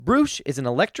Bruush is an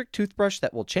electric toothbrush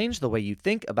that will change the way you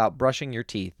think about brushing your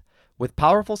teeth. With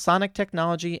powerful sonic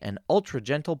technology and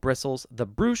ultra-gentle bristles, the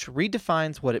Bruush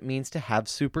redefines what it means to have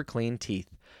super clean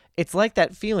teeth. It's like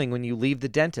that feeling when you leave the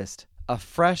dentist. A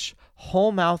fresh,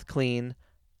 whole mouth clean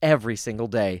every single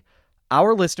day.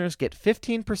 Our listeners get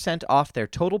 15% off their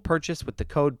total purchase with the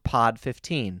code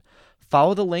POD15.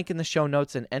 Follow the link in the show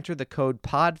notes and enter the code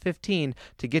POD15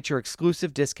 to get your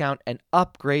exclusive discount and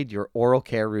upgrade your oral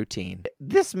care routine.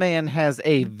 This man has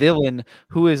a villain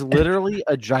who is literally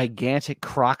a gigantic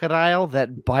crocodile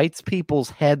that bites people's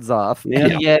heads off. Yeah.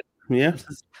 And yet, Yeah.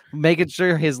 making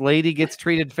sure his lady gets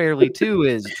treated fairly too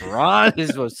is drawn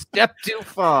is a step too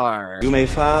far. You may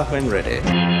fire when ready.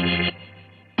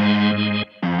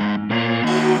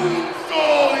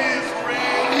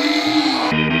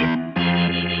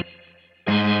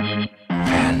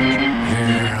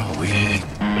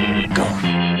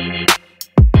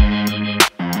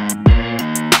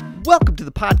 Welcome to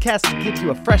the podcast that gives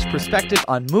you a fresh perspective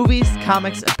on movies,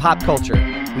 comics, and pop culture.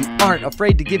 We aren't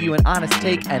afraid to give you an honest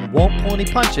take and won't pull any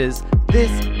punches.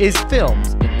 This is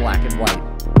Films in Black and White.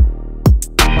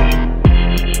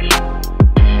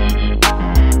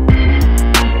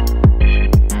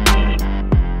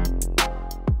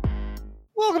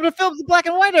 Welcome to Films in Black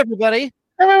and White, everybody.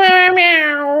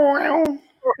 What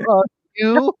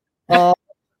you are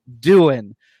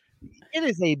doing? It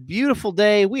is a beautiful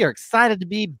day. We are excited to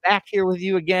be back here with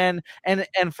you again, and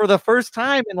for the first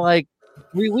time in like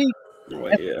 3 weeks,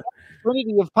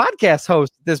 trinity of podcast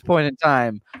hosts at this point in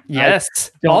time.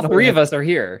 Yes, all three of us are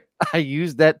here. I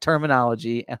used that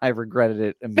terminology, and I regretted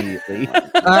it immediately.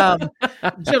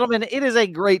 Gentlemen, it is a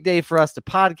great day for us to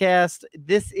podcast.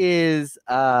 This is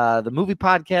the movie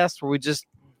podcast where we just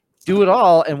do it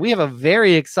all, and we have a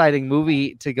very exciting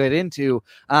movie to get into.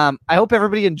 I hope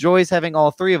everybody enjoys having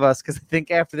all three of us, because I think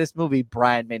after this movie,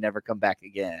 Brian may never come back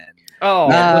again. Oh,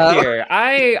 look here.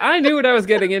 I knew what I was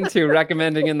getting into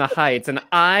recommending In the Heights, and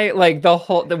I like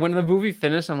when the movie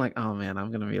finished, I'm like, oh man,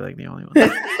 I'm gonna be like the only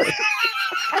one.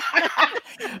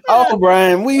 Oh,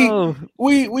 Brian,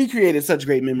 we created such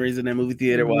great memories in that movie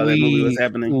theater while that movie was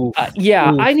happening.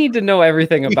 I need to know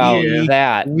everything about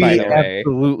that. By the way,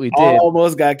 absolutely did.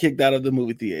 Almost got kicked out of the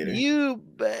movie theater.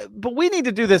 But we need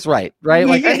to do this right?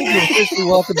 Like I need to officially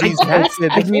welcome these guys.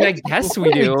 I guess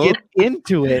we do. Get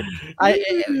into it.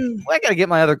 I gotta get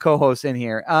my other co-hosts in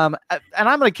here. And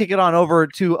I'm gonna kick it on over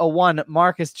to one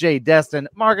Marcus J. Destin.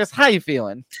 Marcus, how you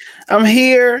feeling? I'm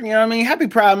here. You know what I mean? Happy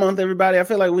Pride Month, everybody. I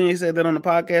feel like we ain't said that on the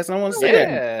podcast. I want to say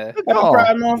that. Happy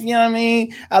Pride Month. You know what I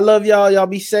mean? I love y'all. Y'all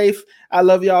be safe. I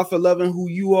love y'all for loving who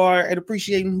you are and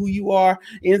appreciating who you are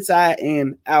inside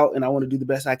and out. And I want to do the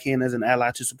best I can as an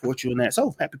ally to support you in that.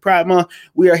 So happy Pride Month.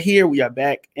 We are here. We are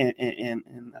back. And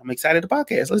I'm excited to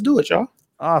podcast. Let's do it, y'all.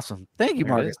 Awesome. Thank you,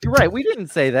 Marcus. You're right. We didn't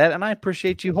say that, and I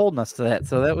appreciate you holding us to that.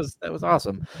 So that was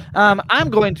awesome.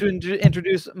 I'm going to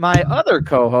introduce my other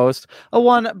co-host,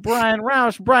 Brian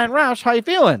Roush. Brian Roush, how you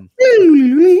feeling?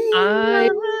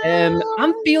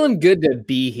 I'm feeling good to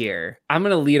be here. I'm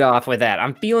gonna lead off with that.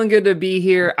 I'm feeling good to be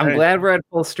here. I'm glad we're at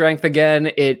full strength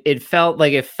again. It felt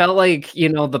like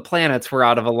the planets were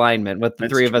out of alignment with the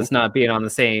three of us not being on the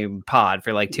same pod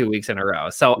for like 2 weeks in a row.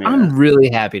 So I'm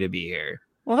really happy to be here.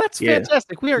 Well, that's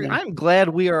fantastic. I'm glad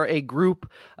we are a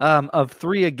group of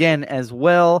three again as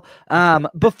well.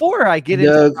 Before I get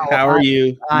Doug, into how are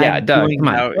you? Doug, come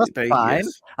on. Fine.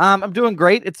 I'm doing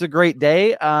great. It's a great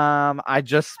day. I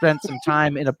just spent some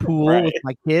time in a pool with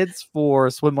my kids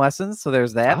for swim lessons, so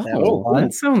there's that. That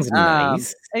sounds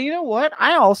nice. And you know what?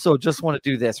 I also just want to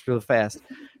do this real fast.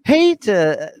 Hey,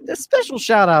 a special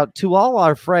shout out to all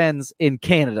our friends in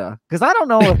Canada, because I don't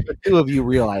know if the two of you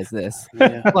realize this,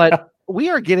 but we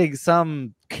are getting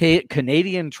some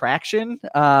Canadian traction.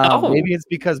 Maybe it's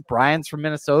because Brian's from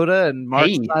Minnesota and Mark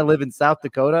and I live in South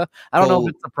Dakota. I don't know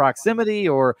if it's the proximity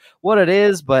or what it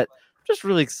is, but I'm just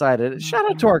really excited. Shout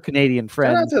out to our Canadian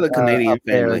friends. Shout out to the Canadian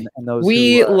family.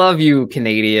 We love you,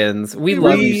 Canadians. We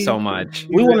love you so much.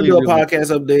 We want to do a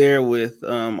podcast up there with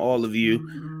all of you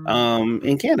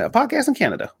in Canada. Podcast in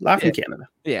Canada. Live in Canada.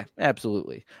 Yeah,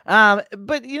 absolutely.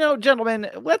 But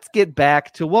gentlemen, let's get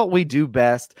back to what we do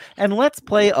best, and let's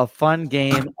play a fun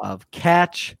game of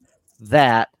Catch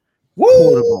That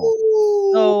Quotable.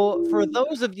 So for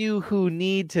those of you who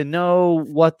need to know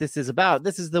what this is about,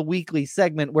 this is the weekly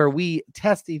segment where we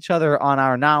test each other on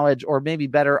our knowledge, or maybe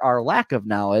better, our lack of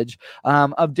knowledge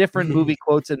of different movie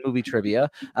quotes and movie trivia.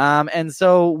 And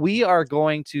so we are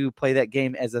going to play that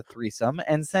game as a threesome.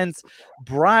 And since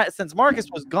Marcus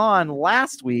was gone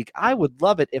last week, I would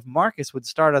love it if Marcus would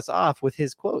start us off with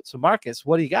his quote. So Marcus,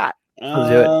 what do you got?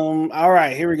 All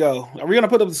right, here we go. Are we going to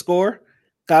put up the score?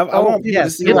 I want people to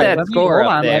see get that score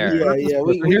up there. We got to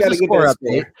get that score.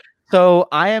 So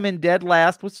I am in dead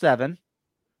last with 7.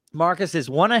 Marcus is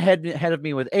 1 ahead of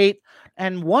me with 8,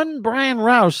 and 1 Brian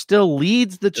Roush still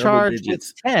leads the charge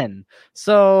with 10.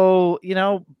 So,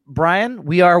 Brian,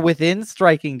 we are within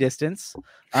striking distance.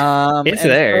 It's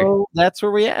there. So that's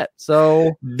where we at.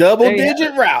 So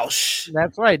double-digit Roush.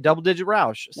 That's right, double-digit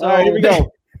Roush. So all right, here we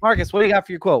go. Marcus, what do you got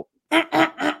for your quote?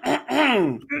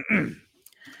 I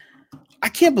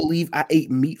can't believe I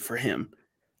ate meat for him.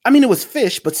 I mean, it was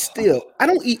fish, but still, I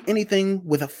don't eat anything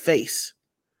with a face.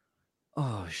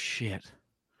 Oh, shit.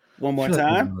 One more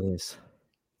time.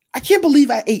 I can't believe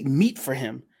I ate meat for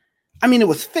him. I mean, it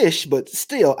was fish, but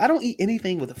still, I don't eat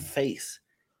anything with a face.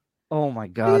 Oh, my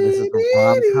God. This is a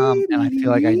rom-com, and I feel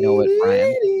like I know it,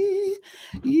 Brian.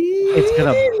 It's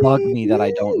going to bug me that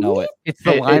I don't know it. It's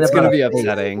the line it's going to be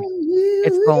upsetting.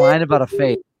 It's the line about a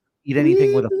face. Eat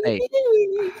anything with a face.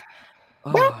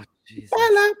 Oh, Jesus.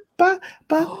 I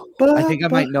think I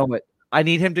might know it. I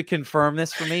need him to confirm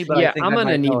this for me, but I think I'm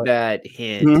gonna need that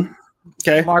hint. Mm-hmm.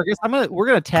 Okay, Marcus, we're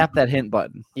gonna tap that hint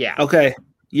button. Yeah. Okay.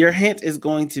 Your hint is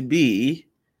going to be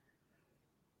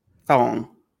thong.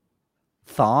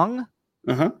 Thong?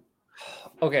 Uh-huh.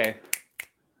 Okay.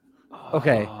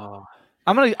 Okay.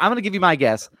 I'm gonna give you my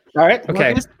guess. All right. Okay.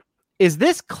 Marcus, is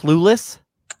this Clueless?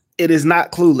 It is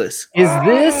not Clueless. Is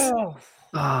this?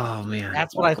 Oh man,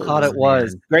 that's what I thought it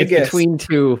was. Great guess. Between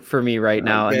 2 for me right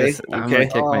now. Okay. I'm gonna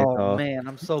kick myself. Oh man,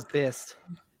 I'm so pissed.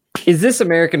 Is this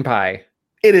American Pie?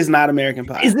 It is not American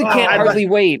Pie. Is it Can't Hardly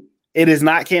Wait? It is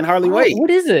not Can't Hardly Wait. What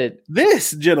is it?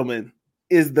 This, gentlemen,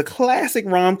 is the classic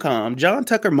rom-com John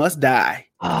Tucker Must Die.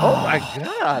 Oh my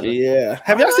God. Yeah.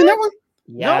 Have y'all seen that one?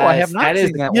 Yes, no, I have not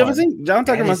seen that. You haven't seen John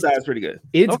Tucker Must Die? Is pretty good.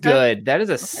 It's good. That is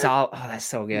a solid. Oh, that's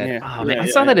so good. Yeah. Oh man, I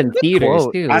saw that in theaters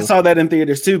too. I saw that in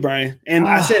theaters too, Brian. And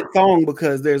I said thong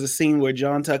because there's a scene where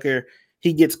John Tucker,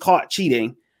 he gets caught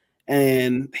cheating,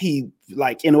 and he,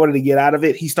 like, in order to get out of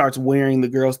it, he starts wearing the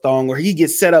girl's thong, or he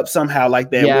gets set up somehow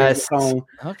like that. Yes. Thong,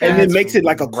 and it makes it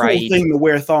like a cool thing to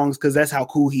wear thongs because that's how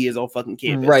cool he is on fucking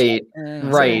campus. Right.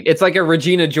 Right. It's like a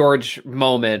Regina George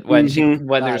moment when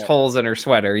there's holes in her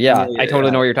sweater. Yeah, I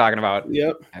totally know what you're talking about.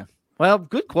 Yep. Well,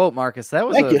 good quote, Marcus. That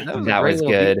was good.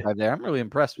 There. I'm really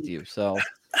impressed with you. So,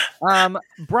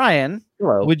 Brian,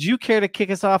 hello. Would you care to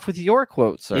kick us off with your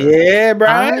quote, sir? Yeah,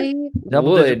 Brian.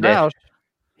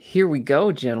 Here we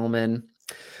go, gentlemen.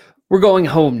 We're going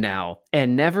home now,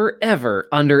 and never, ever,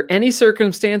 under any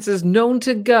circumstances known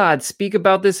to God, speak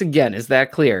about this again. Is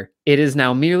that clear? It is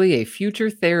now merely a future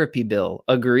therapy bill.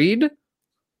 Agreed?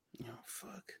 Oh,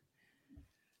 fuck.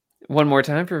 One more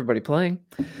time for everybody playing.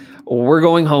 We're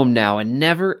going home now, and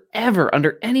never, ever,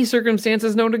 under any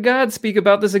circumstances known to God, speak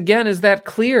about this again. Is that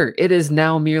clear? It is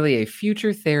now merely a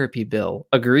future therapy bill.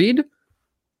 Agreed?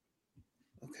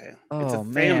 Okay. It's a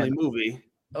family movie.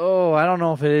 Oh, I don't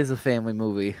know if it is a family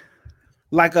movie.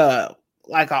 Like a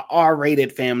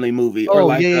R-rated family movie,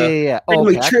 or yeah.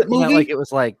 Family trip movie. Like it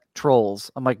was like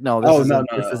Trolls. I'm like, no,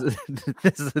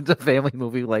 this isn't a family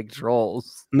movie like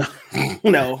Trolls. No.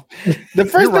 The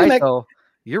first thing though.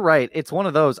 You're right. It's one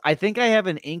of those. I think I have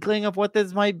an inkling of what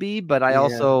this might be, but I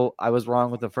was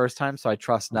wrong with the first time, so I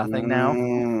trust nothing now.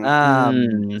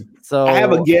 So I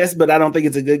have a guess, but I don't think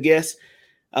it's a good guess.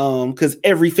 Because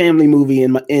every family movie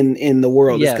in the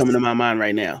world is coming to my mind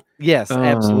right now. Yes,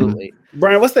 absolutely.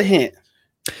 Brian, what's the hint?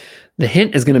 The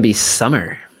hint is going to be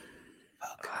summer.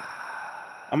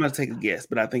 I'm going to take a guess,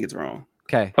 but I think it's wrong.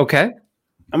 Okay.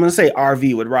 I'm going to say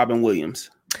RV with Robin Williams.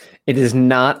 It is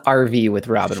not RV with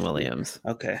Robin Williams.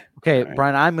 Okay, right.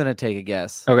 Brian, I'm going to take a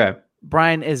guess. Okay.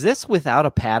 Brian, is this Without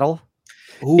a Paddle?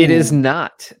 Ooh. It is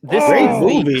not. This is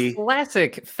movie. The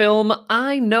classic film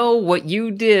I Know What You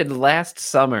Did Last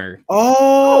Summer.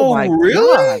 Oh my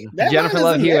really? God. Jennifer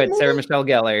Love Hewitt, Sarah Michelle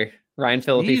Gellar, Ryan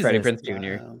Phillippe, Freddie Prinze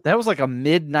Jr. That was like a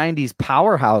mid-90s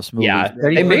powerhouse movie. Yeah,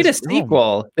 they made a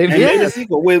sequel. They made a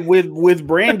sequel with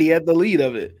Brandy at the lead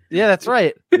of it. Yeah, that's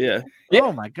right. Yeah.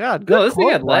 Oh my God. Good this thing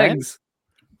had legs.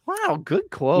 Wow,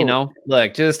 good quote.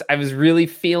 Look, I was really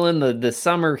feeling the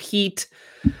summer heat.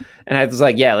 And I was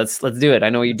like, yeah, let's do it. I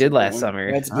know what you did last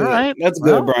summer. That's good. Right. That's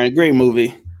good, Brian. Great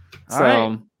movie.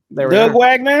 So there we Doug are.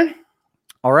 Wagner.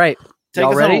 All right. Take y'all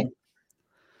us ready?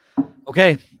 home.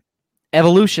 Okay.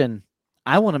 Evolution.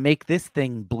 I want to make this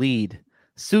thing bleed.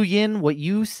 Su-Yin, what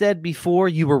you said before,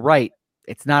 you were right.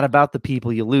 It's not about the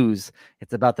people you lose.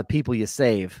 It's about the people you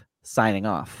save. Signing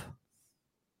off.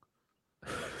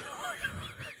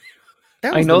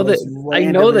 I know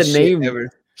the name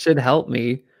ever should help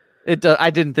me. I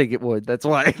didn't think it would. That's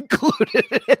why I included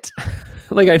it.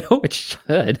 Like, I know it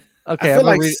should. Okay. I feel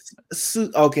read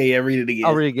it again.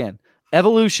 I'll read it again.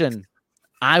 Evolution.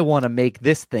 I want to make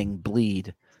this thing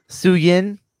bleed. Su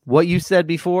Yin, what you said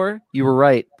before, you were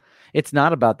right. It's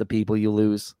not about the people you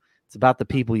lose. It's about the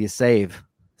people you save.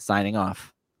 Signing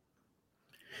off.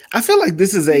 I feel like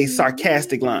this is a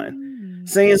sarcastic line.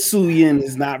 Saying Su Yin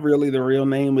is not really the real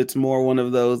name. It's more one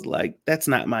of those like, that's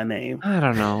not my name. I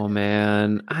don't know,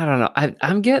 man. I don't know.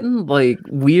 I'm getting like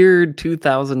weird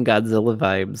 2000 Godzilla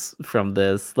vibes from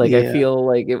this. Like, I feel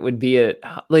like it would be a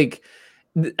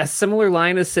similar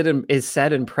line is said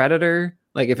in Predator.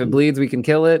 Like, if it bleeds, we can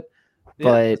kill it.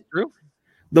 But true.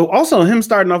 Though also him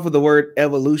starting off with the word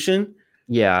evolution.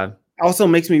 Yeah. Also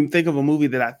makes me think of a movie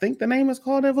that I think the name is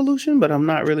called Evolution, but I'm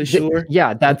not really sure.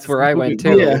 Yeah, that's where I went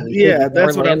too. Yeah,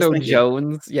 that's Orlando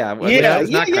Jones. Yeah,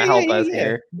 it's not gonna help us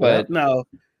here. But no,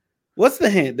 what's the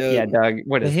hint, Doug? Yeah, Doug.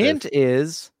 What is the hint?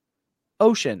 Is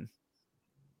ocean.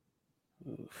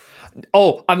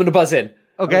 Oh, I'm gonna buzz in.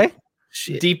 Okay.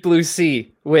 Shit. Deep Blue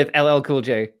Sea with LL Cool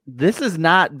J. This is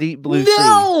not Deep Blue Sea.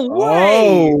 No way!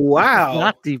 Oh wow! It's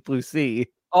not Deep Blue Sea.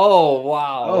 Oh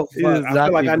wow! Oh, I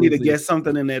feel like I need to guess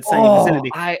something in that same vicinity.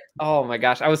 Oh my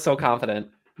gosh, I was so confident.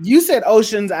 You said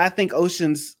Oceans. I think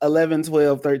Oceans 11,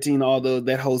 12, 13, all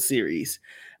that whole series.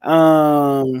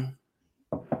 But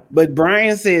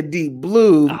Brian said Deep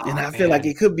Blue, and I feel like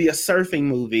it could be a surfing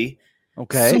movie.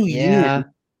 Okay. Yeah.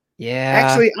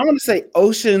 Actually, I'm going to say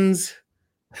Oceans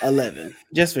 11,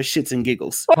 just for shits and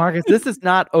giggles. Marcus, this is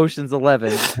not Ocean's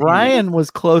 11. Brian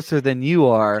was closer than you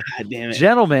are. God damn it.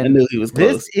 Gentlemen, I knew he was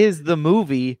close. This is the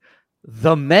movie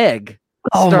The Meg.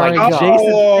 Oh starring my God.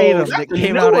 Jason Statham that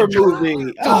came out in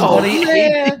movie.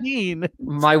 2018.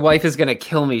 My wife is gonna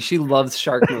kill me. She loves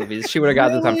shark movies. She would have got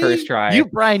this on first try.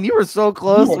 Brian, you were so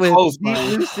close with Deep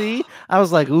Blue Sea. I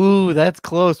was like, ooh, that's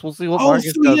close. We'll see what Marcus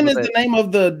does. Sweden is the name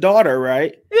of the daughter,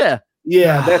 right? Yeah.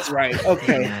 Yeah, that's right.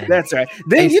 Okay, that's right.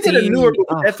 Then you did a newer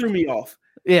movie that threw me off.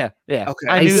 Yeah. Okay.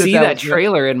 I see that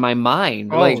trailer in my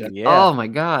mind. Oh my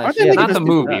gosh. Not the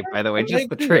movie, by the way, just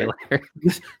the trailer.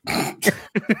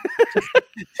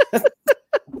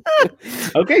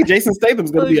 Okay, Jason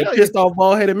Statham's going to be a pissed off,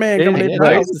 bald-headed man coming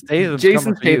in.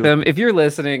 Jason Statham, if you're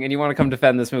listening and you want to come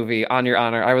defend this movie on your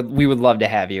honor, we would love to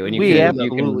have you. And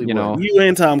you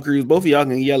and Tom Cruise, both of y'all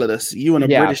can yell at us. You and a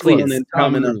British one and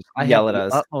Tom and yell at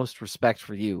us. Utmost respect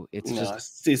for you. It's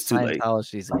just it's too late.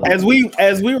 As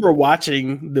we were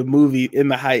watching the movie In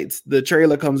the Heights, the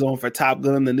trailer comes on for Top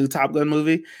Gun, the new Top Gun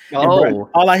movie. Oh,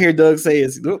 all I hear Doug say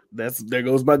is, "Oh, there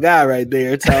goes my guy right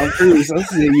there, Tom Cruise." I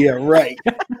said, "Yeah, right."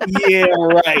 Yeah,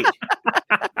 right.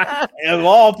 Of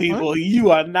all people,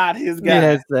 you are not his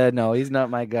guy. Yes, no, he's not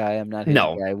my guy. I'm not his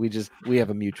guy. We have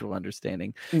a mutual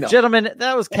understanding. No. Gentlemen,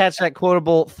 that was Catch That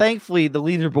Quotable. Thankfully, the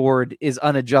leaderboard is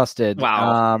unadjusted.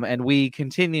 Wow. And we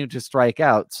continue to strike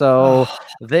out. So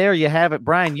there you have it.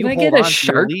 Brian, can I get a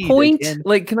shark point? Again.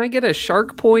 Like, can I get a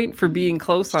shark point for being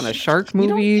close on a shark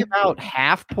movie? You don't give out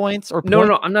half points or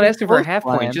No, I'm not asking for a half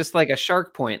point, just like a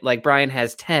shark point. Like Brian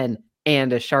has 10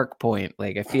 and a shark point.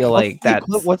 Like, I feel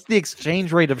what's the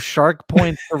exchange rate of shark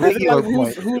points for regular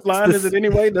points? Whose line is it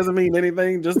anyway? Doesn't mean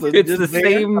anything. It's the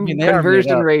same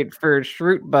conversion rate for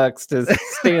Schrute bucks to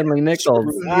Stanley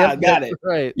Nichols. Got it.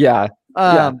 Right. Yeah.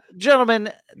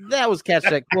 Gentlemen, that was Catch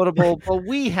That Quotable, but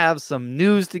we have some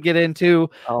news to get into.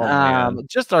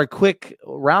 Just our quick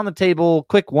round the table,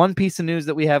 quick one piece of news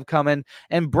that we have coming.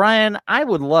 And Brian, I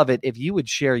would love it if you would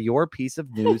share your piece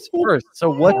of news first. So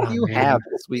what do you have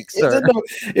this week, sir?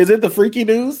 Is it the freaky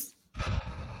news?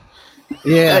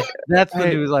 Yeah, that's the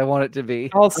news I want it to be.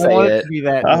 I'll say it. To be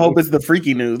that. I hope it's the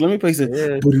freaky news. Let me place it.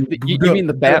 You mean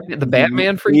the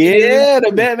Batman freaky news? Yeah,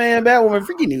 the Batman Batwoman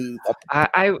freaky news.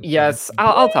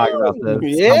 I'll talk about this.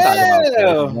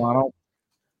 Yeah.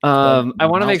 I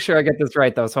want to make sure I get this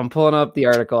right though, so I'm pulling up the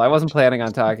article. I wasn't planning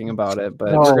on talking about it,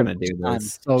 but we're gonna do this. I'm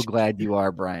so glad you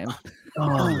are, Brian.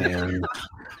 Oh man.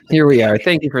 Here we are.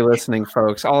 Thank you for listening,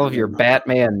 folks. All of your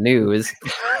Batman news.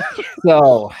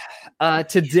 So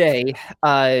today,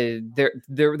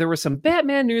 there was some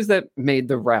Batman news that made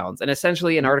the rounds, and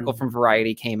essentially an article from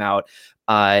Variety came out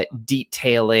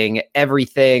detailing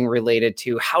everything related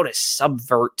to how to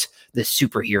subvert the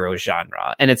superhero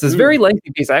genre. And it's this very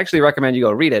lengthy piece. I actually recommend you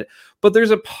go read it. But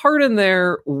there's a part in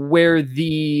there where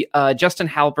the Justin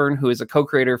Halpern, who is a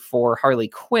co-creator for Harley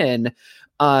Quinn,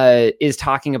 is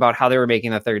talking about how they were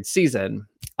making the third season.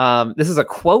 This is a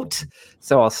quote,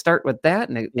 so I'll start with that.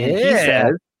 And he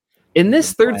says, in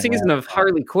this third season of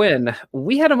Harley Quinn,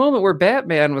 we had a moment where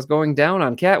Batman was going down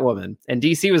on Catwoman, and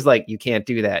DC was like, you can't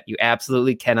do that. You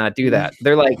absolutely cannot do that.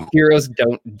 They're like, heroes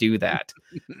don't do that.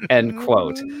 End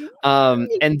quote.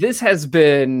 And this has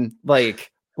been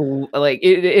like like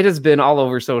it has been all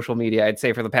over social media, I'd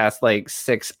say, for the past like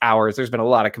 6 hours. There's been a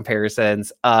lot of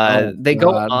comparisons. They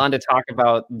go on to talk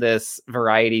about this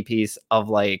Variety piece of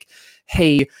like,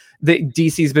 hey, the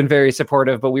DC's been very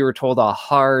supportive, but we were told a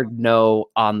hard no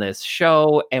on this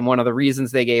show. And one of the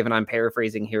reasons they gave, and I'm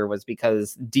paraphrasing here, was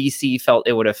because DC felt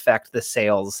it would affect the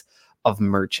sales of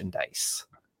merchandise.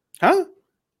 Huh?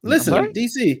 Listen,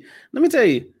 DC, let me tell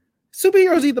you,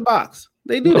 superheroes eat the box.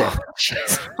 They do that.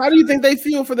 How do you think they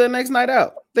feel for their next night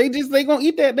out? They gonna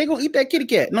eat that. They gonna eat that kitty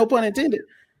cat. No pun intended.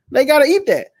 They gotta eat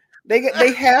that.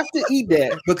 They have to eat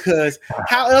that, because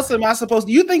how else am I supposed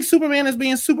to? You think Superman is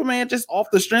being Superman just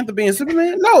off the strength of being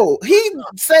Superman? No, he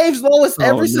saves Lois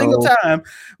every single time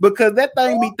because that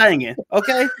thing be thanging,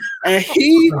 okay? And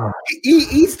he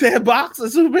eats that box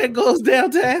and Superman goes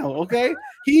downtown, okay?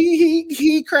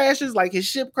 He crashes like his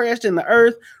ship crashed in the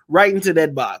earth right into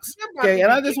that box. Okay,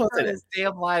 and I just want to say this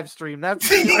damn live stream. That's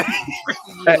it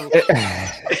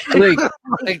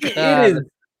is.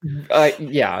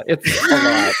 Yeah, it's a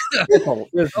lot.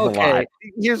 It's a lot.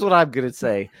 Here's what I'm gonna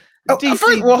say.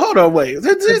 Well, hold on, wait.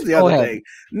 Here's the other thing.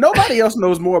 Nobody else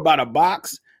knows more about a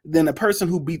box than the person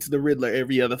who beats the Riddler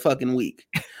every other fucking week.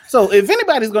 So if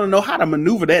anybody's gonna know how to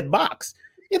maneuver that box,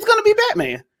 it's gonna be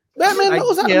Batman. Batman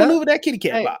knows how to maneuver that kitty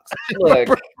cat box.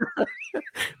 Look,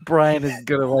 Brian is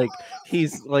gonna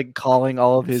he's calling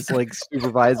all of his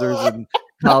supervisors and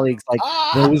colleagues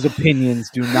those opinions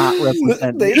do not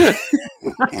represent me.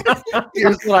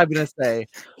 Here's what I'm gonna say.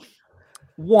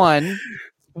 One,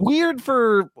 weird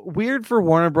for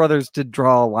Warner Brothers to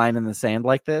draw a line in the sand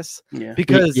like this. Yeah.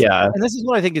 Because and this is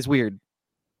what I think is weird.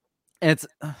 And it's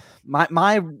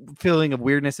my feeling of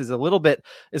weirdness is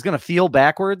gonna feel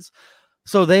backwards.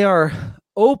 So they are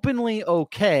openly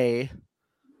okay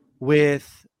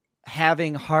with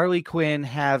having Harley Quinn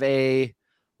have being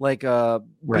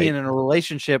in a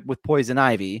relationship with Poison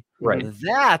Ivy. Right.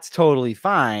 That's totally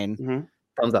fine. Mm-hmm.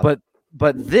 Thumbs up.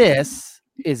 But this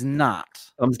is not.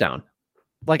 Thumbs down.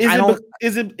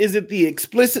 Is it the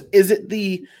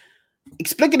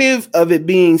explicative of it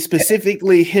being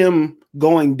specifically him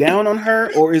going down on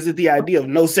her, or is it the idea of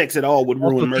no sex at all would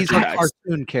ruin merchandise? These are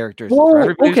cartoon characters.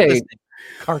 Well, okay.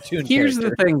 Cartoon. Here's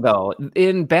the thing, though.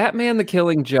 In Batman: The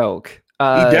Killing Joke, he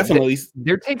definitely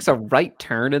there takes a right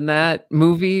turn in that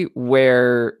movie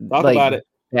where about it.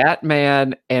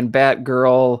 Batman and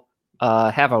Batgirl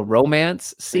have a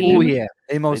romance scene. Oh yeah,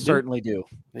 they most certainly do.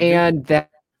 And that's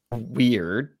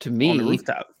weird to me. On the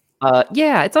rooftop.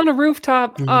 Yeah, it's on a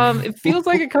rooftop. It feels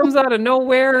like it comes out of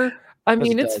nowhere. I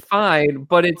mean, it's fine,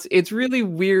 but it's really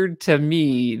weird to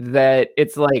me that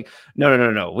it's like,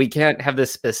 no. We can't have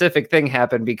this specific thing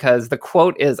happen because the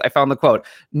quote is, I found the quote.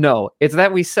 No, it's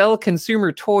that we sell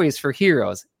consumer toys for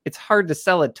heroes. It's hard to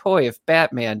sell a toy if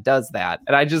Batman does that.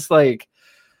 And I just I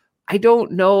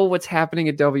don't know what's happening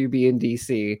at WB and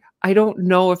DC. I don't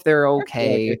know if they're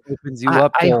okay.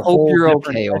 I hope you're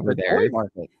okay over there.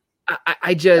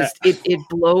 I just it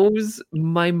blows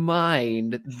my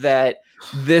mind that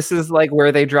this is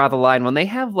where they draw the line when they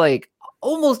have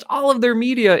almost all of their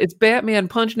media. It's Batman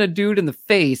punching a dude in the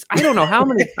face. I don't know how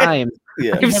many times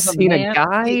I've seen a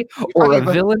guy or a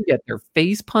villain get their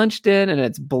face punched in and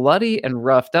it's bloody and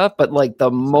roughed up. But the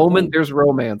moment there's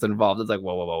romance involved, it's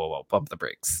whoa, pump the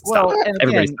brakes. Stop. Well, and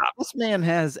everybody again, stop.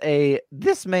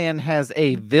 This man has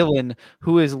a villain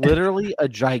who is literally a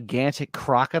gigantic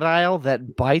crocodile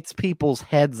that bites people's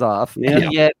heads off. Yeah.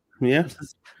 And yet Yeah.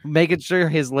 making sure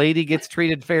his lady gets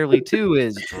treated fairly too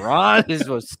is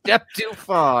a step too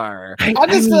far.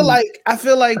 I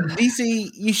feel like DC,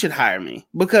 you should hire me,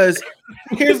 because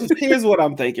here's what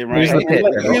I'm thinking, right?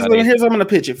 Here's I'm gonna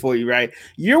pitch it for you, right?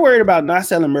 You're worried about not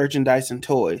selling merchandise and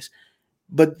toys,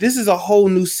 but this is a whole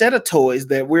new set of toys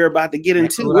that we're about to get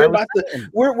into.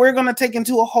 We're gonna take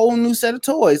into a whole new set of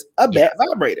toys, a bat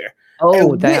vibrator.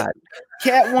 Oh, that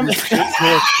Catwoman.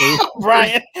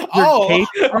 Brian. I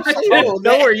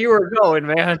know where you were going,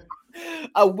 man.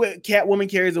 A whip. Catwoman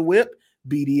carries a whip.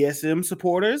 BDSM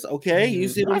supporters. Okay, you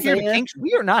see what I'm saying?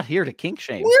 We are not here to kink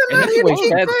shame. We're not here to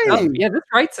kink shame. Yeah, this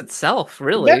writes itself,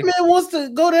 really. Batman wants to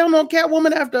go down on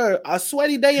Catwoman after a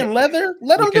sweaty day in leather.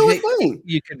 Let him do his thing.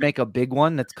 You could make a big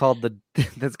one that's called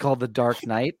the Dark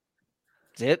Knight.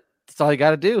 That's it. That's all you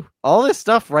got to do. All this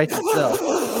stuff writes itself.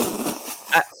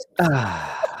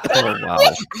 Oh wow!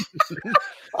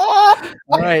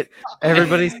 All right,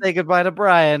 everybody, say goodbye to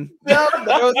Brian. No,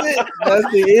 that was it.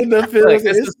 That's the end of it.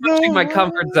 This is pushing my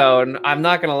comfort zone. I'm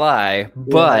not gonna lie,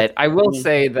 but I will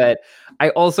say that I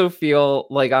also feel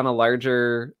on a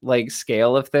larger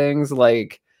scale of things,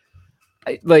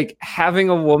 having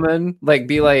a woman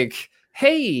be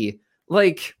hey,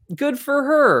 good for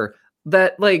her.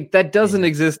 that doesn't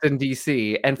exist in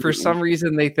DC, and for some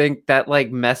reason they think that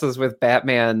like messes with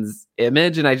Batman's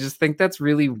image, and I just think that's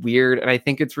really weird, and I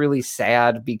think it's really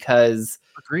sad because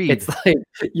it's like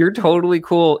you're totally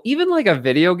cool. Even like a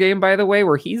video game, by the way,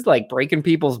 where he's like breaking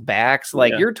people's backs,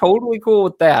 like you're totally cool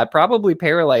with that, probably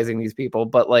paralyzing these people,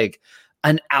 but like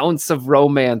an ounce of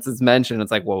romance is mentioned.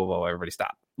 It's like, whoa, everybody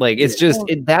stop. Like it's just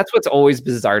that's what's always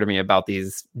bizarre to me about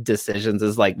these decisions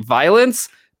is like violence,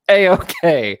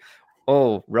 A-okay.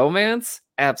 Oh, romance?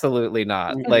 Absolutely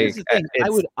not. Like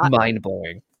it's mind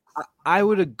blowing. I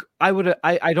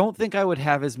don't think I would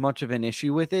have as much of an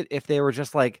issue with it if they were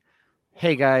just like,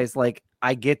 hey guys, like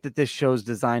I get that this show's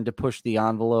designed to push the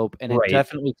envelope and it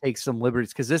definitely takes some liberties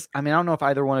because this, I mean, I don't know if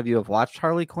either one of you have watched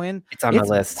Harley Quinn. It's on my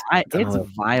list. It's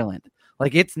violent.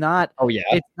 Like it's not. Oh yeah.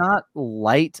 It's not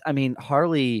light. I mean,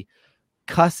 Harley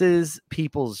cusses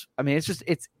people's. I mean, it's just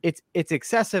it's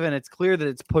excessive and it's clear that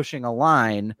it's pushing a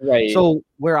line. Right. So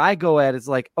where I go at is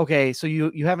like, okay, so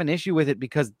you have an issue with it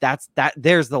because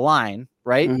there's the line,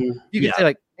 right? Mm-hmm. You can say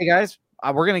like, hey guys,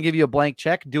 we're going to give you a blank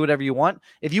check. Do whatever you want.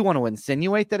 If you want to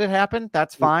insinuate that it happened,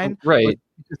 that's fine. Right. But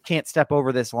you just can't step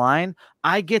over this line.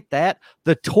 I get that.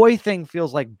 The toy thing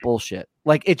feels like bullshit.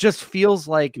 Like it just feels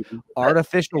like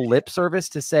artificial lip service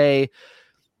to say,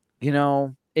 you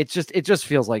know, it just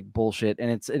feels like bullshit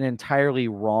and it's an entirely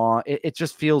wrong. It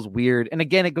just feels weird. And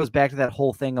again, it goes back to that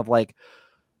whole thing of like,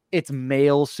 it's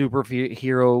male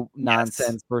superhero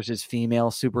nonsense versus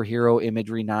female superhero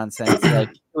imagery nonsense.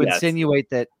 Like to insinuate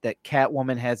that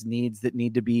Catwoman has needs that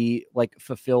need to be like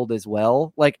fulfilled as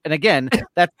well. Like, and again,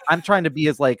 that I'm trying to be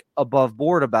as like above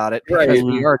board about it because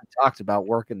we already talked about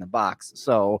work in the box.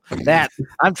 So that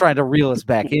I'm trying to reel us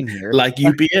back in here, like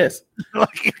UPS.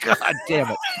 Like, God damn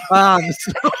it.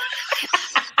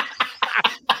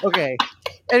 Okay.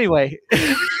 Anyway.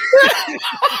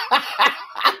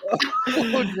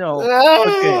 Oh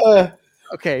no.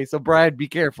 Okay, so Brian, be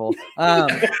careful.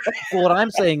 What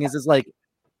I'm saying is like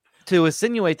to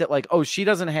insinuate that like, oh, she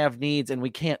doesn't have needs and we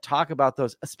can't talk about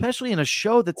those, especially in a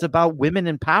show that's about women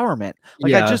empowerment.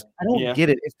 Like I don't get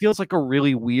it. It feels like a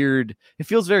really weird, it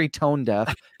feels very tone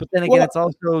deaf, but then again, it's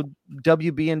also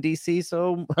WB and DC,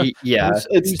 so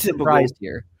it's surprised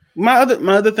here. My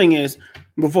other thing is,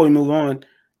 before we move on,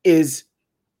 is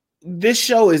this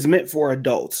show is meant for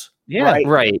adults. Yeah,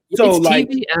 right. So it's like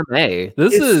TVMA.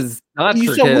 This is not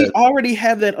for so kids. We already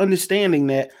have that understanding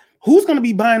that who's going to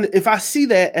be buying. If I see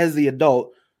that as the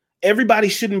adult, everybody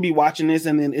shouldn't be watching this,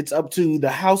 and then it's up to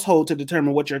the household to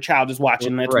determine what your child is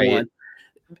watching. That's one.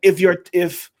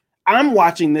 If I'm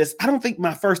watching this, I don't think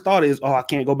my first thought is, oh, I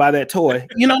can't go buy that toy.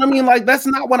 You know what I mean? Like that's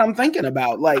not what I'm thinking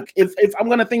about. Like if I'm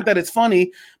going to think that it's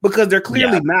funny because they're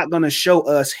clearly not going to show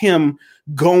us him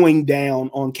going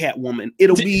down on Catwoman.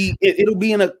 It'll be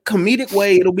in a comedic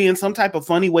way. It'll be in some type of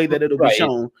funny way that it'll be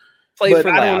shown. But I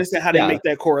don't understand how they make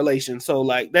that correlation. So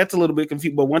like that's a little bit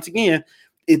confusing. But once again,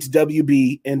 it's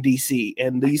WB and DC,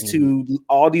 and these two,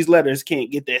 all these letters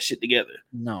can't get that shit together.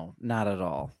 No, not at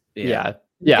all. Yeah.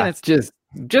 It's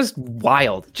just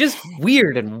wild, just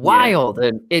weird and wild,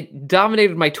 and it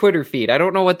dominated my Twitter feed. I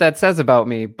don't know what that says about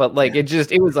me, but like it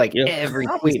was like every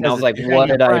tweet, and I was like, "What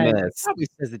did I miss?" Probably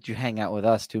says that you hang out with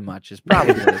us too much. Is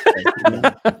probably what it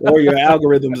says. Or your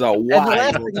algorithms are wild. And the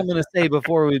last thing I'm going to say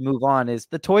before we move on is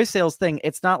the toy sales thing.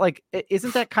 It's not like,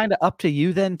 isn't that kind of up to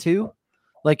you then too?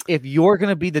 Like if you're going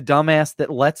to be the dumbass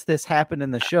that lets this happen in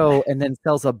the show and then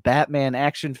sells a Batman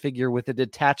action figure with a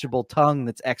detachable tongue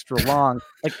that's extra long,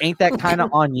 like ain't that kind of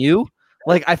on you?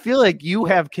 Like I feel like you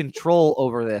have control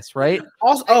over this, right?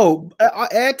 Also, I'll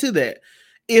add to that.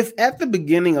 If at the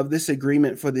beginning of this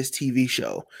agreement for this TV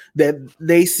show that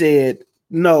they said,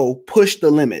 no, push the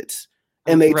limits,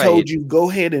 and they told you go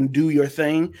ahead and do your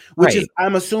thing, which is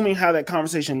I'm assuming how that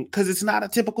conversation, because it's not a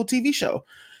typical TV show.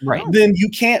 Right. Then you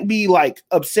can't be like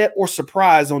upset or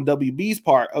surprised on WB's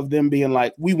part of them being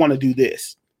like, we want to do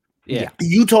this. Yeah.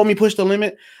 You told me push the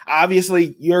limit.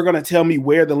 Obviously, you're going to tell me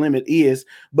where the limit is,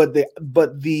 but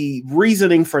the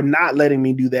reasoning for not letting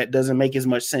me do that doesn't make as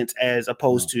much sense as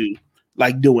opposed to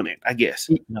like doing it, I guess.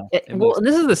 Well,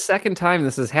 this is the second time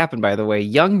this has happened, by the way.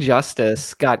 Young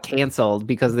Justice got canceled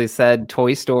because they said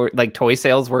toy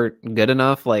sales were good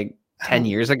enough like 10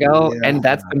 years ago, and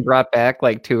that's been brought back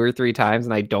like 2 or 3 times,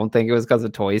 and I don't think it was because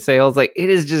of toy sales. Like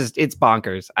it's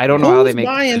bonkers. I don't know how they make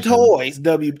buying toys.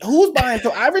 Who's buying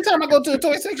toys? Every time I go to a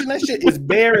toy section, that shit is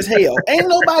bare as hell. Ain't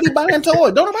nobody buying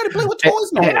toys. Don't nobody play with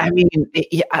toys no more. I mean,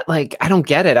 I don't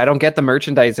get it. I don't get the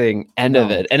merchandising end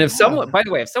of it. And if someone, by the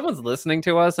way, if someone's listening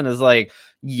to us and is like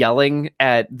yelling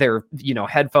at their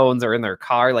headphones or in their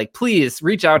car, like please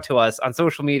reach out to us on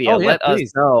social media. Let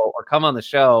us know or come on the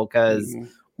show because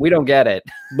We don't get it.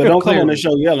 But don't come on the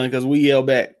show yelling because we yell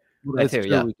back. That's true,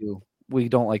 yeah. We do. We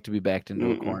don't like to be backed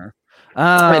into a corner.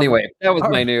 Anyway, that was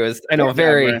my news. I know,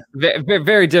 very,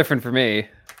 very different for me.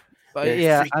 But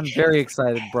yeah, I'm very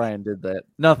excited Brian did that.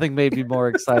 Nothing made me more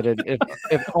excited,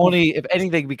 if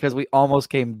anything, because we almost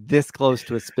came this close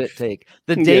to a spit take.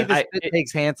 The day the spit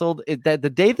take's canceled,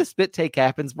 the day the spit take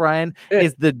happens, Brian,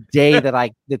 is the day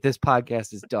that this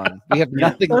podcast is done. We have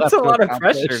nothing left. That's a lot of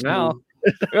pressure now.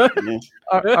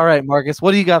 All right, Marcus,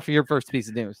 what do you got for your first piece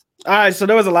of news? All right, so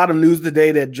there was a lot of news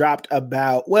today that dropped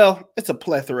about, well, it's a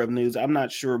plethora of news. I'm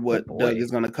not sure what Doug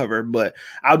is going to cover, but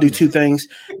I'll do two things.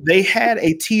 They had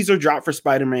a teaser drop for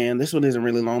Spider-Man. This one isn't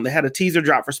really long. They had a teaser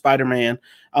drop for Spider-Man,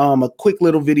 a quick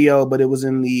little video, but it was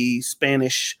in the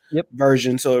Spanish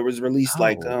version, so it was released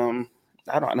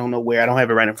I don't know where. I don't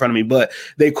have it right in front of me, but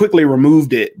they quickly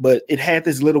removed it. But it had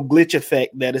this little glitch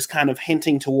effect that is kind of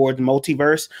hinting towards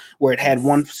multiverse, where it had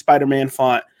one Spider-Man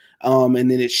font, and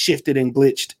then it shifted and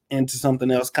glitched into something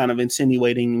else, kind of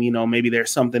insinuating, maybe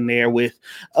there's something there with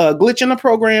a glitch in the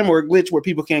program or a glitch where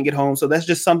people can't get home. So that's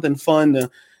just something fun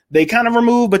they kind of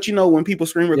remove, but when people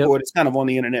screen record, it's kind of on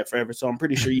the internet forever. So I'm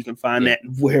pretty sure you can find that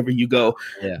wherever you go.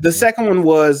 Yeah. The second one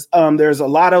was there's a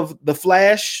lot of the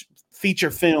Flash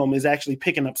feature film is actually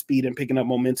picking up speed and picking up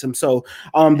momentum. So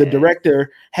the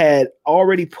director had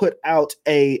already put out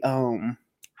a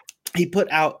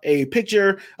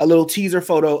picture, a little teaser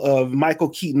photo of Michael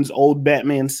Keaton's old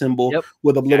Batman symbol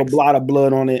with a little blot of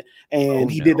blood on it. And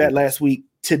he did that last week.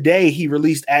 Today, he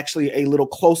released actually a little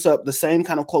close-up, the same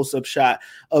kind of close-up shot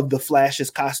of the Flash's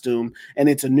costume. And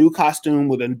it's a new costume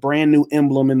with a brand new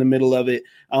emblem in the middle of it.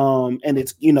 And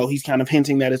it's, he's kind of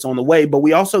hinting that it's on the way. But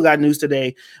we also got news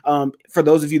today, for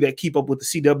those of you that keep up with the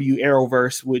CW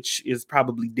Arrowverse, which is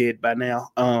probably dead by now,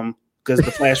 because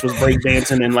the Flash was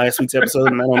breakdancing in last week's episode,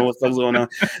 and I don't know what the fuck's going on.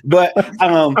 But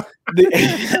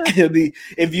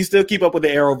if you still keep up with the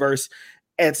Arrowverse,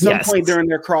 at some point during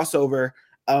their crossover,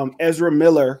 Ezra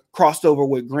Miller crossed over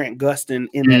with Grant Gustin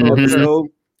in that episode.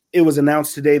 It was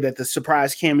announced today that the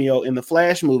surprise cameo in the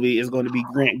Flash movie is going to be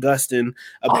Grant Gustin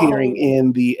appearing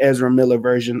in the Ezra Miller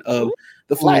version of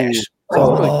the Flash.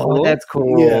 So that's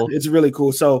cool. Yeah, it's really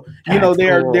cool. So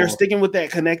they're sticking with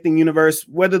that connecting universe.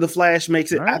 Whether the Flash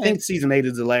makes it, I think season 8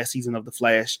 is the last season of the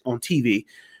Flash on TV.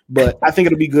 But I think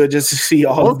it'll be good just to see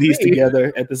all of these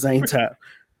together at the same time.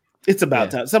 It's about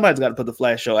time. Somebody's got to put the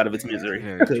Flash show out of its misery.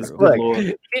 Candace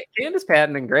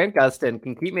Patton and Grant Gustin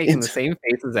can keep making the same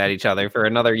faces at each other for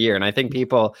another year, and I think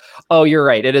people. Oh, you're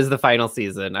right. It is the final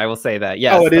season. I will say that.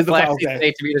 Yes, it is the Flash final season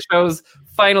 8 to be the show's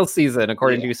final season,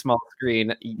 according to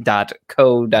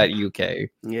smallscreen.co.uk.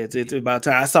 Yeah, it's about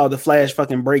time. I saw the Flash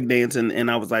fucking breakdance, and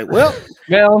I was like, well,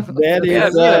 that's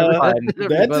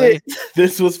it.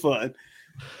 This was fun.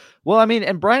 Well, I mean,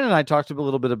 and Brian and I talked a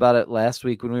little bit about it last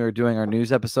week when we were doing our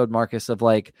news episode, Marcus, of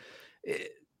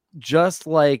just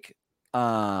like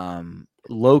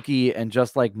Loki and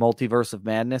just like Multiverse of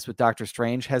Madness with Doctor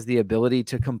Strange has the ability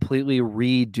to completely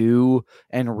redo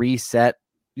and reset,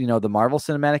 the Marvel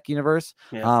Cinematic Universe.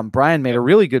 Yeah. Brian made a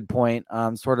really good point,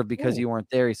 sort of because you weren't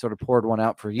there. He sort of poured one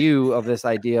out for you of this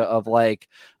idea of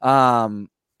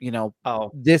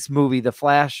this movie, the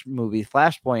Flash movie,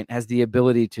 Flashpoint, has the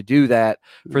ability to do that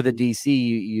for the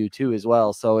DCU too as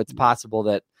well. So it's possible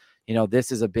that,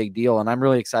 this is a big deal. And I'm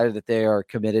really excited that they are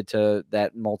committed to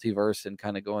that multiverse and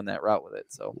kind of going that route with it.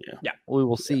 So we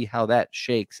will see how that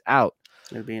shakes out.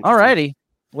 All righty.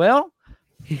 Well,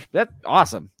 that's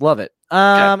awesome. Love it.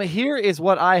 Here is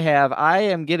what I have. I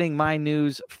am getting my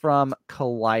news from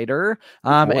Collider,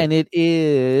 and it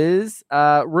is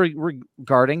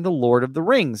regarding the Lord of the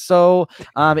Rings. So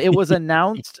it was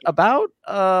announced about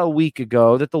a week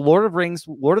ago that the Lord of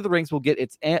the Rings will get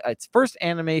its first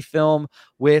anime film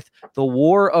with the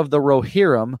War of the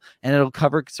Rohirrim, and it'll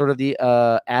cover sort of the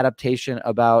adaptation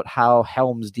about how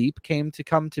Helm's Deep came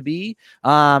to be.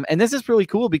 And this is really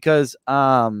cool because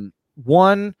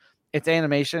one, it's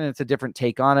animation, it's a different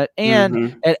take on it,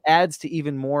 and it adds to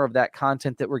even more of that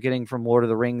content that we're getting from Lord of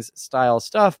the Rings style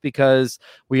stuff, because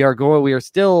we are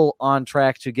still on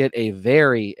track to get a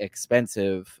very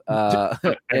expensive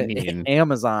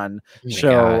Amazon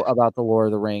show about the Lord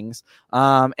of the Rings,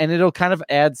 and it'll kind of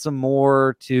add some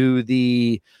more to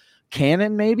the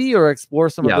canon maybe, or explore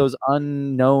some of those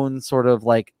unknown sort of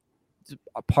like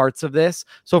parts of this.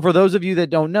 So for those of you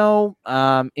that don't know,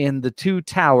 in the Two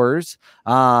Towers,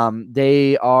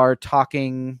 they are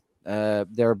talking,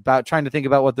 they're about trying to think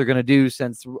about what they're going to do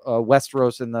since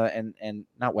Westeros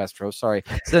not Westeros, sorry,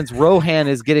 since Rohan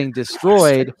is getting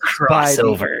destroyed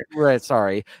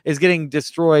is getting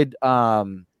destroyed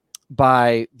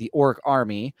by the Orc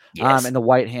army, and the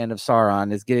White Hand of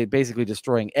Sauron is basically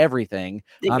destroying everything.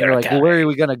 They're like, well, where are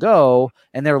we going to go?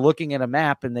 And they're looking at a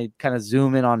map, and they kind of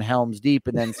zoom in on Helm's Deep,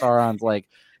 and then Sauron's like,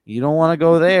 you don't want to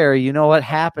go there. You know what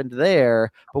happened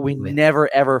there, but we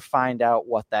never, ever find out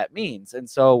what that means. And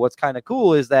so what's kind of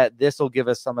cool is that this will give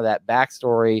us some of that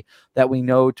backstory that we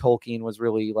know Tolkien was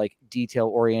really like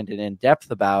detail-oriented and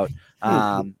in-depth about.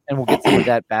 And we'll get some of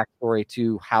that backstory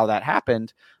to how that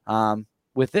happened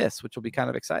with this, which will be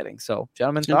kind of exciring. So,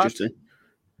 gentlemen, thoughts?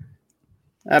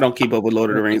 I don't keep up with Lord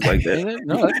of the Rings like that.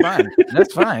 No, that's fine.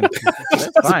 That's fine.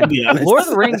 That's fine. Lord of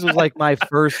the Rings was like my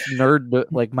first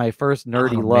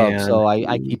nerdy love. Man. So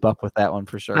I keep up with that one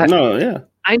for sure. I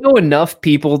know enough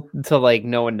people to like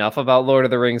know enough about Lord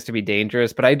of the Rings to be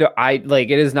dangerous, but I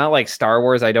like, it is not like Star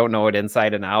Wars. I don't know it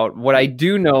inside and out. What I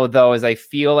do know though is I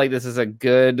feel like this is a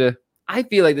good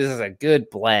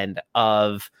blend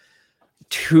of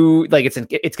two, like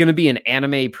it's going to be an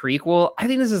anime prequel. I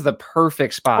think this is the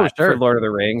perfect spot for Lord of the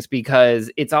Rings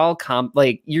because it's all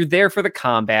like you're there for the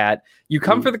combat. You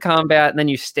come for the combat and then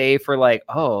you stay for like,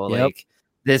 like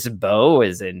this bow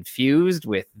is infused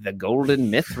with the golden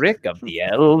mithril of the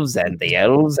elves, and the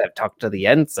elves have talked to the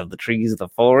ents of the trees of the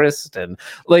forest, and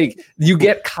like you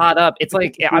get caught up. It's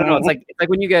like, I don't know, it's like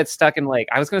when you get stuck in, like,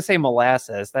 I was gonna say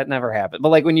molasses, that never happened, but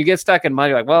like when you get stuck in mud,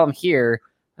 you're like, well, I'm here.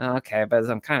 Okay, but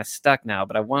I'm kind of stuck now,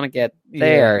 but I want to get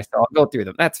there, so I'll go through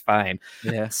them. That's fine.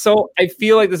 Yeah. So I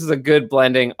feel like this is a good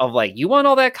blending of like, you want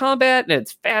all that combat and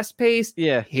it's fast paced.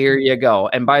 Yeah. Here you go.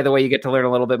 And by the way, you get to learn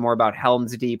a little bit more about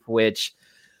Helm's Deep, which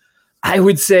I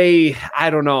would say, I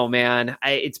don't know, man.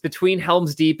 It's between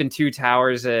Helm's Deep and Two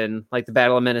Towers and like the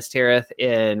Battle of Minas Tirith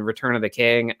in Return of the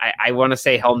King. I want to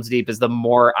say Helm's Deep is the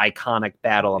more iconic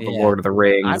battle of the Lord of the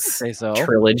Rings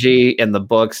trilogy in the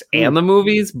books and the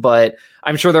movies, but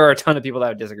I'm sure there are a ton of people that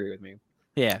would disagree with me.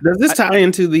 Yeah. Does this tie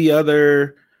into the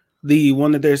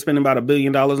one that they're spending about $1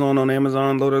 billion on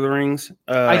Amazon, Lord of the Rings?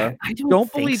 I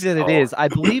don't believe that it is. I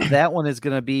believe that one is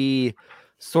going to be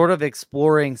sort of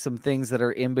exploring some things that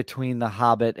are in between The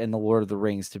Hobbit and The Lord of the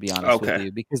Rings, to be honest with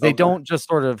you, because they don't just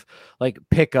sort of like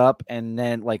pick up and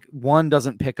then like one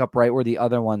doesn't pick up right where the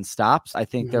other one stops. I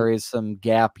think there is some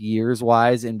gap years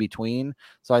wise in between.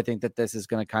 So I think that this is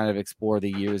going to kind of explore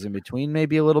the years in between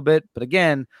maybe a little bit. But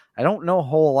again, I don't know a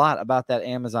whole lot about that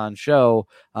Amazon show.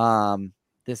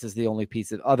 This is the only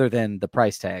piece other than the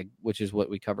price tag, which is what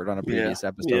we covered on a previous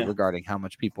episode regarding how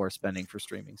much people are spending for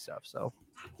streaming stuff. So,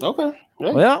 well,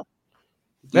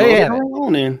 there you have it.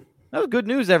 That was good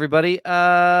news, everybody.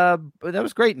 That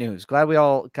was great news. Glad we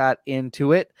all got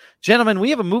into it. Gentlemen,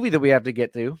 we have a movie that we have to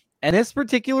get to. And this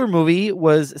particular movie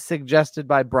was suggested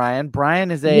by Brian. Brian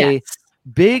is a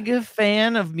big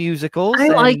fan of musicals. I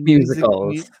like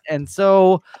musicals. And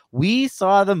so we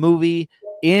saw the movie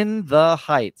In the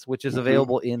Heights, which is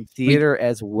available in theater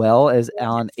as well as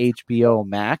on HBO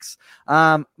Max.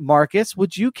 Marcus,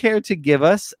 would you care to give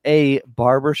us a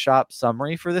barbershop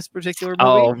summary for this particular movie?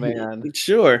 Oh, man.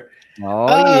 Sure. Oh,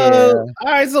 yeah.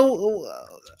 All right, so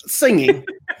singing.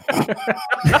 Is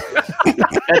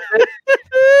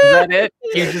that it?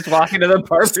 You just walk into the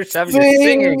barbershop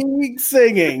singing.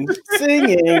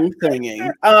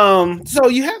 So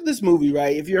you have this movie,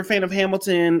 right? If you're a fan of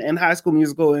Hamilton and High School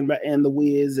Musical and The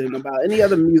Wiz and about any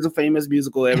other famous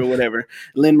musical ever, whatever,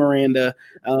 Lin Miranda,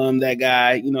 that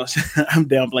guy, you know, I'm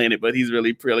downplaying it, but he's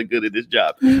really good at this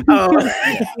job.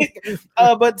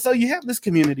 But so you have this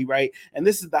community, right? And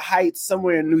this is the Heights,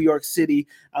 somewhere in New York City.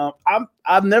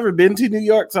 I've never been to New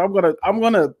York, so I'm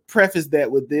gonna preface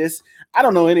that with this. I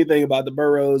don't know anything about the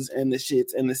boroughs and the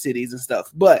shits and the cities and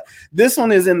stuff, but this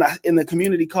one is in the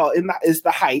community called it's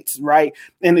the Heights, right?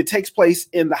 And it takes place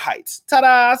in the Heights.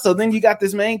 Ta-da! So then you got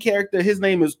this main character. His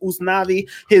name is Usnavi.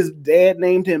 His dad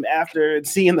named him after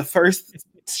seeing the first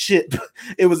ship.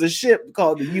 It was a ship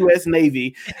called the U.S.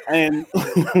 Navy, and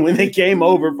when they came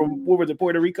over from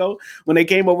Puerto Rico. When they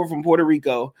came over from Puerto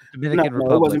Rico, Dominican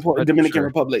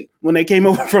Republic. When they came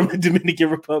over from the Dominican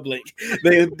Republic,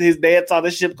 his dad saw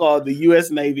the ship called the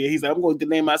U.S. Navy. He's like, I'm going to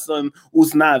name my son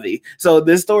Usnavi. So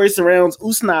this story surrounds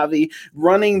Usnavi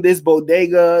running this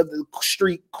bodega, the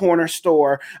street corner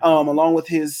store, along with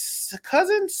his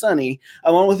cousin Sonny.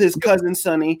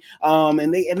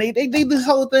 And they did this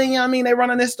whole thing. I mean, they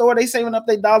running this store, they saving up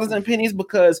their dollars and pennies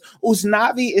because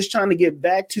Usnavi is trying to get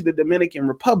back to the Dominican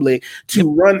Republic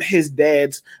to run his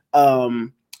dad's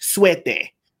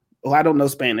suete. Oh, I don't know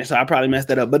Spanish, so I probably messed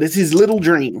that up, but it's his little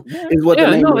dream is what the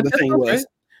name of the thing was.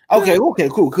 Okay,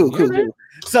 cool.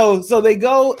 So they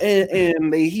go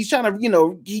and he's trying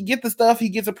to, he get the stuff, he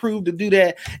gets approved to do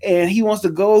that, and he wants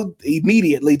to go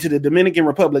immediately to the Dominican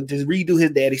Republic to redo his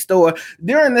daddy's store.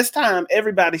 During this time,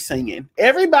 everybody's singing.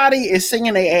 Everybody is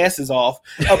singing their asses off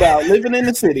about living in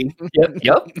the city.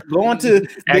 Yep. Going to,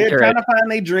 they're trying to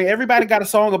find their dream. Everybody got a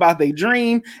song about their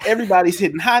dream. Everybody's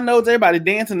hitting high notes. Everybody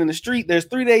dancing in the street. There's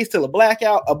 3 days till a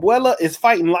blackout. Abuela is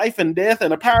fighting life and death,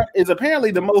 and is apparently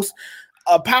the most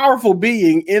a powerful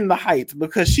being in the Heights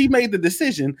because she made the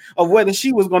decision of whether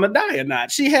she was going to die or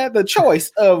not. She had the choice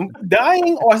of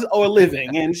dying or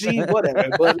living, and she whatever.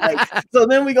 But so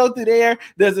then we go through there.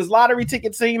 There's this lottery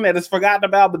ticket scene that is forgotten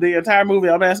about, but the entire movie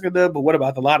I'm asking them, but what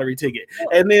about the lottery ticket?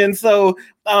 And then so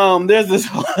there's this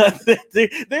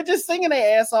they're just singing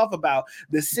their ass off about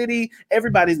the city.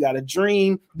 Everybody's got a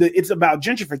dream. It's about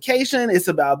gentrification. It's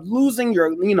about losing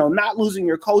your, not losing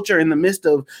your culture in the midst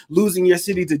of losing your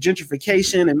city to gentrification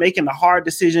and making the hard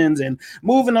decisions and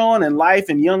moving on in life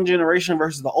and young generation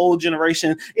versus the old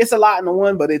generation. It's a lot in the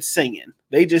one, but it's singing.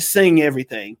 They just sing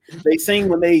everything. They sing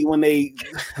when they. I'll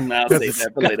save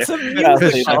that for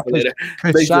later.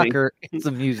 Shocker! It's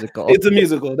a musical. It's a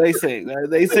musical. They sing.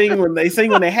 They sing when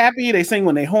they're happy. They sing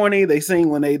when they're horny. They sing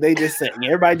when they just sing.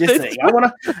 Everybody just sing. I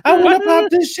wanna pop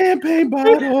this champagne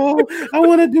bottle. I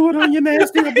wanna do it on your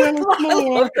nasty umbrella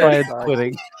floor.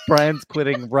 Brian's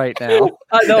quitting right now.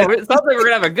 I know. It sounds like we're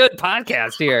gonna have a good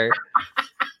podcast here.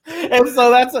 And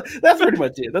so that's pretty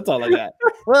much it. That's all I got.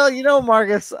 Well,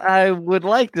 Marcus, I would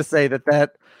like to say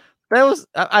that was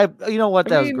that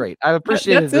was great. I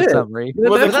appreciated the summary.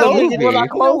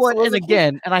 And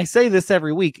again, and I say this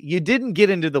every week, you didn't get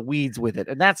into the weeds with it,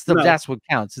 and that's what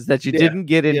counts, is that you didn't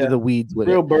get into the weeds with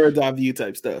real bird's eye view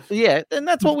type stuff. Yeah, and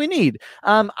that's what we need.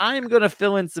 I'm gonna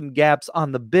fill in some gaps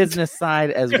on the business side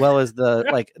as well as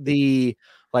the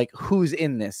who's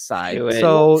in this side.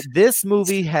 So this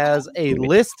movie has a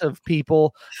list of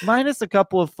people minus a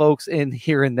couple of folks in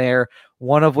here and there,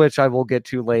 one of which I will get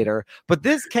to later. But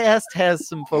this cast has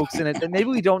some folks in it that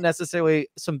maybe we don't necessarily,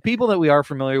 some people that we are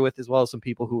familiar with as well as some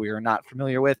people who we are not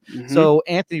familiar with. Mm-hmm. So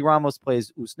Anthony Ramos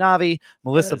plays Usnavi,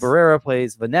 Melissa Barrera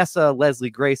plays Vanessa, Leslie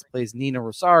Grace plays Nina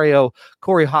Rosario,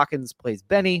 Corey Hawkins plays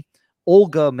Benny,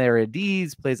 Olga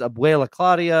Merediz plays Abuela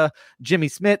Claudia. Jimmy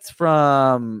Smits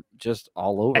from just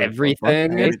all over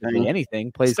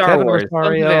anything plays Star Kevin Wars,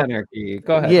 Rosario. Anarchy.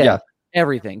 Go ahead. Yeah,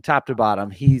 everything top to bottom.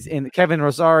 He's in Kevin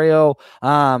Rosario.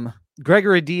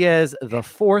 Gregory Diaz the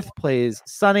fourth plays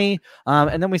Sonny.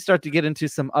 And then we start to get into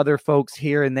some other folks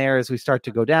here and there as we start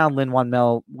to go down.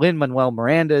 Lin-Manuel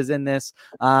Miranda is in this,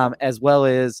 as well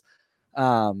as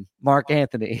Mark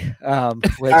Anthony. All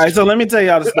right, so let me tell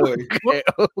y'all the story.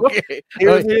 Okay.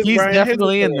 He's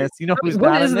definitely in this. Who's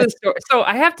not in this? Story? So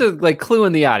I have to clue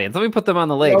in the audience. Let me put them on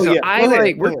the lake.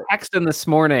 We're texting this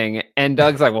morning, and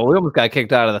Doug's like, "Well, we almost got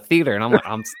kicked out of the theater," and I'm like,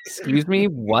 "Excuse me,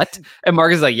 what?" And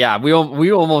Mark is like, "Yeah, we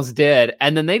almost did,"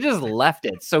 and then they just left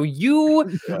it. So you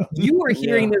were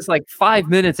hearing this 5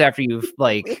 minutes after you've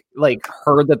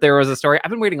heard that there was a story.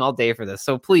 I've been waiting all day for this,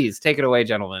 so please take it away,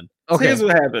 gentlemen. Okay, here's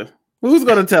what happened. Who's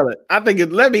going to tell it? I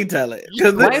think let me tell it.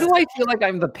 Why do I feel like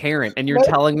I'm the parent and you're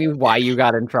telling me why you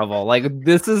got in trouble?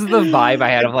 This is the vibe I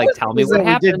had of tell me what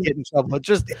happened. Did get in trouble.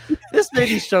 Just this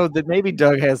maybe showed that maybe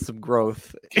Doug has some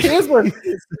growth. Here's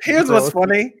what's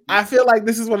funny. I feel like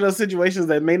this is one of those situations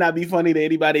that may not be funny to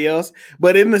anybody else,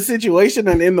 but in the situation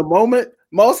and in the moment,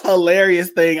 most hilarious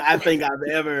thing I think I've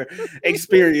ever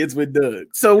experienced with Doug.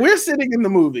 So we're sitting in the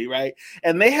movie, right?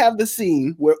 And they have the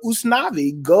scene where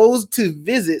Usnavi goes to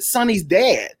visit Sonny's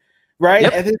dad, right?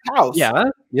 At his house. Yeah.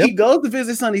 Yep. He goes to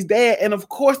visit Sonny's dad. And of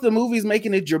course, the movie's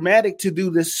making it dramatic to do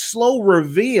this slow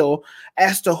reveal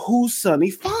as to who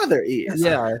Sonny's father is.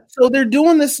 Yeah. So they're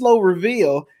doing this slow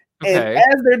reveal. Okay. And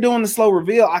as they're doing the slow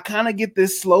reveal, I kind of get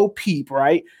this slow peep,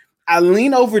 right? I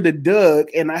lean over to Doug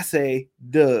and I say,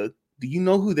 Doug, do you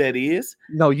know who that is?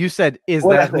 No, you said, is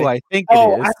that who I think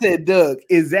it is? I said, Doug,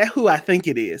 is that who I think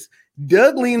it is?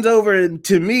 Doug leans over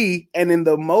to me and in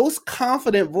the most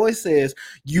confident voice says,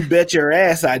 you bet your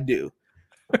ass I do.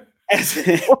 As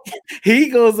he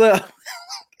goes up,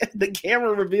 the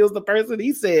camera reveals the person.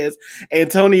 He says,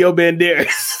 Antonio Banderas.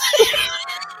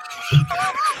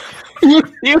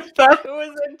 You thought it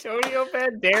was Antonio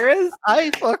Banderas? I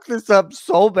fucked this up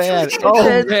so bad.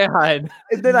 Man.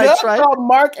 And then I thought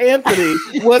Mark Anthony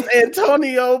was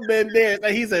Antonio Banderas.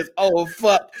 And he says, oh,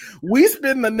 fuck. We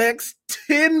spend the next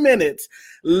 10 minutes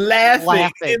laughing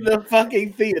in the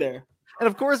fucking theater. And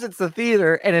of course, it's the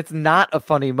theater, and it's not a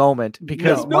funny moment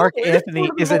because Mark Anthony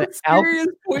is an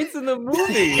points in the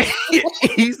movie.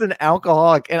 He's an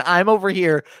alcoholic, and I'm over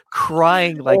here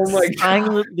crying, like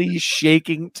silently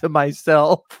shaking to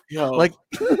myself. Like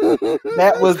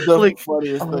that was the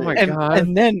funniest thing.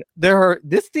 And then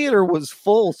this theater was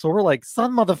full, so we're like,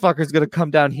 some motherfucker's gonna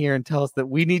come down here and tell us that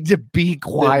we need to be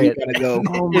quiet. We gotta go.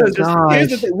 Oh my gosh. Here's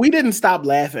the thing. We didn't stop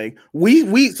laughing. We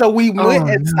went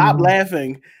and stopped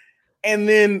laughing. And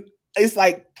then it's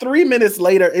like 3 minutes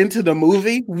later into the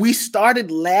movie, we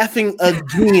started laughing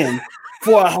again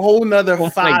for a whole nother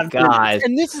 5 minutes.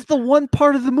 And this is the one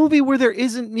part of the movie where there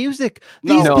isn't music.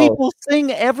 These people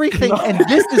sing everything, and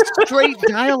this is straight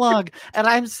dialogue. And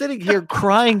I'm sitting here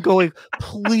crying, going,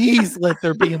 please let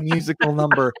there be a musical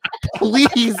number.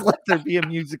 Please let there be a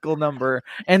musical number.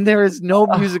 And there is no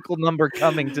musical number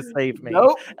coming to save me.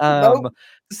 Nope.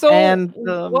 So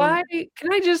why?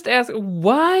 Can I just ask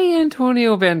why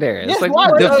Antonio Banderas? Yes, like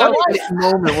why? the funny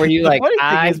moment where you like,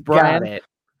 I got it.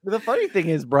 The funny thing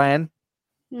is, Brian,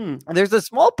 there's a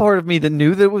small part of me that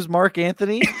knew that it was Mark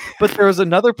Anthony, but there was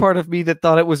another part of me that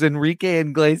thought it was Enrique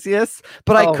Iglesias,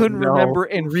 but I couldn't remember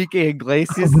Enrique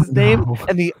Iglesias' name.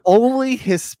 And the only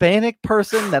Hispanic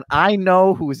person that I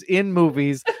know who's in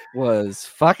movies was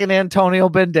fucking Antonio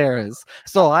Banderas.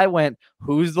 So I went,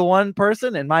 who's the one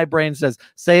person? And my brain says,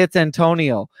 say it's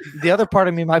Antonio. The other part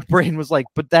of me, my brain was like,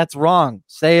 but that's wrong.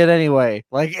 Say it anyway.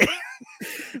 Like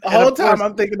the whole time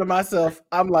I'm thinking to myself,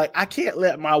 I'm like, I can't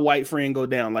let my white friend go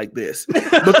down like this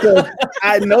because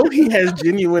I know he has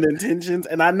genuine intentions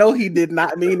and I know he did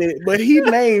not mean it, but he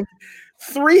named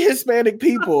 3 Hispanic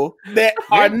people that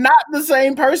are not the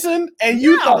same person, and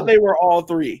you thought they were all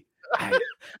 3.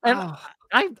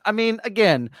 I mean,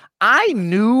 again, I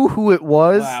knew who it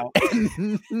was,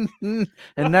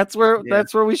 and that's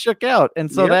where we shook out,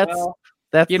 and so that's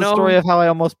the story of how I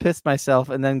almost pissed myself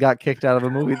and then got kicked out of a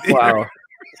movie theater.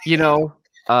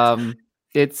 Wow,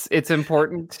 it's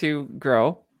important to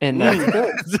grow, and that's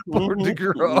good. It's important to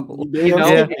grow.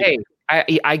 Hey,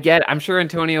 I get it. I'm sure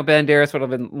Antonio Banderas would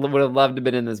have loved to have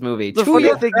been in this movie. The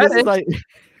funny thing is,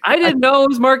 I didn't know it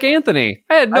was Mark Anthony.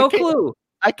 I had no clue.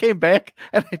 I came back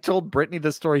and I told Brittany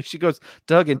the story. She goes,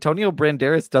 Doug, Antonio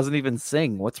Banderas doesn't even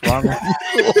sing. What's wrong with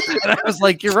you? And I was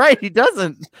like, you're right. He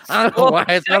doesn't. I don't know why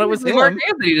I thought it was him. Mark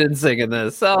Anthony didn't sing in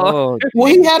this. So. Well,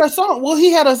 he had a song. Well, he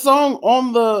had a song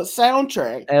on the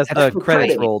soundtrack as the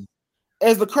credits rolled.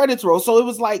 As the credits roll. So it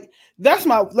was like,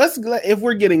 if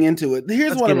we're getting into it,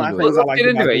 here's one of my things I like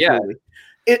to get into it.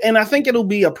 And I think it'll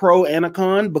be a pro and a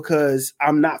con because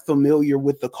I'm not familiar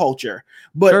with the culture.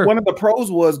 But one of the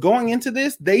pros was going into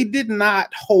this, they did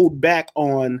not hold back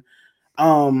on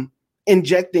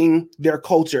injecting their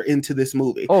culture into this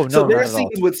movie. Oh, no, so there are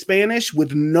scenes with Spanish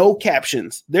with no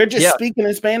captions. They're just speaking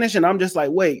in Spanish, and I'm just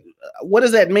like, wait, what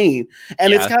does that mean?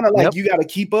 And it's kind of like you got to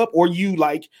keep up, or you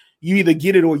either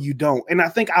get it or you don't. And I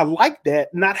think I like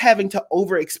that, not having to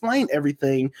over explain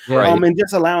everything, and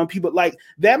just allowing people like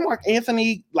that Mark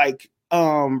Anthony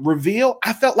reveal.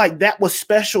 I felt like that was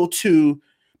special to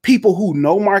people who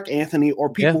know Mark Anthony or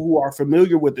people who are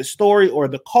familiar with the story or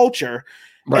the culture.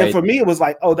 Right. And for me, it was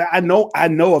like, I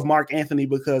know of Mark Anthony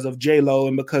because of J-Lo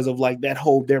and because of like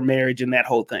their marriage and that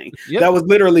whole thing. Yep. That was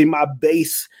literally my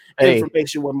base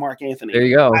information with Mark Anthony. There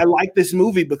you go. I like this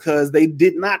movie because they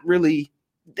did not really,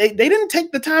 they didn't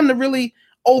take the time to really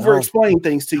over explain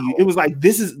things to you. It was like,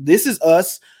 this is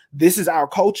us. This is our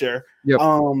culture. Yep.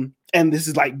 And this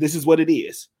is what it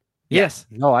is. Yes.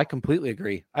 No, I completely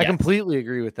agree. I completely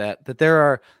agree with that. That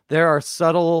there are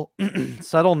subtle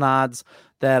nods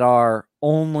that are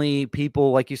only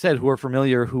people, like you said, who are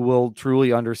familiar, who will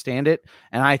truly understand it.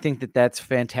 And I think that that's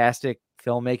fantastic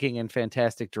filmmaking and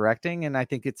fantastic directing. And I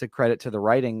think it's a credit to the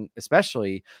writing,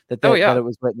 especially that it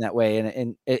was written that way.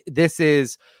 And this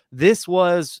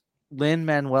was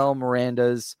Lin-Manuel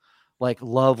Miranda's like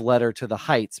love letter to the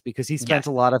Heights, because he spent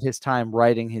a lot of his time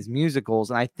writing his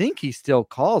musicals. And I think he still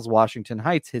calls Washington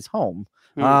Heights his home.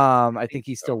 I think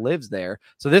he still lives there.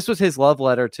 So this was his love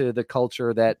letter to the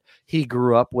culture that he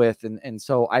grew up with. And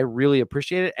so I really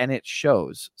appreciate it. And it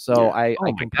shows. So I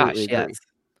completely agree.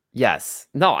 Yes.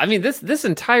 No, I mean, this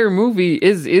entire movie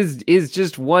is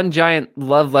just one giant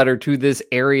love letter to this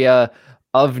area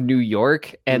of New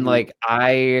York. And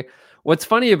what's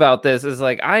funny about this is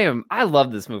like, I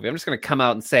love this movie. I'm just going to come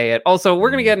out and say it. Also,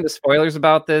 we're going to get into spoilers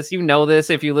about this. You know this,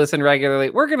 if you listen regularly,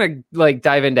 we're going to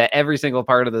dive into every single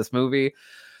part of this movie.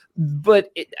 But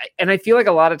I feel like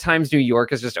a lot of times New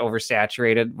York is just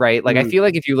oversaturated, right? Like, I feel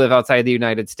like if you live outside the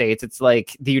United States, it's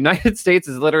like the United States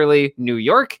is literally New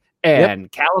York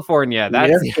and California.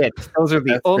 That's it. Those are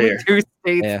the only two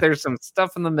states. Yeah. There's some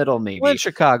stuff in the middle, maybe. Well, in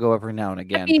Chicago every now and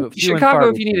again. I mean, Chicago,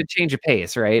 if you need a change of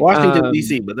pace, right? Washington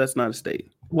D.C., but that's not a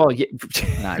state. Well, yeah,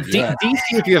 not yet. DC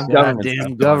if you have government.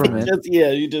 Damn government.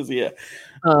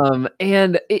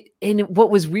 And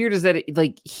what was weird is that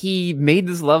he made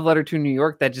this love letter to New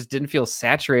York that just didn't feel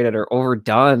saturated or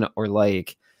overdone or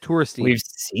like touristy. We've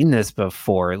seen this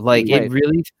before. Like it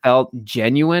really felt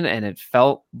genuine, and it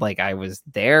felt like I was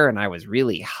there and I was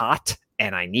really hot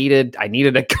and I needed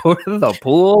to go to the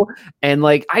pool. And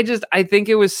like I think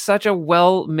it was such a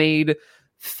well-made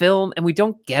film, and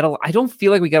I don't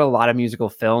feel like we get a lot of musical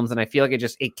films, and I feel like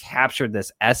it captured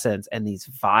this essence and these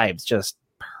vibes just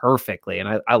perfectly,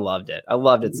 and I loved it. I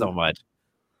loved it so much.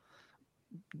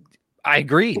 I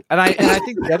agree, and I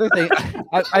think the other thing,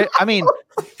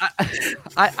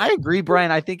 I agree, Brian.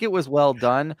 I think it was well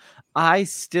done. I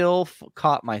still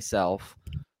caught myself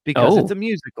because it's a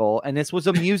musical, and this was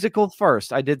a musical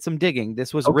first. I did some digging.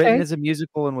 This was written as a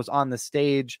musical and was on the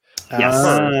stage. Yes.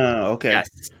 Okay. Yes.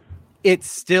 It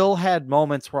still had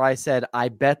moments where I said, I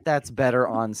bet that's better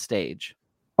on stage.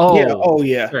 Oh,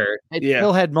 yeah. Sure. It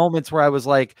still had moments where I was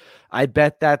like, I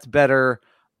bet that's better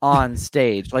on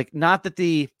stage. Like, not that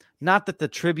the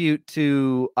tribute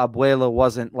to Abuela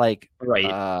wasn't like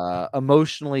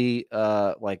emotionally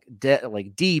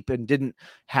deep and didn't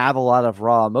have a lot of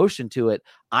raw emotion to it.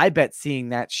 I bet seeing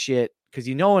that shit, because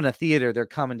in a theater they're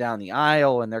coming down the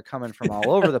aisle and they're coming from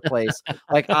all over the place.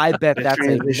 Like, I bet that's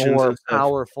a more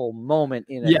powerful moment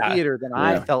in a theater than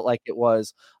I felt like it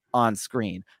was on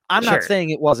screen. I'm not saying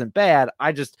it wasn't bad.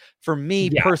 I just, for me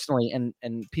personally,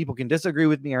 and people can disagree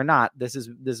with me or not, this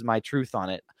is my truth on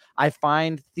it. I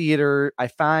find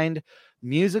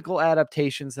musical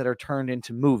adaptations that are turned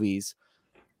into movies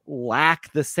lack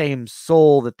the same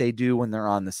soul that they do when they're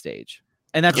on the stage.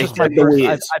 And that's just I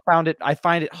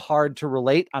find it hard to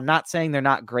relate. I'm not saying they're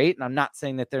not great, and I'm not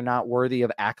saying that they're not worthy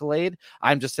of accolade.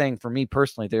 I'm just saying, for me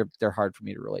personally, they're hard for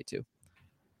me to relate to.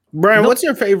 Brian, what's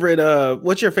your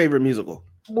favorite musical?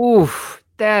 Oof,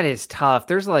 that is tough.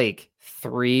 There's like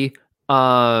 3.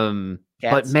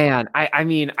 But man, I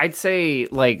mean, I'd say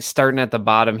like starting at the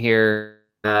bottom here,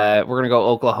 we're gonna go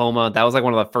Oklahoma. That was like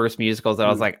one of the first musicals that I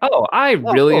was like, I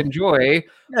really enjoy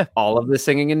all of the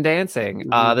singing and dancing.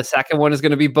 The second one is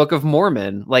gonna be Book of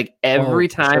Mormon. Like every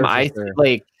time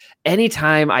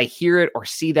anytime I hear it or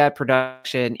see that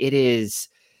production,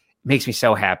 makes me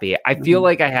so happy. I feel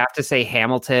like I have to say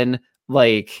Hamilton,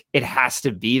 like it has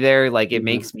to be there. Like it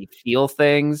makes me feel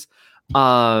things.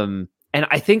 And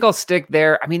I think I'll stick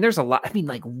there. I mean, there's a lot. I mean,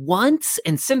 like Once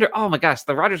and oh my gosh,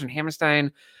 the Rodgers and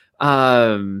Hammerstein,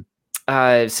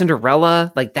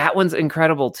 Cinderella, like that one's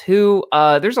incredible too.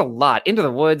 There's a lot. Into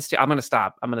the Woods too. I'm gonna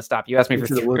stop. You asked me for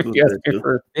 3. You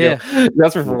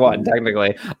asked me for 1,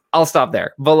 technically. I'll stop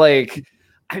there. But like,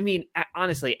 I mean,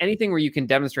 honestly, anything where you can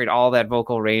demonstrate all that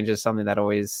vocal range is something that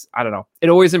always, I don't know, it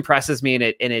always impresses me, and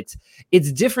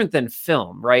it's different than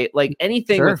film, right? Like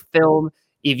anything with film,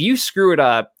 if you screw it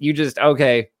up, you just,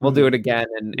 we'll do it again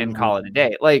and call it a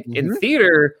day. Like in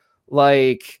theater,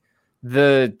 like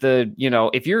I've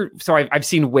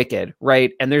seen Wicked,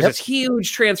 right? And there's this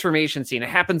huge transformation scene. It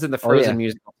happens in the Frozen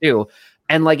musical too.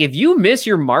 And like, if you miss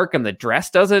your mark and the dress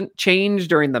doesn't change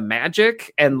during the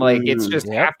magic, and like it's just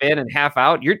half in and half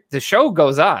out, the show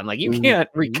goes on. Like you can't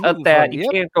recut that. You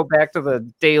can't go back to the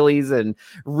dailies and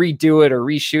redo it or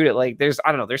reshoot it. Like there's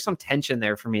some tension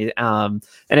there for me. And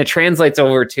it translates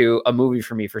over to a movie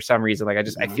for me for some reason. Like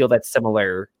I feel that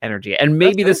similar energy. And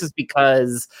maybe this is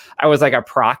because I was like a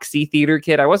proxy theater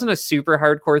kid. I wasn't a super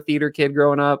hardcore theater kid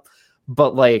growing up.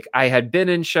 But like I had been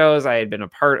in shows, I had been a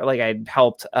part, like I'd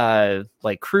helped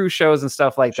like crew shows and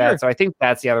stuff like that. So I think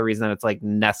that's the other reason that it's like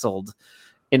nestled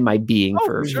in my being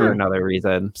for another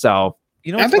reason. So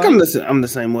I think I'm the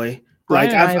same way. Brian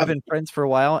and I have been friends for a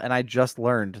while, and I just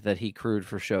learned that he crewed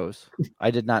for shows.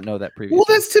 I did not know that previously. Well,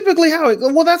 that's typically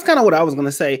that's kind of what I was going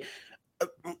to say.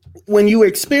 When you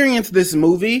experience this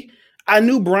movie, I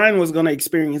knew Brian was going to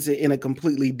experience it in a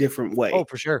completely different way. Oh,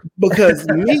 for sure. Because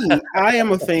I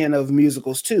am a fan of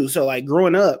musicals too. So like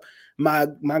growing up, my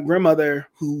grandmother,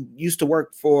 who used to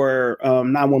work for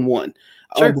 911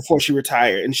 before she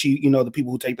retired, and she, the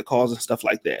people who take the calls and stuff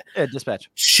like that. Yeah,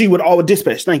 dispatch. She would always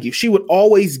dispatch. Thank you. She would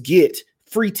always get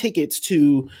free tickets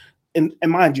to. And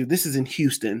mind you, this is in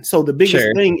Houston. So the biggest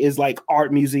thing is like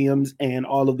art museums and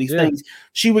all of these things.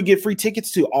 She would get free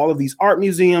tickets to all of these art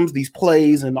museums, these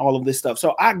plays, and all of this stuff.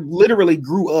 So I literally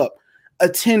grew up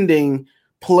attending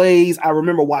plays. I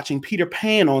remember watching Peter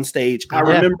Pan on stage. I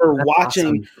remember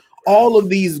watching all of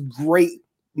these great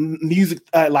music,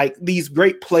 like these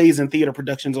great plays and theater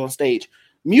productions on stage.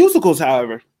 Musicals,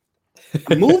 however,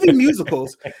 movie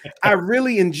musicals, I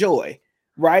really enjoy,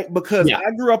 right? Because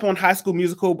I grew up on High School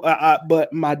Musical,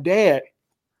 but my dad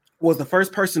was the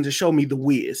first person to show me The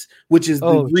Wiz, which is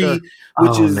the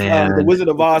Wizard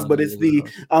of Oz, but it's the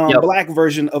black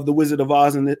version of the Wizard of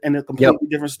Oz, and a completely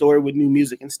different story with new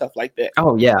music and stuff like that.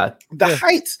 Oh yeah, The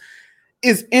Heights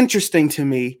is interesting to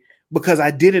me because I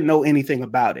didn't know anything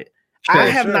about it. I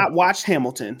have not watched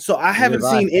Hamilton, so I haven't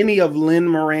seen any of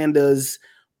Lin-Miranda's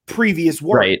previous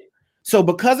work. Right. So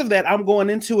because of that, I'm going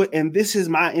into it, and this is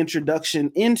my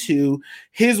introduction into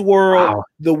his world,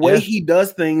 the way he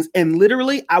does things. And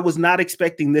literally, I was not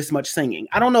expecting this much singing.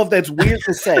 I don't know if that's weird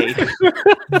to say,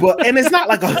 and it's not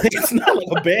like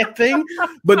a bad thing.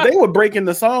 But they were breaking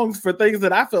the songs for things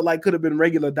that I felt like could have been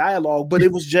regular dialogue, but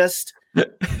it was just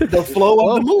the flow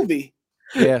of the movie.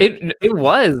 Yeah. It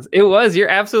was. You're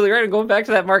absolutely right. And going back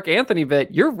to that Mark Anthony bit,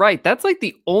 you're right. That's like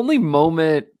the only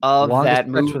moment of that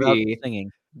movie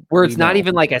where it's not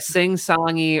even like a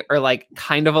sing-songy or like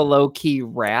kind of a low-key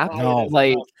rap. No.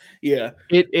 Like, yeah,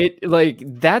 it like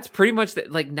that's pretty much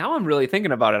like now I'm really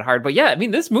thinking about it hard. But yeah, I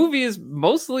mean, this movie is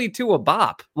mostly to a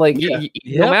bop. Like,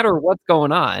 no matter what's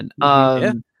going on.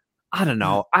 I don't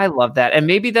know. I love that, and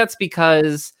maybe that's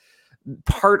because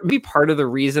part of the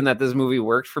reason that this movie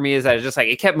worked for me is that it's just like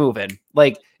it kept moving.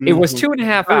 Like it was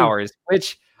 2.5 hours,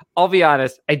 which I'll be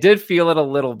honest, I did feel it a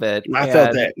little bit. I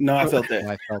felt that. No, I felt that.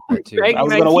 I felt that too. I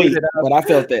was gonna wait, but I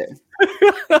felt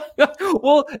that.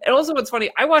 Well, and also what's funny,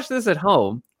 I watched this at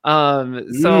home.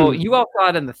 So you all saw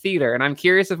it in the theater, and I'm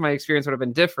curious if my experience would have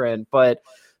been different, but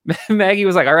Maggie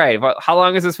was like, all right, well, how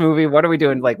long is this movie? What are we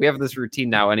doing? Like, we have this routine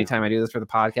now anytime I do this for the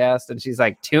podcast. And she's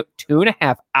like, 2.5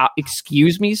 hours.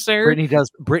 Excuse me, sir.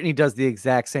 Brittany does the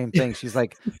exact same thing. She's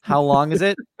like, how long is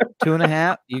it?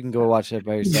 2.5? You can go watch it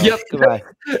by yourself. Yep. Goodbye.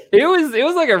 It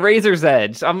was like a razor's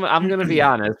edge. I'm gonna be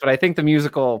honest, but I think the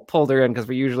musical pulled her in because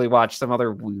we usually watch some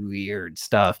other weird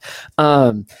stuff.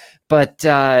 But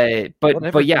yeah,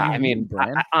 I mean,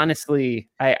 honestly,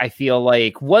 I feel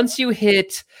like once you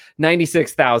hit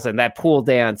 96,000, that pool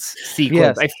dance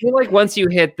sequence, I feel like once you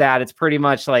hit that, it's pretty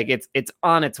much like it's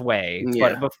on its way. Yeah.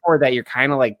 But before that, you're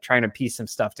kind of like trying to piece some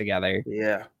stuff together.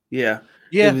 Yeah.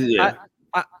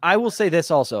 I will say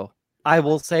this also. I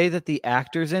will say that the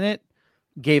actors in it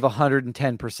gave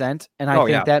 110%, and I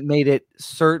think that made it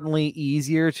certainly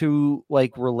easier to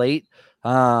like relate.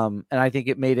 And I think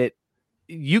it made it.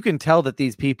 You can tell that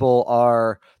these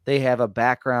people they have a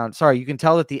background. Sorry, you can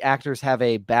tell that the actors have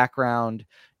a background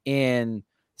in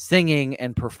singing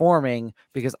and performing,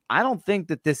 because I don't think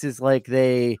that this is like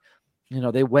they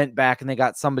went back and they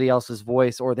got somebody else's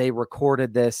voice or they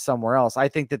recorded this somewhere else. I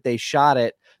think that they shot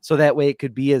it so that way it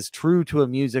could be as true to a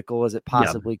musical as it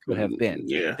possibly could have been.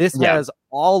 Yeah. This has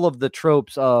all of the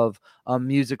tropes of a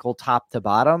musical top to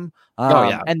bottom.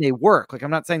 And they work. Like, I'm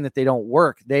not saying that they don't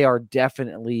work. They are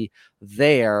definitely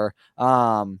there.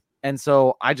 And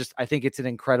so I think it's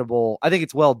I think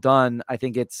it's well done. I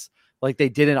think it's like they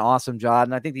did an awesome job,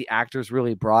 and I think the actors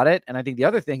really brought it. And I think the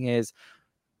other thing is,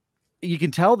 you can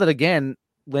tell that, again,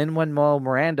 Lin-Manuel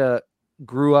Miranda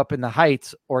grew up in the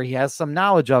Heights, or he has some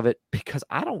knowledge of it, because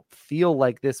I don't feel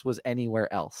like this was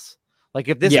anywhere else. Like,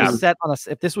 if this was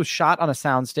if this was shot on a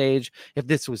soundstage, if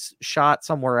this was shot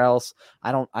somewhere else,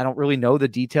 I don't really know the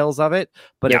details of it.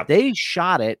 But if they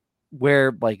shot it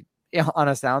where, like, on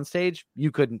a soundstage,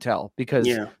 you couldn't tell, because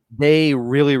they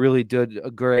really, really did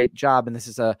a great job. And this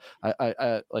is a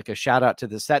shout out to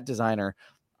the set designer.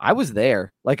 I was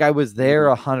there. Like, I was there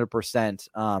 100%.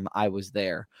 I was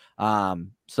there.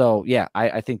 So yeah,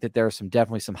 I think that there are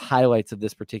definitely some highlights of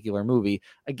this particular movie.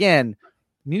 Again,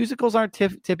 musicals aren't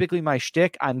typically my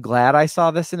shtick. I'm glad I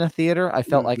saw this in a theater. I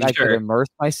felt like I could immerse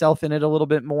myself in it a little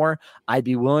bit more. I'd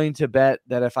be willing to bet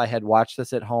that if I had watched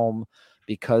this at home,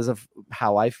 because of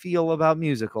how I feel about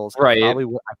musicals, I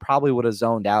probably would have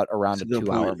zoned out around the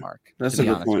 2 hour mark. That's a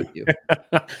good point. It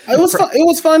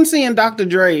was fun seeing Dr.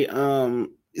 Dre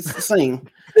sing.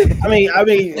 I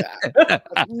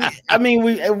mean,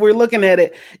 we're looking at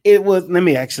it. It was. Let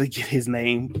me actually get his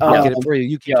name. I'll get it for you.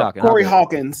 You keep talking. Corey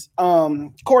Hawkins.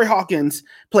 Corey Hawkins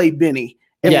played Benny,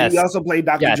 and he also played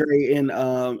Dr. Dre in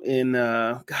God,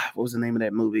 what was the name of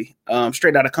that movie?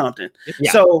 Straight Outta Compton.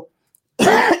 Yeah. So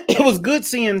it was good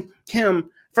seeing him,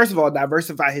 first of all,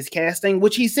 diversify his casting,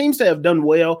 which he seems to have done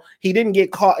well. He didn't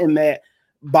get caught in that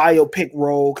biopic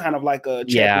role, kind of like a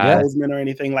Chadwick Boseman or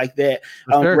anything like that.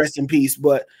 Rest in peace.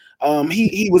 But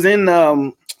he was in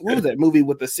what was that movie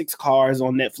with the 6 cars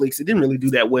on Netflix? It didn't really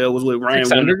do that well. It was with Ryan.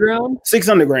 6 Underground. 6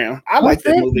 Underground. I like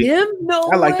that movie.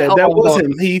 I like that. That was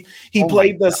him. He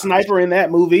played the sniper in that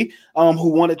movie. Who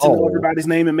wanted to know everybody's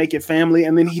name and make it family,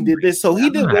 and then he did this. So he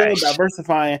did well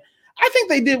diversifying. I think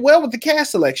they did well with the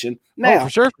cast selection. Now,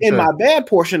 for in my bad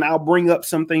portion, I'll bring up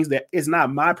some things that is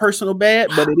not my personal bad,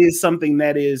 but it is something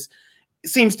that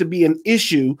seems to be an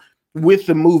issue with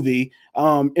the movie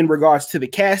in regards to the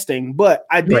casting. But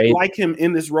I did like him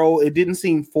in this role. It didn't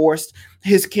seem forced.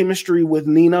 His chemistry with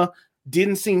Nina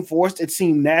didn't seem forced. It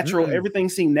seemed natural. Everything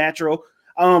seemed natural.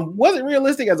 Was it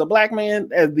realistic as a black man,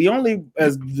 as the only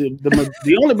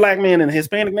black man in a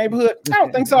Hispanic neighborhood? I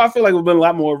don't think so. I feel like it would have been a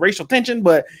lot more racial tension,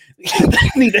 but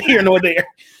neither here nor there.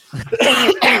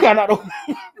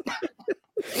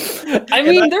 I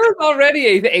mean, there was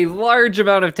already a large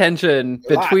amount of tension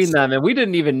between them, and we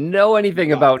didn't even know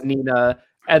anything about Nina.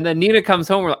 And then Nina comes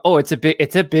home. We're like, oh, it's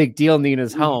a big deal.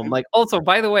 Nina's home. Like, also,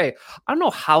 by the way, I don't know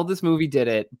how this movie did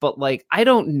it, but like, I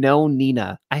don't know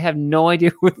Nina. I have no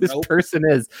idea who this person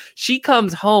is. She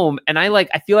comes home, and I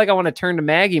feel like I want to turn to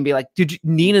Maggie and be like,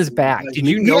 Nina's back. Did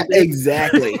you know this?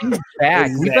 Exactly? She's back.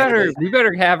 Exactly. We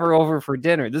better have her over for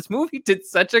dinner. This movie did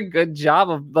such a good job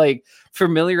of like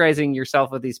familiarizing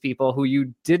yourself with these people who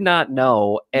you did not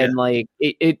know, and like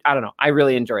it I don't know. I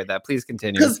really enjoyed that. Please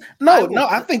continue. Because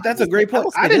I think that's a great point.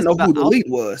 I didn't know who the lead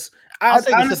was. I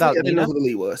didn't know who the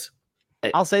lead was.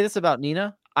 I'll say this about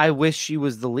Nina. I wish she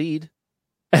was the lead.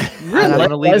 Really?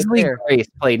 Leslie Grace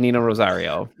played Nina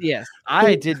Rosario. Yes,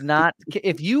 I did not.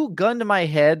 If you gun to my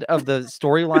head of the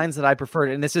storylines that I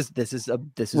preferred, and this is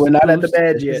we're not at the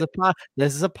bad yet.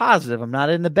 This is a positive. I'm not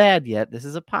in the bad yet. This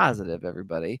is a positive.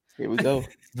 Everybody, here we go.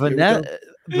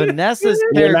 Vanessa's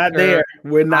we're not there.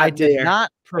 We're not. I did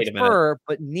not prefer,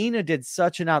 but Nina did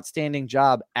such an outstanding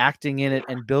job acting in it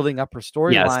and building up her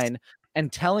storyline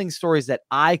and telling stories that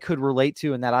I could relate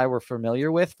to and that I were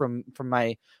familiar with from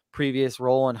my previous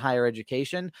role in higher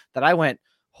education, that I went,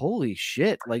 holy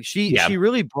shit. Like she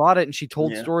really brought it, and she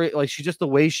told story. Like the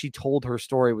way she told her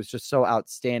story was just so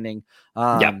outstanding.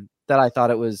 That I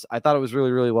thought it was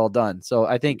really, really well done. So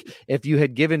I think if you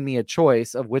had given me a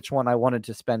choice of which one I wanted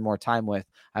to spend more time with,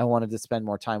 I wanted to spend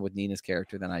more time with Nina's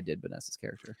character than I did Vanessa's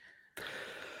character.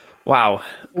 Wow.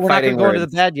 We're not going to go into the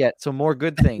bad yet. So more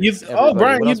good things.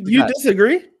 Brian, you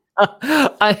disagree?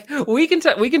 We can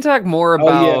talk more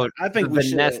about I think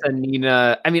Vanessa and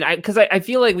Nina. I mean, because I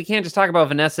feel like we can't just talk about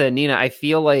Vanessa and Nina. I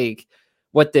feel like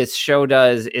what this show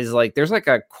does is like there's like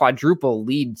a quadruple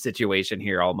lead situation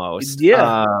here almost.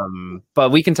 Yeah. But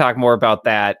we can talk more about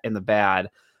that in the bad.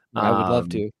 I would love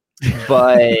to.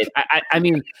 But I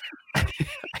mean, I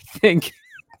think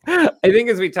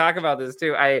as we talk about this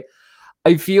too, I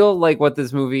feel like what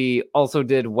this movie also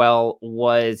did well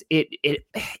was it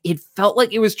felt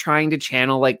like it was trying to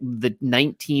channel like the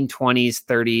 1920s,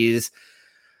 30s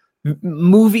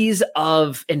movies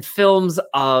and films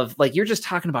of like, you're just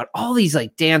talking about all these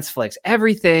like dance flicks,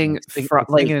 everything from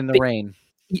like Singing in the Rain.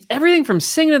 Everything from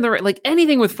Singing in the Rain, like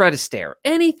anything with Fred Astaire,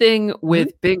 anything with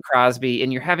Bing Crosby,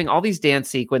 and you're having all these dance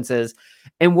sequences.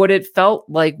 And what it felt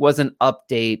like was an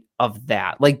update of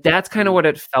that. Like, that's kind of what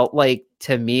it felt like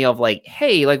to me, of like,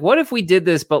 hey, like, what if we did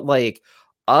this, but like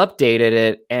updated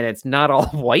it, and it's not all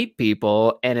white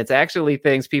people, and it's actually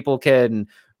things people can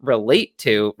relate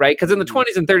to, right? Because in the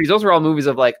 20s and 30s, those were all movies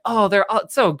of like, oh, they're all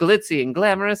so glitzy and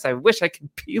glamorous. I wish I could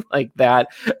be like that.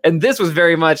 And this was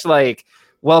very much like,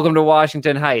 welcome to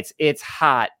Washington Heights. It's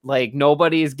hot. Like,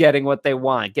 nobody's getting what they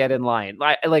want. Get in line.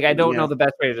 I don't know the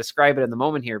best way to describe it in the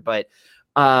moment here, but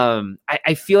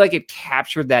I feel like it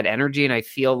captured that energy, and I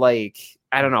feel like,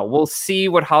 I don't know, we'll see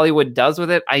what Hollywood does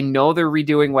with it. I know they're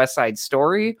redoing West Side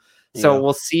Story, so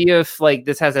we'll see if like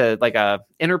this has a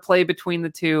interplay between the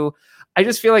two. I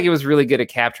just feel like it was really good at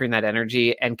capturing that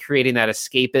energy and creating that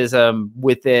escapism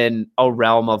within a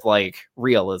realm of like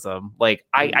realism. Like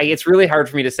it's really hard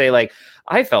for me to say like,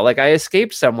 I felt like I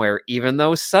escaped somewhere, even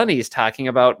though Sonny's talking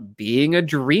about being a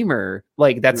dreamer.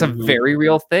 Like, that's a very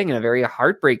real thing and a very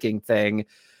heartbreaking thing.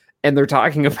 And they're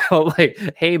talking about like,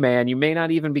 hey man, you may not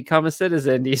even become a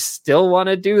citizen. You still want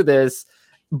to do this.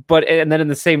 And then in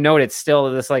the same note, it's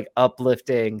still this like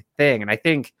uplifting thing. And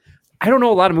I don't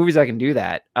know a lot of movies that can do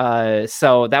that.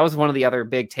 So that was one of the other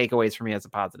big takeaways for me as a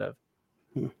positive.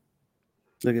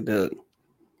 Look at Doug.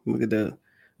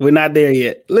 We're not there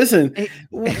yet. Listen,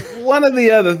 one of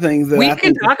the other things that we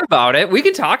can talk about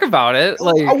it.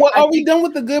 Like, are we done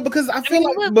with the good? Because I feel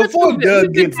like before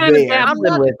Doug gets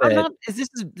there,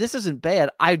 this isn't bad.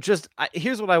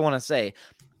 Here's what I want to say.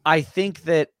 I think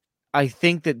that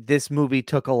this movie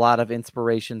took a lot of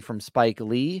inspiration from Spike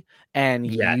Lee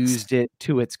and used it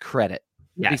to its credit.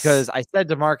 Yes. Because I said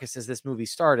to Marcus as this movie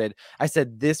started, I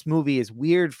said, this movie is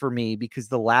weird for me because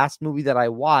the last movie that I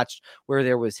watched where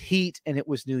there was heat and it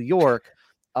was New York,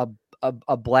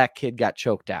 a black kid got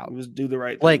choked out. It was Do the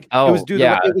Right Thing. Like it was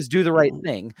Do the Right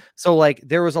Thing. So like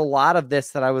there was a lot of this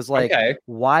that I was like,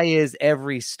 why is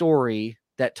every story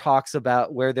that talks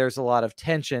about where there's a lot of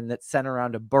tension that's centered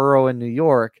around a borough in New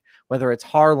York, whether it's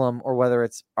Harlem or whether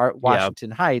it's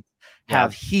Washington Heights,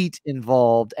 have heat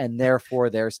involved, and therefore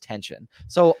there's tension.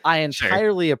 So I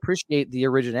entirely appreciate the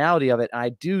originality of it, and I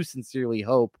do sincerely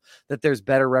hope that there's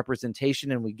better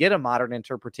representation and we get a modern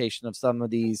interpretation of some of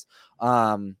these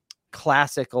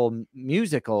classical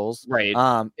musicals, right?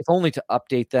 If only to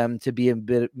update them to be a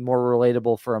bit more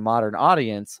relatable for a modern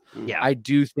audience. I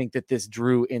do think that this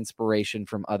drew inspiration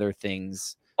from other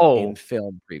things in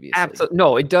film previously. Absolutely.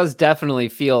 No, it does definitely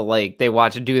feel like they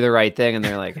watch Do the Right Thing and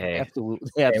they're like, hey, absolutely,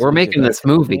 we're making this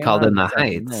movie called In the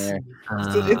Heights.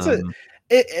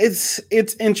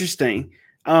 It's interesting.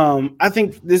 I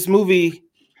think this movie,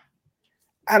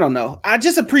 I don't know. I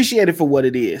just appreciate it for what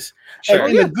it is.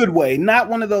 In a good way. Not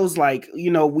one of those, like,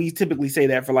 we typically say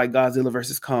that for like Godzilla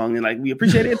versus Kong, and like we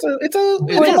appreciate it. It's a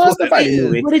monster fighting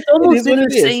movie. But it's almost in the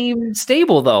same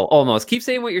stable though. Almost. Keep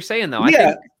saying what you're saying though.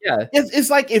 It's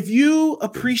like if you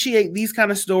appreciate these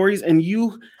kind of stories and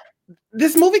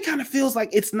this movie kind of feels like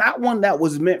it's not one that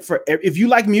was meant for, if you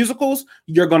like musicals,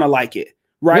 you're gonna like it.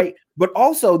 Right. Yep. But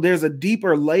also there's a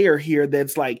deeper layer here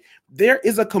that's like, there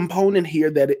is a component here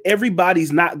that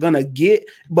everybody's not going to get,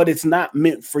 but it's not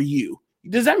meant for you.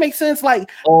 Does that make sense? Like,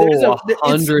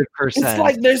 100%. It's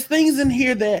like there's things in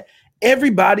here that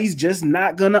everybody's just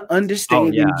not going to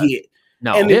understand and get.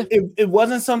 No. And it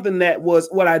wasn't something that was,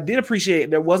 what I did appreciate,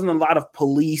 there wasn't a lot of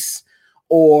police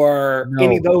or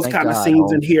any of those kind of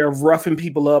scenes in here of roughing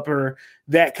people up or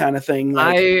that kind of thing.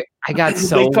 Like, I got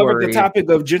so they covered worried. The topic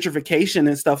of gentrification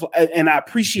and stuff, and I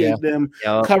appreciate them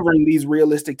covering these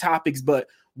realistic topics. But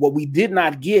what we did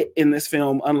not get in this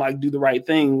film, unlike Do the Right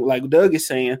Thing, like Doug is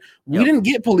saying, we didn't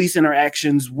get police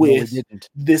interactions with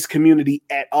this community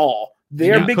at all.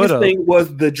 Their biggest thing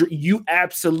was you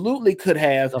absolutely could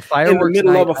have the fireworks in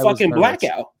the middle of a fucking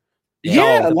blackout.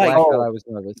 I was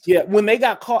nervous. Yeah, when they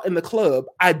got caught in the club,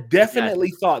 I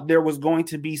definitely thought there was going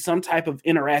to be some type of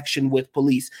interaction with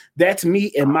police. That's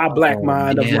me in my black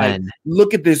mind of like,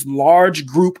 look at this large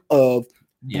group of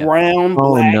brown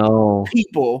black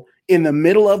people in the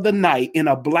middle of the night in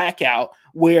a blackout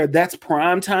where that's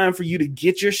prime time for you to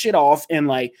get your shit off and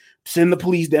like send the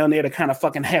police down there to kind of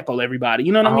fucking heckle everybody.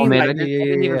 You know what I mean? Man, like,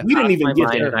 we didn't even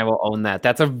get there. And I will own that.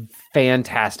 That's a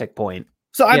fantastic point.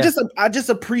 So I just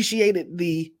appreciated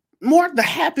the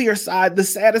happier side. The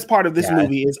saddest part of this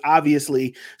movie is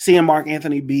obviously seeing Mark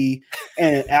Anthony be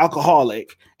an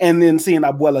alcoholic and then seeing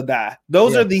Abuela die.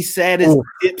 Those are the saddest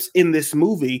dips in this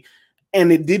movie,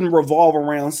 and it didn't revolve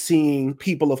around seeing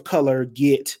people of color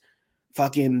get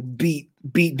fucking beat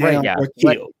down or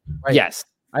killed. Right. Yes.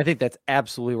 I think that's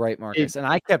absolutely right, Marcus. And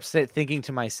I kept thinking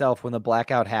to myself when the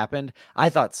blackout happened, I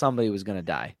thought somebody was going to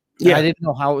die. Yeah. I didn't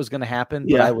know how it was going to happen,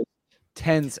 but I was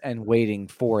tense and waiting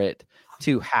for it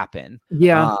to happen.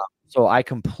 So I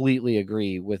completely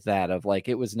agree with that. Of like,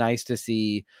 it was nice to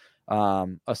see a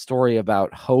story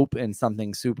about hope and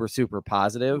something super, super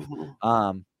positive.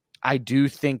 I do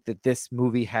think that this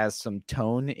movie has some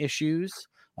tone issues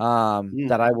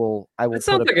that I will. It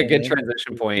sounds like a good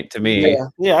transition point to me.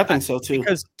 Yeah, I think so too.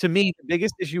 Because to me, the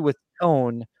biggest issue with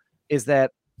tone is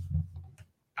that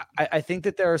I think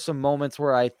that there are some moments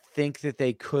where I think that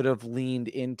they could have leaned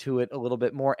into it a little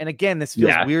bit more. And again, this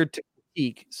feels weird to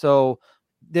critique. So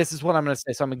this is what I'm going to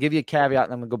say. So I'm going to give you a caveat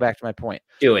and I'm going to go back to my point.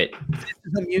 Do it. This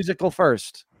is a musical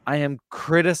first. I am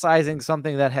criticizing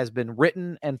something that has been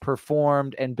written and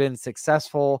performed and been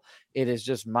successful. It is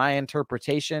just my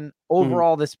interpretation.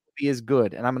 Overall, this movie is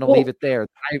good, and I'm going to leave it there.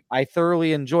 I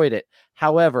thoroughly enjoyed it.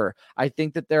 However, I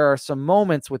think that there are some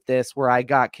moments with this where I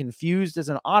got confused as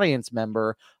an audience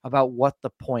member about what the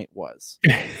point was.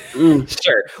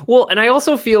 Sure. Well, and I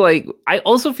also feel like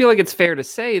it's fair to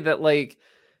say that like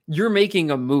you're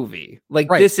making a movie. Like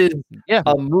this is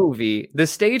a movie. The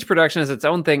stage production is its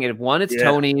own thing. It won its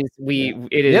Tonys.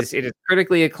 It is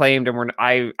critically acclaimed, and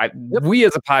we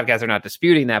as a podcast are not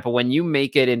disputing that. But when you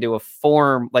make it into a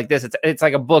form like this, it's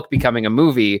like a book becoming a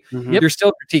movie. You're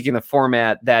still critiquing the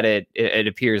format that it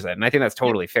appears in. And I think that's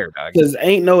totally fair, Doug. Because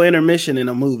ain't no intermission in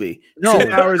a movie. No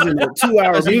 2 hours in a 2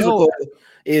 hour musical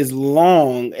is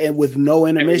long and with no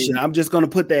intermission. I'm just gonna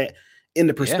put that in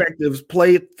the perspectives,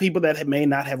 play people that may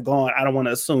not have gone. I don't want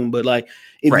to assume, but like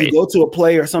if you go to a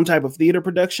play or some type of theater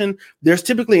production, there's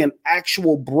typically an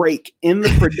actual break in the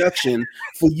production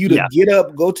for you to get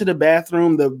up, go to the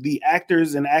bathroom. The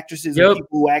actors and actresses and people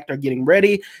who act are getting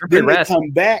ready. Then they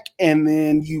come back and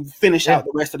then you finish out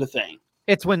the rest of the thing.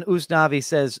 It's when Usnavi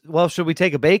says, well, should we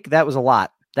take a break? That was a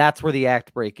lot. That's where the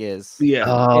act break is. Yeah.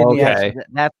 Oh, okay.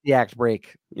 That's the act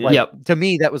break. Like, to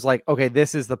me, that was like, okay,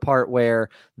 this is the part where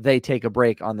they take a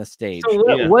break on the stage.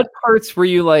 So what parts were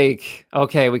you like,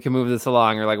 okay, we can move this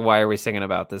along, or like, why are we singing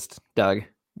about this, Doug?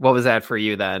 What was that for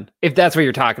you then? If that's what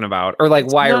you're talking about, or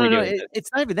like, why are we doing it? It's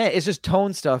not even that. It's just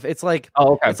tone stuff. It's like,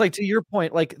 it's like, to your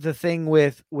point, like the thing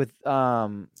with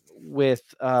the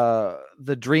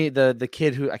dream, the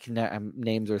kid who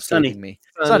names are escaping me.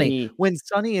 Sonny. When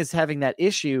Sonny is having that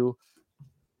issue,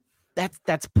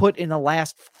 that's put in the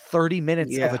last 30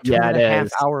 minutes of a 2.5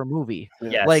 hour movie.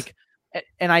 Yes. Like,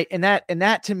 and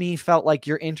that to me felt like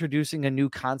you're introducing a new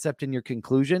concept in your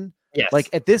conclusion. Yes. Like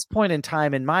at this point in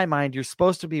time, in my mind, you're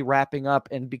supposed to be wrapping up.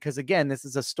 And because again, this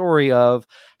is a story of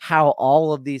how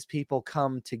all of these people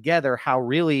come together, how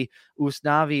really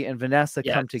Usnavi and Vanessa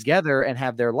come together and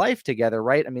have their life together.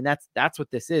 Right. I mean, that's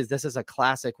what this is. This is a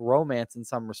classic romance in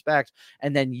some respect.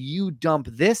 And then you dump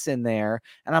this in there.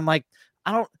 And I'm like,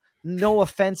 no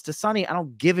offense to Sonny, I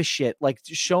don't give a shit. Like,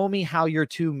 show me how your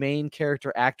two main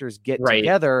character actors get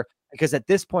together. Because at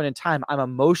this point in time, I'm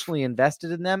emotionally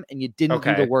invested in them, and you didn't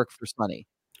do the work for Sonny.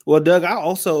 Well, Doug,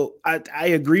 I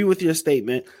agree with your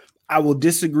statement. I will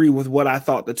disagree with what I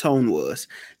thought the tone was,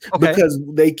 because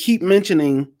they keep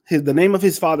mentioning the name of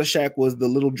his father shack was the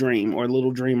Little Dream or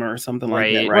Little Dreamer or something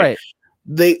like that, right?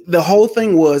 The whole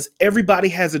thing was everybody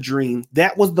has a dream.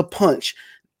 That was the punch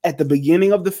at the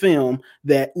beginning of the film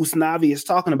that Usnavi is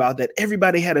talking about, that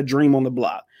everybody had a dream on the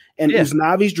block. And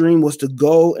Usnavi's dream was to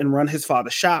go and run his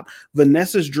father's shop.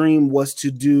 Vanessa's dream was to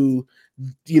do,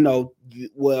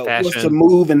 was to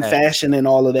move and fashion and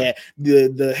all of that.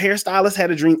 The hairstylist had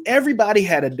a dream. Everybody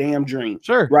had a damn dream.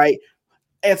 Sure. Right.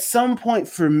 At some point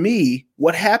for me,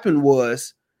 what happened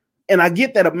was, and I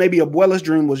get that maybe Abuela's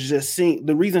dream was just seeing,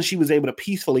 the reason she was able to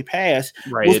peacefully pass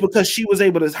was because she was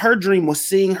able to, her dream was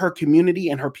seeing her community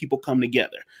and her people come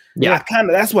together. Yeah.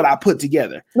 That's what I put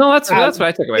together. No, that's what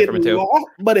I took away from it too.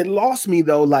 But it lost me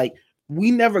though. Like,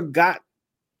 we never got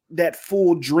that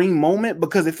full dream moment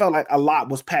because it felt like a lot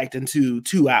was packed into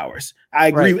 2 hours. I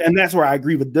agree. And that's where I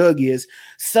agree with Doug is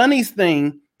Sonny's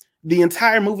thing. The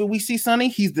entire movie, we see Sonny,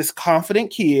 he's this confident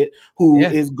kid who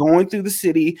is going through the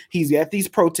city. He's at these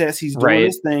protests. He's doing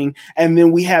this thing. And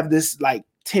then we have this like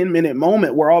 10-minute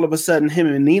moment where all of a sudden him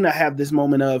and Nina have this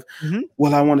moment of,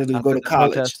 well, I wanted to go to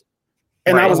college. Protest.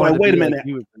 And I was like, wait a minute.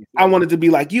 I wanted to be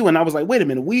like you. And I was like, wait a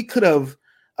minute. We could have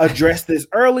addressed this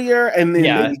earlier. And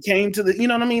then we came to the, you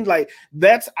know what I mean? Like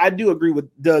I do agree with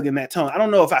Doug in that tone. I don't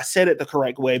know if I said it the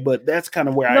correct way, but that's kind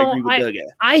of where I agree with Doug at.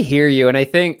 I hear you. And I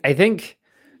think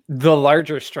the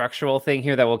larger structural thing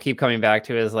here that we'll keep coming back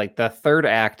to is like the third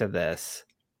act of this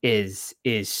is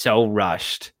so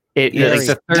rushed.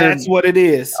 That's what it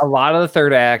is. A lot of the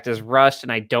third act is rushed,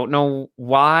 and I don't know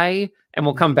why. And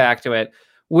we'll come back to it.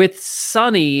 With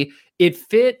Sonny, it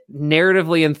fit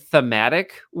narratively and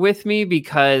thematic with me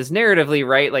because narratively,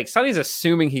 right? Like Sonny's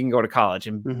assuming he can go to college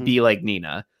and be like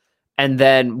Nina. And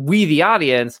then we, the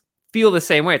audience, feel the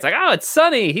same way. It's like, oh, it's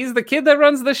Sonny. He's the kid that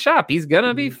runs the shop. He's going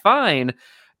to be fine.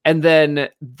 And then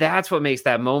that's what makes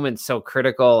that moment so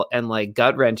critical and like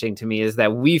gut wrenching to me is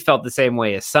that we felt the same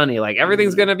way as Sonny. Like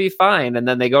everything's going to be fine. And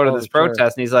then they go to this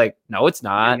protest and he's like, no, it's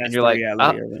not. And you're like,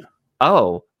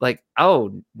 oh,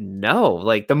 no,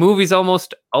 like the movie's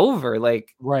almost over.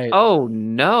 Like, oh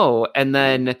no. And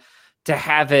then to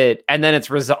have it, and then it's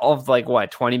resolved like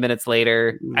what, 20 minutes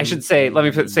later, I should say, let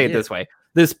me say it this way.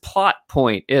 This plot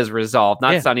point is resolved,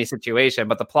 not Sonny's situation,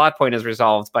 but the plot point is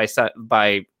resolved by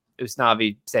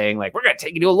Usnavi saying like, we're going to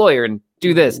take you to a lawyer and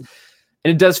do this.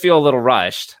 And it does feel a little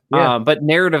rushed, but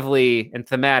narratively and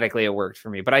thematically it worked for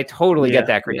me. But I totally get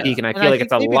that critique, and I feel like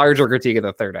it's a larger critique of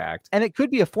the third act. And it could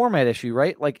be a format issue,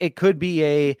 right? Like it could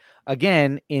be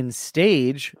again, in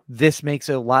stage, this makes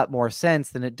a lot more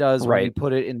sense than it does when you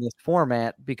put it in this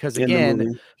format, because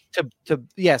again,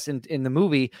 in the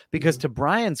movie, because to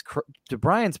Brian's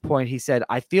point, he said,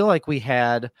 I feel like we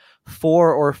had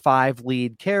 4 or 5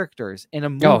 lead characters in a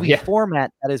movie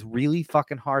format that is really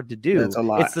fucking hard to do. That's a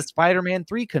lot. It's the Spider-Man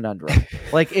 3 conundrum.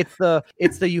 Like it's the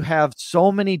you have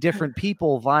so many different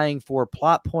people vying for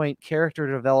plot point, character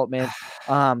development,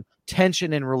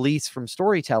 tension and release from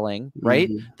storytelling, right?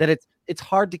 That it's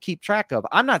hard to keep track of.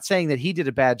 I'm not saying that he did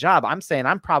a bad job. I'm saying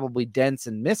I'm probably dense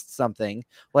and missed something.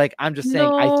 Like I'm just saying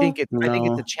I think it's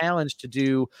a challenge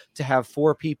to have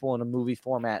 4 people in a movie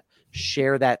format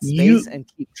share that space and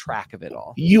keep track of it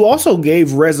all. You also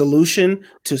gave resolution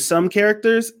to some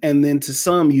characters, and then to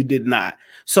some you did not.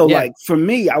 So like for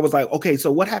me, I was like, okay, so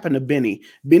what happened to Benny?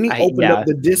 Benny opened up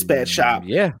the dispatch shop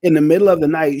in the middle of the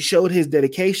night, showed his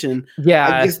dedication. I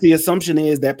guess the assumption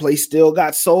is that place still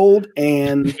got sold,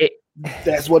 and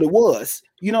that's what it was.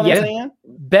 You know what I'm saying?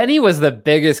 Benny was the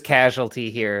biggest casualty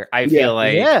here, I feel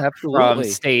like, from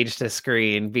stage to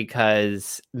screen,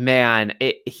 because man,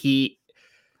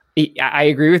 I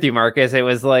agree with you, Marcus. It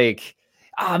was like,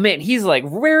 oh man, he's like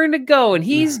raring to go, and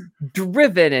he's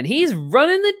driven, and he's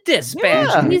running the dispatch,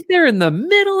 and he's there in the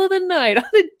middle of the night on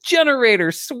a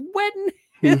generator, sweating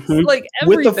like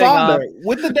everything with the father,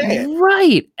 with the dad,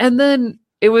 right? And then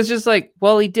it was just like,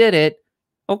 well, he did it.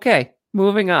 Okay,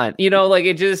 moving on. You know, like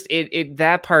it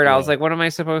that part, I was like, what am I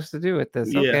supposed to do with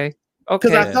this? Okay.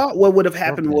 Because I thought what would have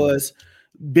happened was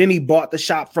Benny bought the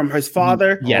shop from his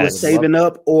father, was saving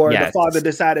up, or the father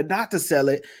decided not to sell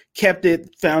it, kept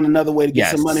it, found another way to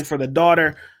get some money for the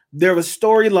daughter. There was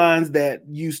storylines that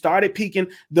you started peaking.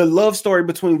 The love story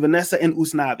between Vanessa and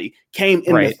Usnavi came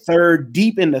in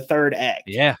deep in the third act.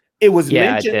 Yeah. It was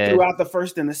mentioned throughout the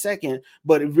first and the second,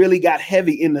 but it really got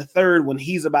heavy in the third when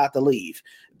he's about to leave.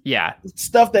 Yeah.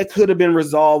 Stuff that could have been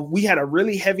resolved. We had a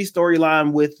really heavy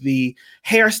storyline with the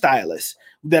hairstylist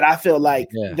that I feel like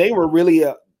they were really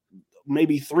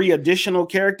maybe 3 additional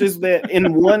characters that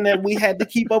in one that we had to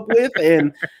keep up with.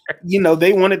 And, you know,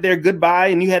 they wanted their goodbye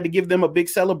and you had to give them a big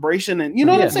celebration. And you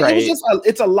know what I'm saying? It was just,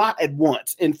 it's a lot at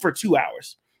once and for 2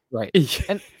 hours. Right.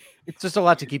 And it's just a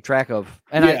lot to keep track of.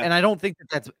 And I don't think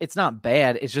it's not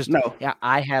bad. It's just,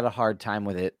 I had a hard time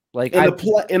with it. Like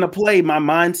in a play, my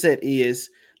mindset is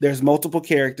there's multiple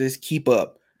characters, keep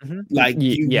up. Mm-hmm. Like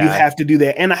you have to do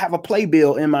that. And I have a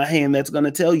playbill in my hand that's going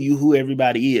to tell you who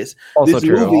everybody is. Also this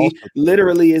movie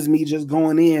literally is me just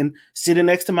going in, sitting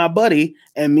next to my buddy,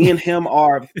 and me and him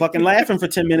are fucking laughing for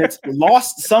 10 minutes,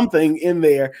 lost something in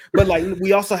there. But like,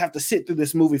 we also have to sit through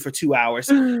this movie for 2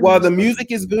 hours. While the music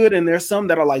is good, and there's some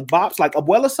that are like bops, like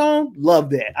Abuela song,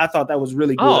 love that. I thought that was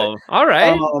really good. Oh, all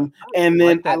right. And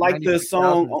then I like the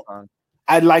song.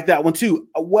 I like that one too.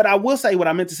 What I will say, what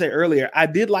I meant to say earlier, I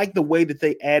did like the way that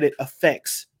they added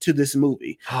effects to this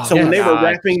movie. So when they were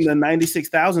rapping the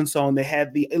 96,000 song, they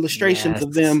had the illustrations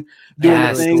of them doing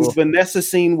the things. Cool. Vanessa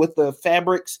scene with the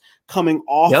fabrics coming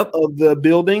off of the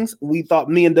buildings. We thought,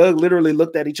 me and Doug literally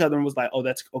looked at each other and was like, "Oh,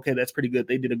 that's okay. That's pretty good.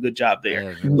 They did a good job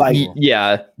there."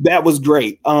 That was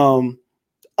great.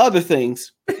 Other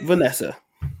things, Vanessa.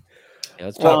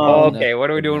 Okay, what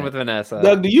are we doing with Vanessa?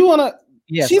 Doug, do you want to?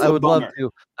 Yes, I would love to.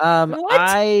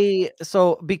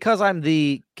 Because I'm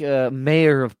the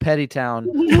mayor of Pettytown,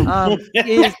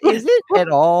 is it at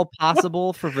all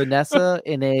possible for Vanessa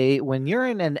when you're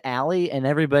in an alley and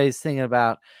everybody's thinking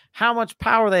about how much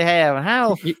power they have and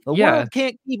how the world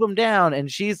can't keep them down, and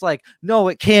she's like, no,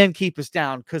 it can keep us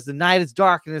down because the night is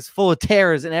dark and it's full of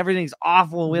terrors and everything's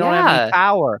awful and we don't have any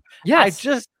power. I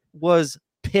just was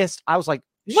pissed. I was like,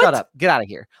 shut up, get out of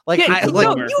here. We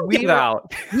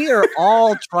are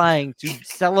all trying to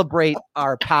celebrate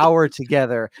our power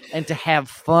together and to have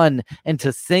fun and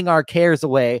to sing our cares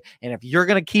away. And if you're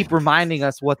going to keep reminding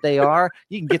us what they are,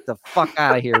 you can get the fuck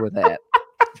out of here with that.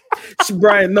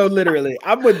 Brian, no, literally,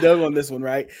 I'm with Doug on this one,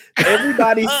 right?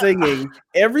 Everybody's singing.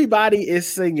 Everybody is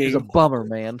singing. It's a bummer,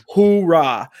 man.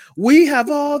 Hoorah. We have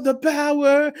all the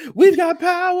power. We've got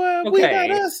power. We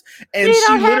got us. And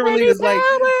she literally is like,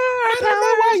 I don't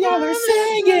know why y'all are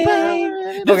singing.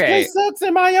 This place sucks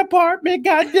and my apartment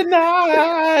got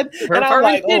denied. Her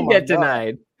apartment did get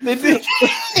denied. But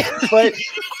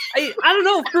I don't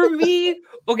know. For me,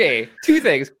 okay, 2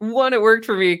 things. One, it worked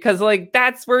for me because like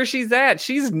that's where she's at.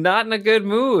 She's not in a good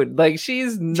mood. Like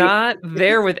she's not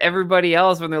there with everybody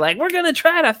else when they're like, we're gonna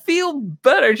try to feel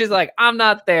better. She's like, I'm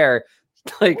not there.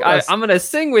 Like I'm gonna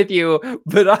sing with you,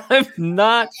 but I'm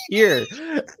not here.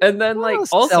 And then like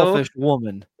also selfish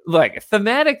woman. Like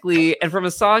thematically and from a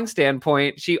song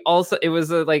standpoint, she also it was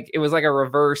like a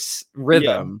reverse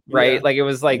rhythm, right? Like it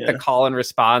was like the call and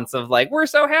response of like, we're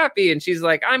so happy, and she's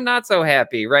like, I'm not so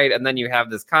happy, right? And then you have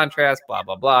this contrast, blah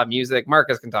blah blah. Music,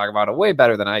 Marcus can talk about it way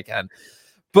better than I can.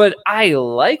 But I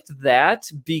liked that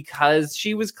because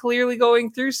she was clearly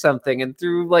going through something, and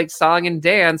through like song and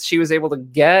dance, she was able to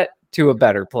get to a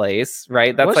better place,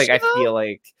 right? That's I feel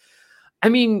like, I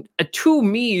mean, to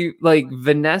me, like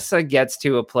Vanessa gets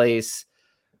to a place,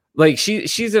 like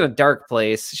she's in a dark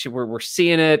place. We're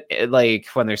seeing it like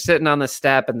when they're sitting on the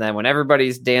step, and then when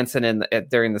everybody's dancing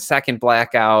during the second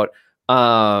blackout,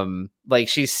 like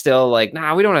she's still like,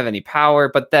 nah, we don't have any power.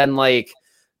 But then like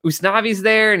Usnavi's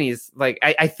there, and he's like,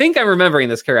 I think I'm remembering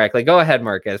this correctly. Go ahead,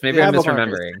 Marcus. Maybe I'm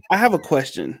misremembering. I have a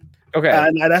question. Okay,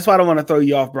 that's why I don't want to throw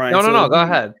you off, Brian. No, go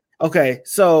ahead. Okay,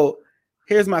 so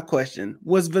here's my question.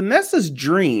 Was Vanessa's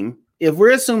dream, if we're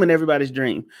assuming everybody's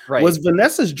dream, was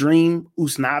Vanessa's dream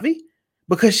Usnavi?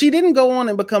 Because she didn't go on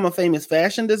and become a famous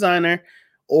fashion designer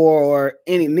or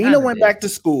any. Nina went back to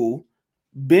school.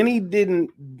 Benny didn't.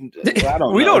 Well, I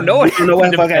don't. We know. don't know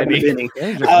what happened to Benny.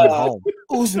 Home.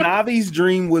 Usnavi's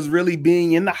dream was really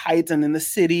being in the heights and in the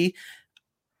city.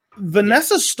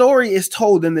 Vanessa's story is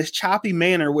told in this choppy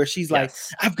manner where she's like,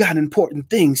 I've got important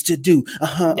things to do.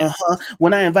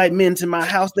 When I invite men to my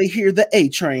house, they hear the A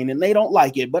train and they don't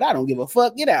like it, but I don't give a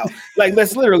fuck. Get out. Like,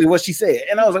 that's literally what she said.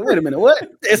 And I was like, wait a minute,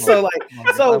 what? And so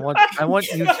I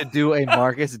want you to do a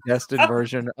Marcus Destin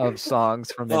version of songs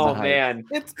from In the Heights. Man.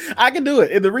 I can do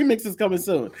it. And the remix is coming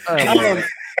soon.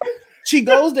 She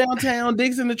goes downtown,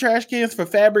 digs in the trash cans for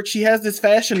fabric. She has this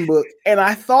fashion book, and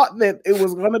I thought that it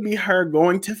was going to be her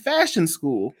going to fashion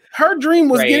school. Her dream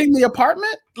was getting the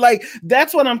apartment. Like,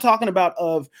 that's what I'm talking about.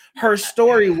 Of her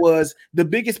story was the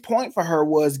biggest point for her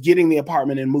was getting the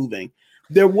apartment and moving.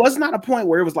 There was not a point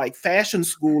where it was like fashion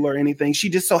school or anything. She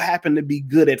just so happened to be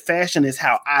good at fashion is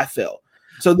how I felt.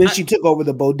 So then she took over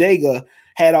the bodega,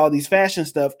 had all these fashion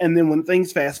stuff. And then when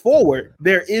things fast forward,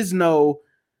 there is no...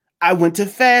 I went to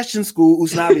fashion school.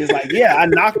 Usnavi is like, yeah, I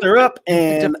knocked her up,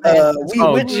 and we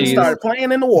went and started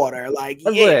playing in the water. Like,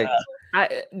 yeah.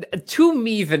 To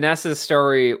me, Vanessa's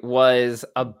story was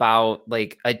about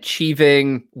like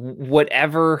achieving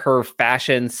whatever her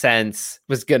fashion sense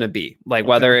was going to be. Like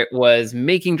whether it was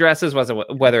making dresses,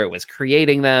 whether it was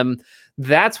creating them.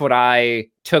 That's what I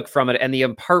took from it. And the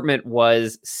apartment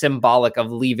was symbolic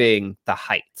of leaving the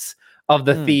heights. Of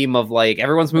the theme of like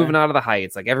everyone's moving out of the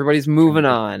heights, like everybody's moving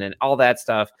on and all that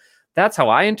stuff. That's how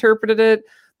I interpreted it.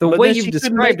 The way you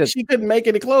described it, she couldn't make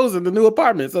any clothes in the new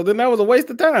apartment, so then that was a waste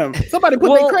of time. Somebody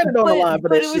put their credit on the line for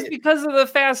that. But it was because of the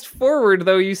fast forward,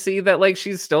 though. You see that like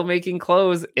she's still making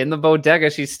clothes in the bodega.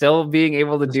 She's still being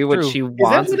able to do what she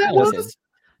wants. Is that what that was?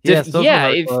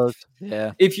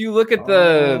 If you look at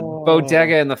the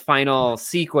bodega in the final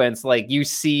sequence, like you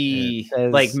see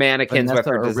like mannequins with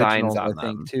her designs on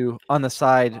them too. On the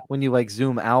side, when you like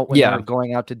zoom out when you're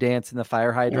going out to dance in the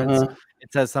fire hydrants,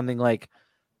 it says something like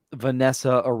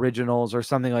Vanessa Originals or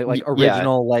something like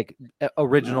original like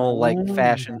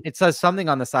fashion. It says something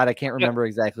on the side. I can't remember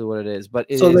exactly what it is, but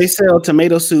they sell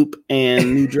tomato soup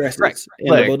and new dresses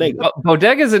in the bodega.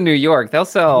 Bodegas in New York, they'll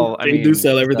sell. They do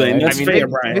sell everything. That's fair,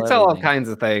 Brian. They sell all kinds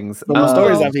of things. From the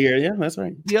stories out here, yeah, that's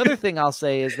right. The other thing I'll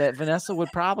say is that Vanessa would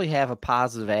probably have a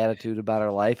positive attitude about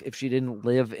her life if she didn't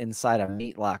live inside a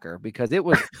meat locker, because it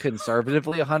was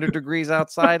conservatively 100 degrees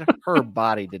outside. Her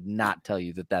body did not tell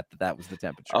you that was the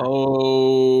temperature.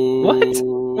 Oh,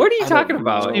 what are you talking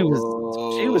about? She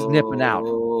was nipping out.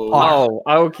 Oh,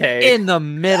 okay. In the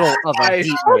middle of a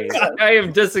heat wave. I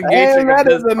am disengaging. And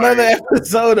that is another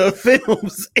episode of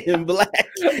Films in Black.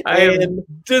 I am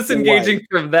disengaging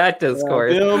from that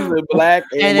discourse. Films in Black,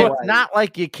 and it's not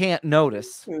like you can't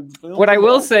notice. What I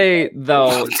will say,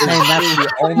 though, is that's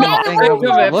the only thing I was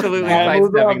absolutely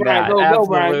sidestepping that.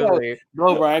 Absolutely.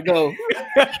 Go, Brian, go.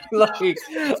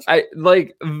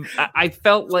 I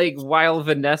felt like while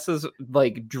Vanessa's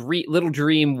like little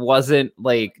dream wasn't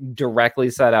like directly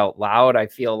said out loud, I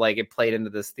feel like it played into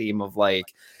this theme of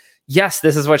like, yes,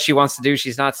 this is what she wants to do.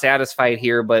 She's not satisfied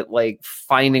here, but like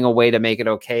finding a way to make it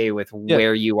okay with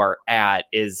where you are at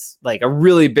is like a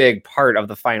really big part of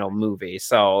the final movie.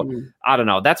 So I don't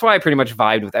know. That's why I pretty much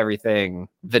vibed with everything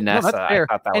Vanessa. I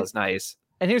thought that was nice.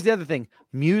 And here's the other thing.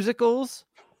 Musicals,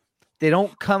 they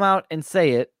don't come out and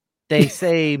say it. They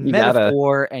say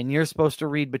metaphor, and you're supposed to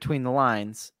read between the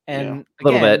lines. And a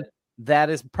little bit. That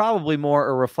is probably more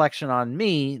a reflection on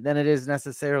me than it is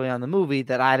necessarily on the movie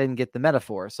that I didn't get the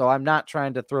metaphor. So I'm not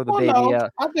trying to throw the baby out.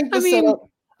 I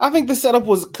think the setup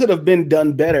could have been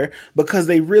done better because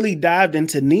they really dived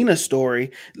into Nina's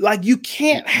story. Like, you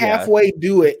can't halfway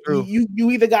do it. You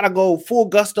either got to go full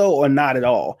gusto or not at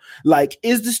all. Like,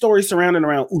 is the story surrounding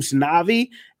around Usnavi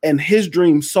and his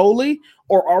dream solely?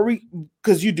 Or are we,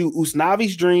 because you do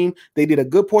Usnavi's dream, they did a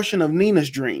good portion of Nina's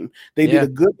dream. They did a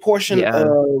good portion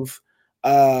of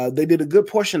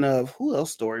who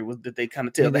else story did they kind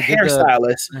of tell? The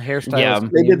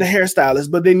hairstylist. They did the hairstylist,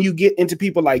 but then you get into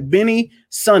people like Benny,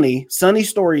 Sonny. Sonny's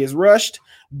story is rushed.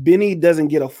 Benny doesn't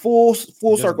get a full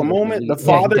circle moment. The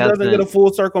father doesn't get a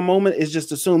full circle moment. It's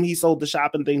just assumed he sold the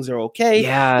shop and things are okay.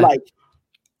 Yeah. Like,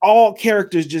 all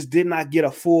characters just did not get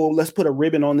a full, let's put a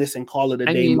ribbon on this and call it a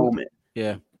day moment.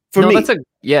 Yeah. For me. That's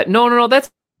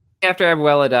after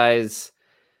Abuela dies,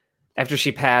 after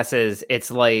she passes, it's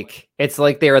like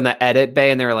they're in the edit bay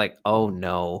and they're like, oh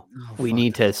no, we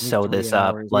need to sew this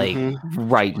up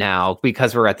right now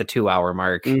because we're at the 2-hour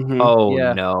mark.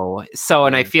 No. So,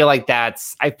 and I feel like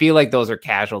those are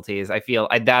casualties.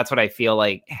 That's what I feel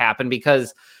like happened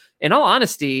because in all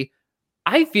honesty,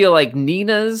 I feel like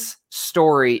Nina's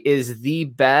story is the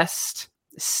best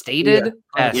stated,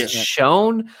 best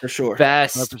shown, for sure,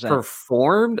 best 100%.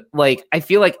 Performed. Like, I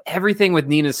feel like everything with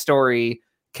Nina's story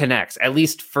connects. At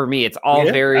least for me, it's all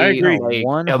very like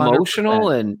emotional,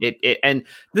 and it and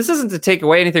this isn't to take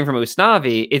away anything from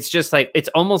Usnavi. It's just like it's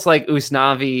almost like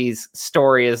Usnavi's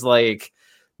story is like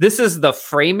this is the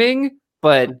framing,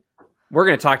 but we're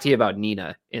going to talk to you about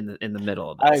Nina in the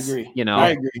middle of this. I agree. You know, I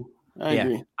agree.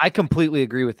 I completely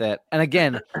agree with that. And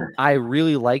again, I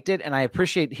really liked it. And I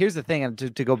appreciate, here's the thing,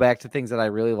 to go back to things that I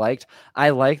really liked. I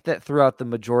liked that throughout the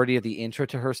majority of the intro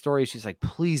to her story, she's like,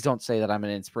 please don't say that I'm an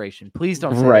inspiration. Please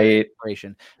don't say that I'm an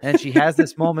inspiration. And she has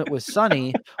this moment with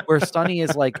Sonny where Sonny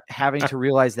is like having to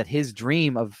realize that his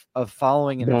dream of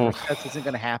following in her footsteps isn't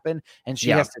going to happen. And she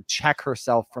has to check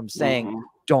herself from saying,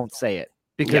 don't say it.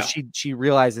 Because she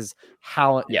realizes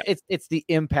how it's the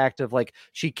impact of like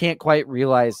she can't quite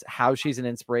realize how she's an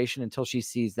inspiration until she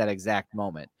sees that exact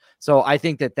moment. So I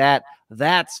think that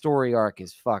story arc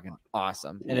is fucking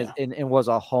awesome, and it was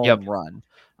a home run.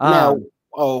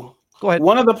 Go ahead.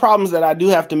 One of the problems that I do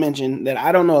have to mention that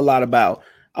I don't know a lot about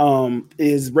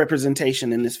is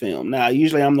representation in this film. Now,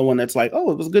 usually I'm the one that's like, oh,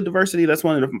 it was good diversity. That's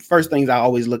one of the first things I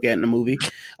always look at in a movie,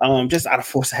 just out of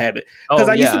force of habit. Because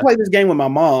I used to play this game with my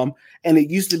mom, and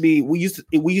it used to be we used to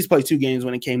play two games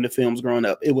when it came to films growing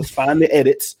up. It was find the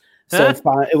edits. So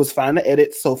find the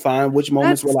edits. So find which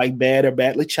moments were like bad or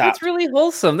badly chopped. That's really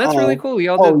wholesome. That's really cool. We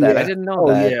all did that. I didn't know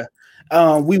that. Yeah.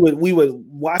 We would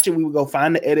watch it. We would go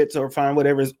find the edits or find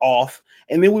whatever is off.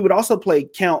 And then we would also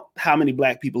count how many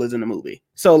black people is in the movie.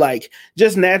 So like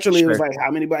just naturally, it was like how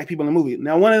many black people in the movie.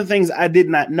 Now, one of the things I did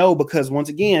not know, because once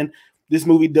again, this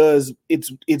movie does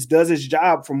its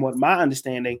job from what my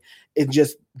understanding, it's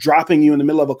just dropping you in the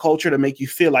middle of a culture to make you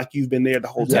feel like you've been there the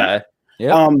whole time.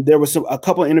 There was a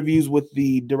couple of interviews with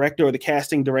the director or the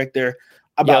casting director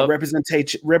about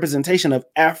representation of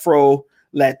Afro-Latino,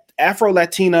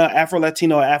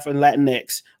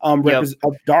 Afro-Latinx,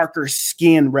 of darker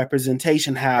skin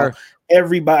representation, how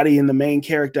everybody in the main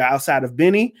character outside of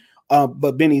Benny,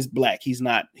 but Benny's black. He's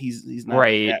not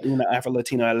right.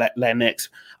 Afro-Latino, Latinx.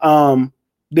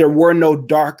 There were no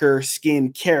darker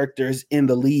skinned characters in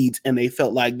the leads, and they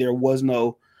felt like there was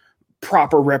no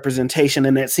proper representation,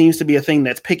 and that seems to be a thing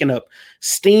that's picking up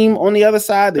steam on the other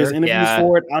side. There's interviews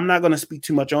for it. I'm not going to speak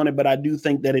too much on it, but I do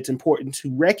think that it's important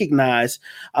to recognize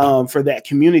for that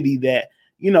community that,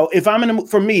 you know, if I'm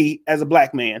for me as a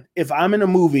black man, if I'm in a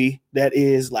movie that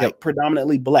is like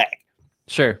predominantly black,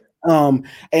 and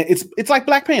it's like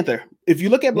Black Panther. If you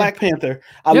look at Black Panther,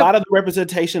 a lot of the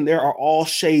representation, there are all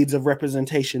shades of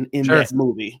representation in that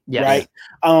movie, right?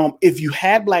 If you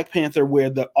had Black Panther where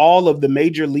all of the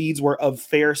major leads were of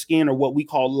fair skin, or what we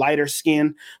call lighter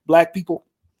skin black people,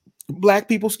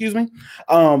 excuse me,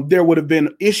 there would have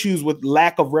been issues with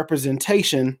lack of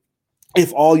representation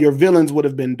if all your villains would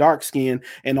have been dark skinned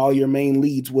and all your main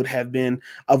leads would have been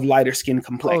of lighter skin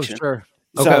complexion.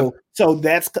 So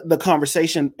that's the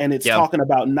conversation, and it's talking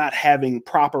about not having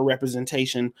proper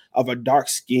representation of a dark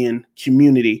skinned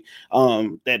community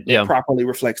that properly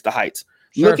reflects the heights.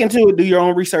 Look into it, do your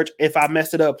own research. If I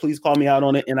messed it up, please call me out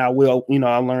on it, and I will,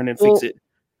 I'll learn and fix it.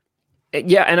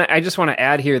 Yeah, and I just want to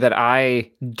add here that I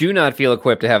do not feel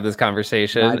equipped to have this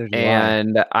conversation,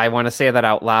 and I want to say that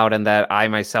out loud, and that I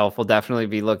myself will definitely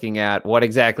be looking at what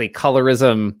exactly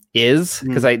colorism is,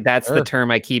 because that's the term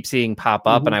I keep seeing pop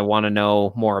up, and I want to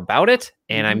know more about it.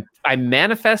 And I'm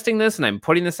manifesting this, and I'm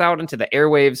putting this out into the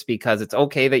airwaves, because it's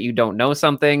okay that you don't know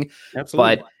something,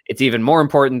 but it's even more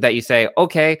important that you say,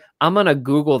 okay, I'm going to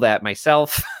Google that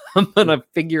myself. I'm going to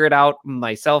figure it out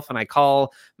myself. And I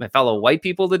call my fellow white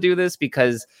people to do this,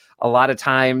 because a lot of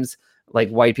times, like,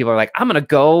 white people are like, I'm going to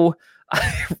go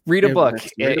read a book.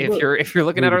 If you're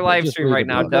looking at our live stream right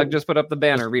now, Doug just put up the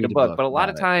banner, read a book. But a lot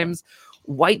of times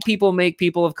white people make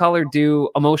people of color do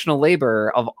emotional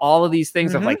labor of all of these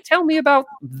things of like, tell me about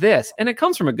this. And it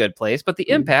comes from a good place, but the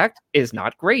impact is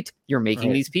not great. You're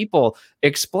making these people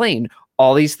explain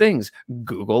all these things.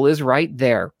 Google is right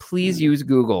there. Please use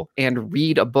Google and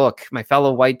read a book. My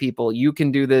fellow white people, you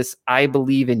can do this. I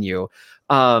believe in you.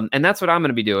 And that's what I'm going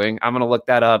to be doing. I'm going to look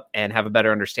that up and have a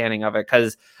better understanding of it,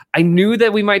 because I knew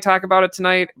that we might talk about it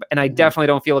tonight, and I definitely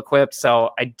don't feel equipped. So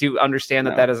I do understand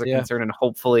that is a concern, and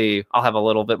hopefully I'll have a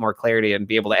little bit more clarity and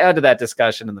be able to add to that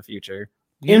discussion in the future.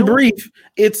 In brief,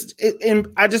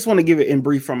 I just want to give it in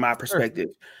brief from my perspective.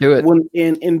 Do it. When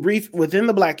in brief, within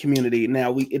the Black community,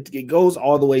 now it goes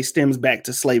all the way, stems back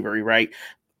to slavery, right?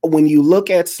 When you look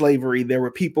at slavery, there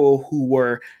were people who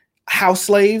were house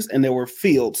slaves, and there were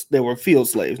field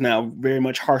slaves. Now, very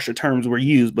much harsher terms were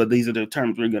used, but these are the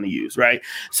terms we're going to use, right?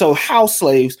 So house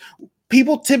slaves,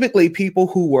 typically people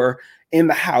who were in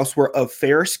the house were of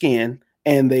fair skin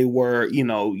and they were,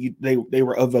 they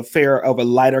were of a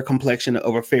lighter complexion,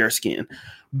 of a fair skin.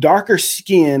 Darker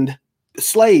skinned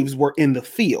slaves were in the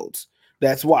fields.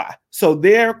 That's why. So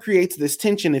there creates this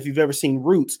tension, if you've ever seen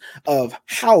Roots, of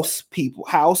house people.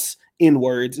 House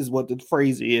N-words is what the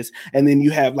phrase is. And then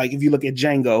you have, like, if you look at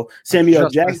Django, Samuel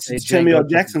Jackson's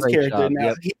character,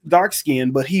 now he's dark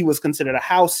skinned, but he was considered a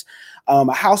house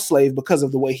slave because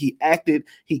of the way he acted.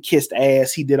 He kissed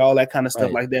ass, he did all that kind of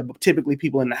stuff like that. But typically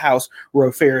people in the house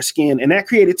were fair skin, and that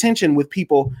created tension with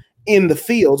people in the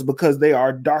fields because they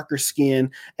are darker skin,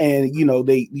 and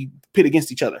they pit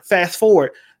against each other. Fast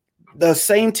forward, the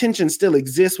same tension still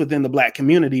exists within the Black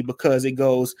community because it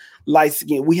goes light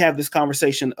skin. We have this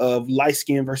conversation of light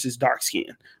skin versus dark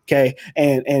skin. Okay.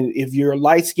 And if you're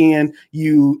light skin,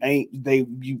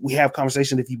 we have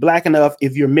conversations. If you're Black enough,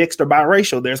 if you're mixed or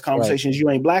biracial, there's conversations. You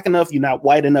ain't Black enough, you're not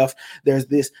white enough. There's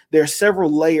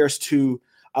several layers to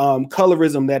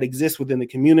colorism that exists within the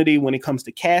community when it comes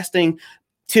to casting.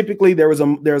 Typically, there's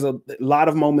a lot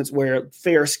of moments where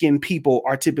fair-skinned people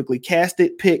are typically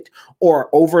casted, picked, or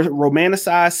over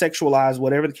romanticized, sexualized,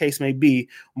 whatever the case may be,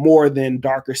 more than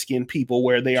darker-skinned people,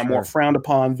 where they are more frowned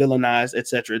upon, villainized,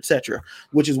 etc.,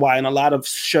 which is why in a lot of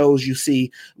shows you see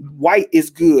white is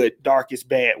good, dark is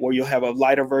bad, where you'll have a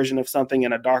lighter version of something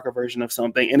and a darker version of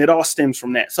something, and it all stems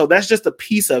from that. So that's just a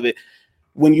piece of it.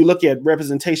 When you look at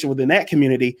representation within that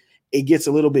community, it gets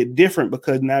a little bit different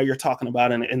because now you're talking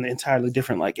about an entirely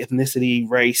different, like, ethnicity,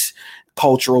 race,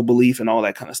 cultural belief, and all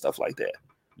that kind of stuff like that.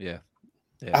 Yeah.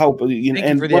 I hope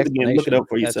and once again, look it up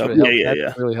for yourself.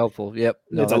 That's really helpful. Yep.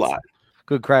 It's a lot.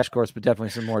 Good crash course, but definitely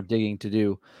some more digging to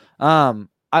do.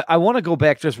 I want to go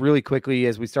back just really quickly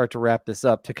as we start to wrap this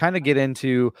up to kind of get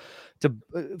into to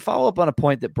follow up on a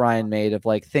point that Brian made of,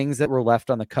 like, things that were left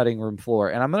on the cutting room floor.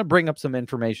 And I'm going to bring up some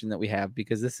information that we have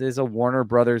because this is a Warner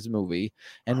Brothers movie.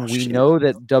 And we know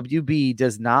that WB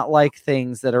does not like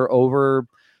things that are over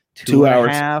 2 hours,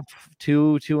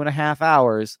 2.5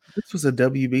 hours. This was a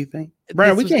WB thing.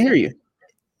 Brian, we can't hear you.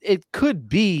 It could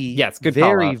be good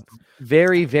very,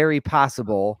 very, very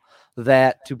possible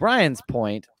that, to Brian's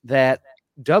point, that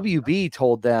WB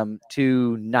told them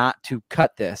to not to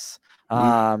cut this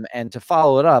and to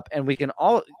follow it up. And we can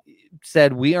all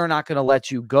said, we are not going to let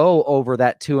you go over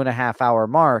that 2.5 hour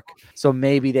mark. So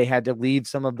maybe they had to leave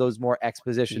some of those more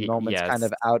exposition moments kind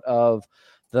of out of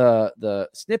the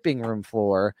snipping room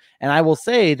floor. And I will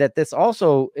say that this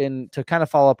also, to kind of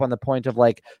follow up on the point of,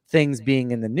 like, things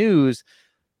being in the news,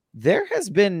 there has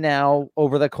been now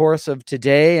over the course of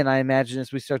today, and I imagine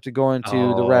as we start to go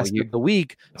into the rest of the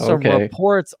week, some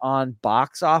reports on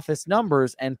box office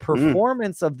numbers and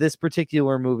performance of this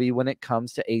particular movie when it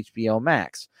comes to HBO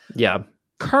Max. Yeah.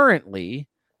 Currently,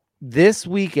 this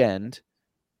weekend,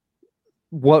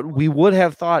 what we would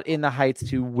have thought In the Heights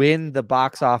to win the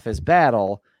box office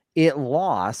battle, it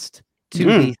lost to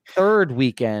the third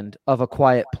weekend of A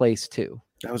Quiet Place 2.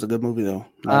 That was a good movie, though.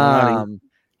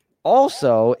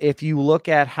 Also, if you look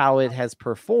at how it has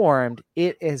performed,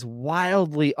 it is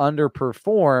wildly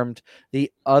underperformed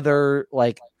the other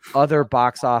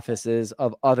box offices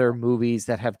of other movies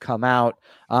that have come out,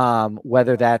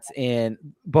 whether that's in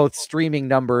both streaming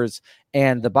numbers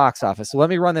and the box office. So let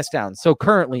me run this down. So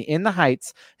currently, In the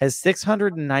Heights has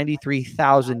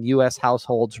 693,000 U.S.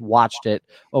 households watched it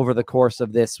over the course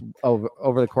of this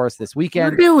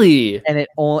weekend. Really? And it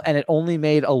only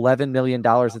made $11 million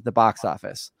at the box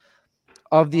office.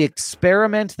 Of the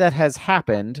experiment that has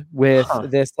happened with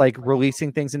this, like,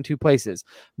 releasing things in two places,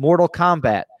 Mortal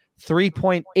Kombat,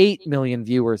 3.8 million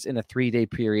viewers in a 3-day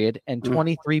period and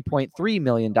 $23.3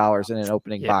 million in an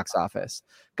opening box office.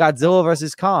 Godzilla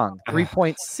vs. Kong,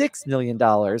 $3.6 million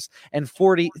and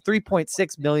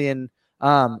 3.6 million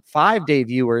 5-day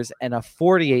viewers and a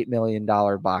 $48 million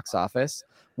box office.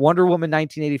 Wonder Woman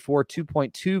 1984,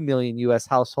 2.2 million U.S.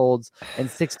 households and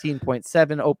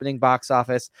 16.7 opening box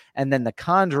office. And then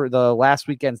the last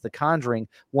weekend's The Conjuring,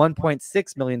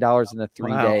 $1.6 million in a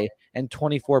 3-day and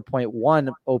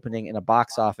 24.1 opening in a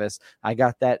box office. I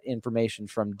got that information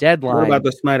from Deadline. What about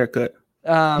the Snyder Cut?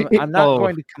 I'm not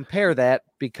going to compare that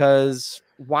because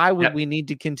why would we need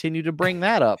to continue to bring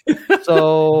that up?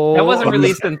 So that wasn't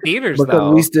released in theaters,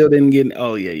 because we still didn't get.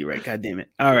 Oh yeah, you're right. God damn it!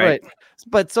 All right.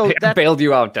 But so that bailed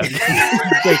you out, Doug.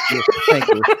 Thank you.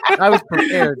 I was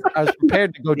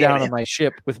prepared to go down on my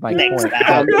ship with my point.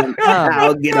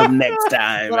 I'll get them next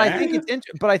time. But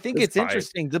I think it's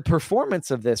interesting the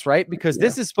performance of this, right? Because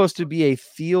this is supposed to be a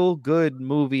feel-good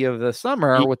movie of the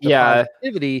summer with the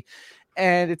positivity,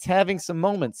 and it's having some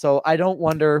moments. So I don't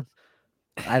wonder.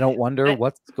 I don't wonder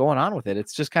what's going on with it.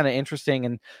 It's just kind of interesting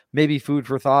and maybe food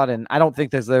for thought. And I don't think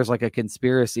there's like a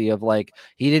conspiracy of like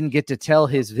he didn't get to tell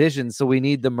his vision, so we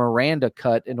need the Miranda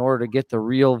cut in order to get the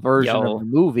real version of the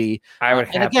movie. I would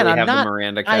happily have the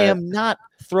Miranda cut. I am not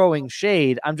throwing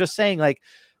shade. I'm just saying, like,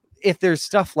 if there's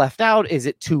stuff left out, is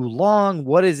it too long?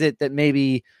 What is it that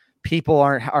maybe people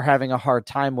are having a hard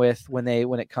time with when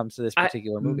it comes to this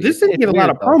particular movie? This didn't get a lot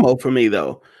of promo for me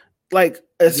though. Like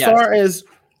as far as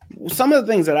some of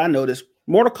the things that I noticed,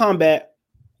 Mortal Kombat,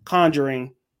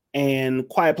 Conjuring, and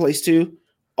Quiet Place 2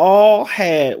 all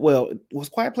had. Well, was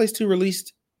Quiet Place 2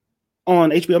 released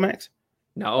on HBO Max?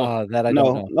 No, that I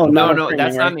don't know. No,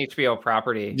 that's not an HBO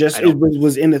property. Just it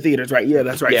was in the theaters, right? Yeah,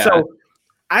 that's right. Yeah. So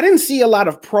I didn't see a lot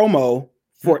of promo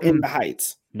for In the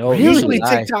Heights. No, usually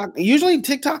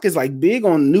TikTok is like big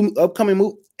on new upcoming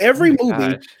movie. Every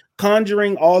movie,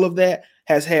 Conjuring, all of that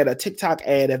has had a TikTok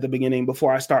ad at the beginning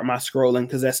before I start my scrolling,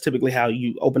 because that's typically how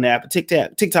you open the app.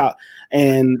 TikTok,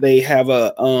 and they have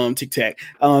a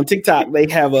TikTok.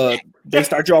 They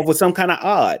start you off with some kind of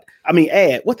ad.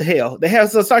 What the hell? They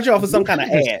have to start you off with some kind of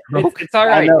ad. It's all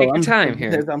right. Take your time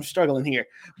here. I'm struggling here,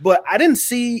 but I didn't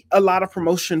see a lot of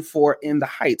promotion for In the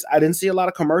Heights. I didn't see a lot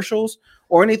of commercials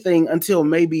or anything until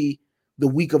maybe the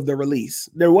week of the release.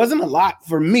 There wasn't a lot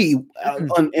for me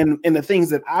in the things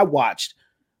that I watched.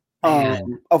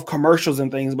 Of commercials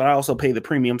and things, but I also pay the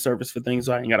premium service for things,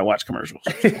 so I ain't gotta watch commercials.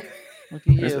 Look at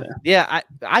you. Yeah,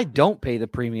 I don't pay the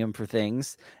premium for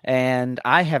things, and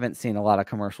I haven't seen a lot of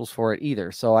commercials for it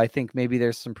either. So I think maybe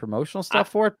there's some promotional stuff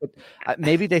for it, but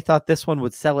maybe they thought this one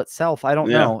would sell itself. I don't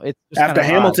know. It's just after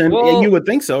Hamilton, you would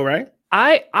think so, right?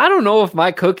 I don't know if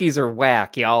my cookies are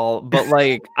whack, y'all, but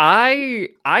like I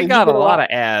got a lot of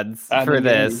ads for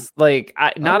this. Like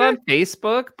not on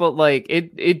Facebook, but like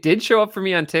it did show up for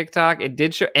me on TikTok. It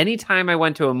did show anytime I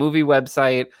went to a movie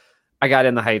website, I got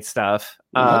In the Heights stuff.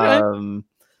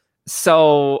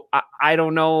 So I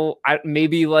don't know.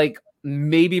 Maybe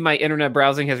my internet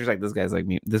browsing history is like, this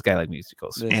guy like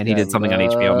musicals, and he did something on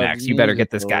HBO Max. You better get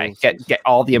this guy. Get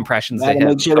all the impressions of him.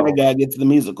 Make sure that guy gets the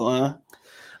musical, huh?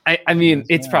 I mean,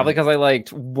 it's probably because I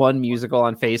liked one musical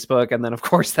on Facebook, and then of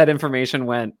course that information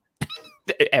went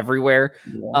everywhere.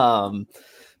 Yeah.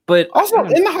 But also,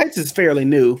 In the Heights is fairly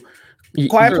new.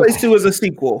 Quiet Place 2 is a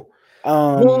sequel.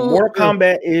 Mortal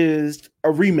Kombat is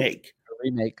a remake.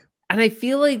 And I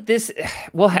feel like this.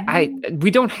 Well,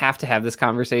 we don't have to have this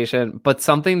conversation, but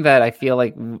something that I feel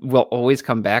like we'll always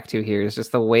come back to here is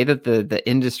just the way that the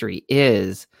industry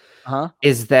is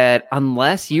that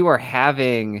unless you are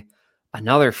having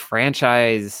another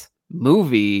franchise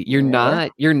movie, you're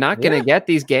not going to get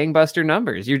these gangbuster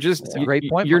numbers. You're just a great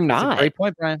point. You're not. That's a great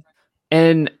point, Brian.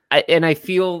 And I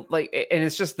feel like, and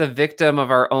it's just the victim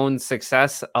of our own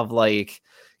success of like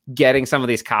getting some of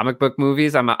these comic book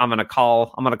movies. I'm gonna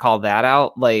call that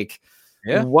out. Like,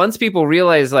 once people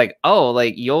realize, like, oh,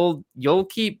 like you'll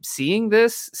keep seeing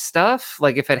this stuff.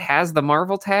 Like, if it has the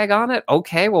Marvel tag on it,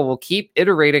 okay, well, we'll keep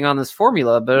iterating on this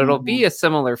formula, but it'll be a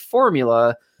similar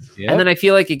formula. Yep. And then I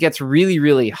feel like it gets really,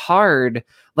 really hard.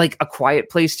 Like A Quiet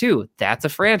Place 2, that's a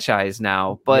franchise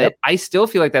now, but I still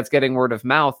feel like that's getting word of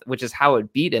mouth, which is how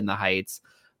it beat In the Heights.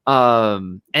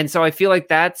 And so I feel like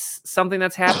that's something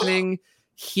that's happening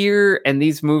here. And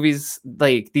these movies,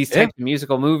 like these types of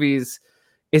musical movies,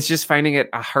 it's just finding it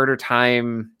a harder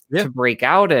time to break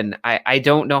out. And I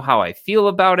don't know how I feel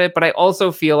about it, but I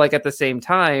also feel like at the same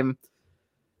time,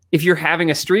 if you're having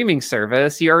a streaming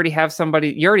service, you already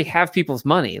have people's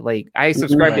money. Like, I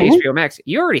subscribe to HBO Max.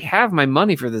 You already have my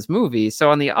money for this movie.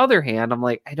 So on the other hand, I'm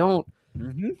like, I don't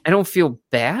feel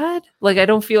bad. Like, I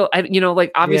don't feel,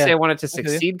 like, obviously I want it to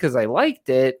succeed because I liked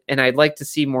it and I'd like to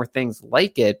see more things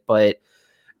like it, but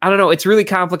I don't know. It's really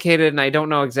complicated and I don't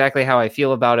know exactly how I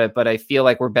feel about it, but I feel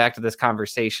like we're back to this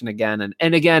conversation again.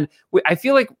 And again, I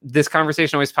feel like this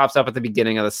conversation always pops up at the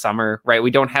beginning of the summer, right? We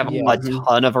don't have a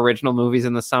ton of original movies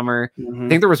in the summer. I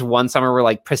think there was one summer where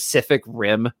like Pacific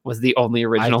Rim was the only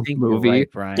original movie.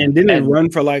 Right, and didn't it ran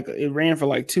for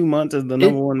like 2 months as the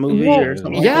number one movie or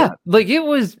something? Like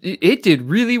it did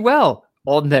really well.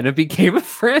 Well, and then it became a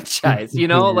franchise,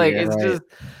 like it's just...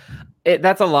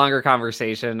 that's a longer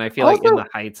conversation. I feel like In the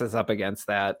Heights is up against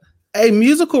that. A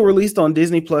musical released on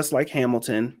Disney Plus like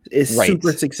Hamilton is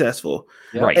super successful.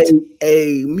 Right.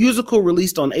 A musical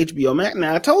released on HBO Max.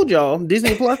 Now I told y'all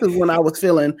Disney Plus is when I was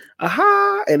feeling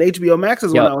and HBO Max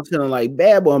is when I was feeling like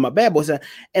bad boy on my bad boy side.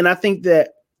 And I think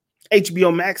that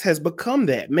HBO Max has become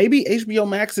that. Maybe HBO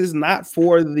Max is not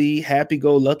for the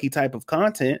happy-go-lucky type of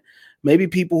content. Maybe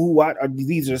people who watch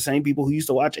these are the same people who used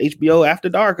to watch HBO After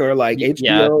Dark or like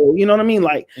HBO, you know what I mean?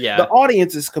 Like the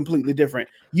audience is completely different.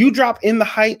 You drop In the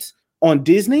Heights on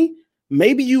Disney,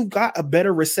 maybe you got a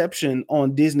better reception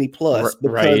on Disney Plus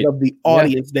because of the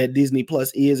audience that Disney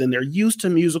Plus is, and they're used to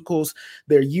musicals.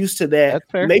 They're used to that.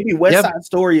 Maybe West Side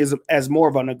Story is as more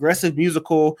of an aggressive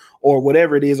musical or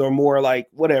whatever it is, or more like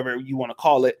whatever you want to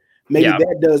call it. Maybe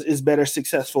that is better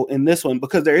successful in this one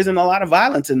because there isn't a lot of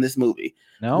violence in this movie.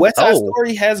 No? West Side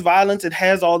Story has violence. It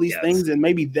has all these things, and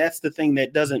maybe that's the thing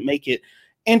that doesn't make it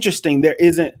interesting. There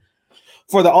isn't.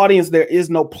 For the audience, there is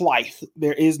no plight,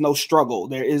 there is no struggle,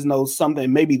 there is no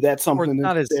something. Maybe that's something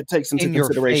that takes into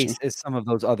consideration. Your face as some of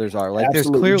those others are. Like there's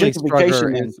clearly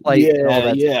struggle and plight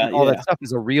and all that stuff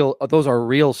is a real. Those are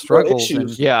real struggles.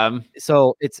 And,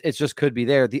 so it's just could be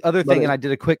there. The other thing, and I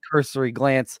did a quick cursory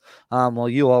glance while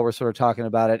you all were sort of talking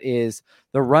about it, is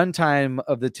the runtime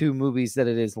of the two movies that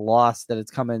it is lost. That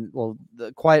it's coming. Well,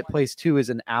 The Quiet Place 2 is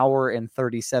an hour and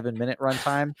 37-minute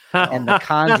runtime, and The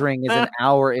Conjuring is an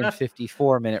hour and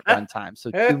 54-minute runtime.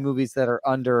 So two movies that are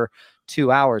under 2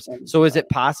 hours. So is it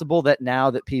possible that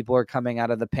now that people are coming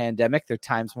out of the pandemic, their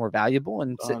time's more valuable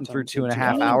and sitting through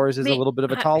 2.5 hours is a little bit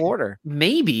of a tall order?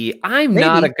 Maybe. I'm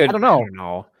not a good. I don't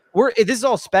know. This is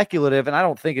all speculative, and I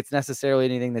don't think it's necessarily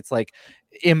anything that's like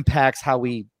impacts how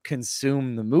we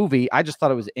consume the movie. I just thought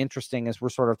it was interesting as we're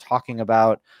sort of talking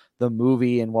about the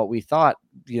movie and what we thought,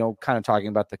 kind of talking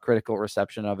about the critical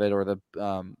reception of it or the,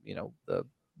 the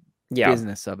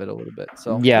business of it a little bit.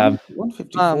 So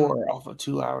 154 off of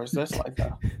 2 hours. That's like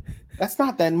that's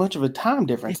not that much of a time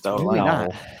difference, though. Really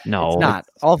like, no, it's not.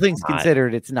 All things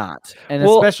considered, it's not. And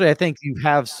especially, I think you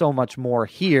have so much more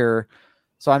here.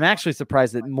 So I'm actually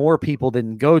surprised that more people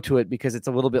didn't go to it because it's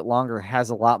a little bit longer,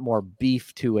 has a lot more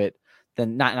beef to it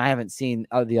than not. And I haven't seen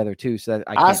the other two, so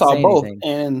I saw say both. Anything.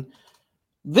 And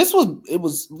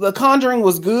The Conjuring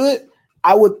was good.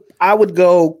 I would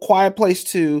go Quiet Place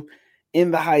 2,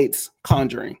 In the Heights,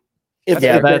 Conjuring.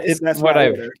 That's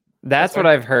what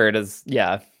I've heard is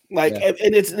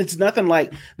and it's nothing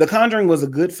like The Conjuring was a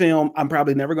good film. I'm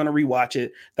probably never going to rewatch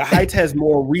it. The Heights has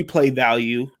more replay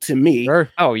value to me. Sure.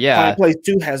 Oh yeah. Quiet Place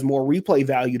 2 has more replay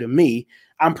value to me.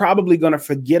 I'm probably going to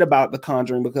forget about The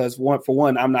Conjuring because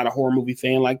one, I'm not a horror movie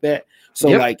fan like that.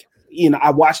 So I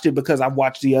watched it because I've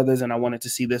watched the others and I wanted to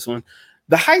see this one.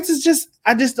 The Heights is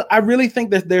I really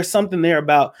think that there's something there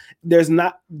about there's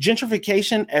not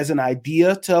gentrification as an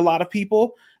idea to a lot of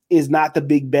people is not the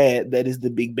big bad that is the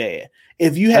big bad.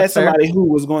 If you had somebody who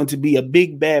was going to be a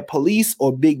big bad police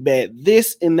or big bad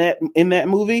this in that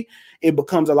movie, it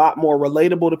becomes a lot more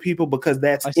relatable to people because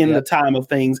that's in the time of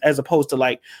things as opposed to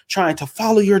like trying to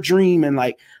follow your dream and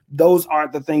like those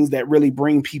aren't the things that really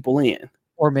bring people in.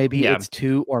 Or maybe it's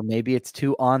too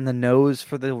on the nose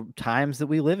for the times that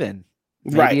we live in.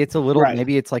 Maybe it's a little,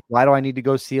 maybe it's like, why do I need to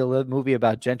go see a movie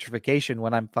about gentrification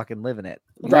when I'm fucking living it?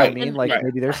 You know what I mean? Like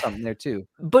maybe there's something there too.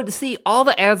 But see, all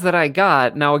the ads that I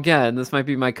got, now again, this might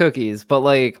be my cookies, but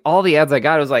like all the ads I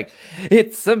got, it was like,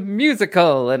 it's a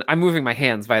musical. And I'm moving my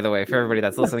hands, by the way, for everybody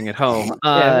that's listening at home.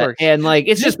 And like,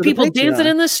 it's just people dancing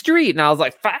in the street. And I was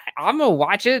like, I'm going to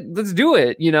watch it. Let's do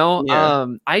it.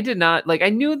 I did not I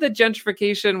knew that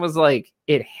gentrification was like,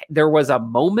 there was a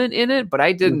moment in it, but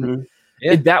I didn't.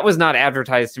 That was not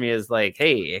advertised to me as like,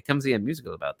 hey, come see a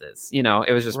musical about this. It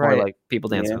was just more like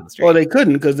people dancing on the street. Well, they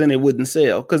couldn't because then it wouldn't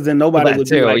sell. Because then nobody would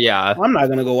be like, I'm not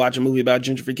going to go watch a movie about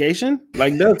gentrification.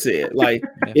 Like Doug said, like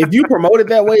if you promote it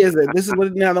that way, is that this is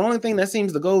what now the only thing that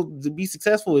seems to be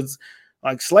successful is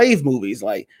like slave movies.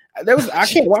 Like I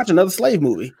can't watch another slave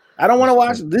movie. I don't want to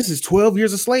watch. This is 12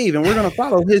 Years a Slave, and we're going to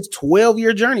follow his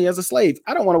 12-year journey as a slave.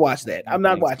 I don't want to watch that. I'm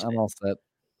not watching. I'm all set.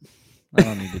 I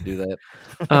don't need to do that.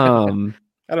 I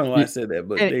don't know why I said that,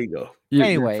 but there you go.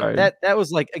 Anyway, that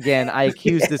was like, again, I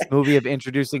accused this movie of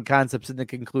introducing concepts in the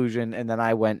conclusion, and then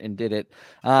I went and did it.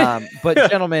 But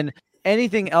gentlemen,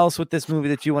 anything else with this movie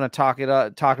that you want to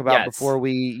talk about before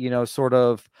we, sort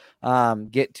of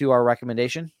get to our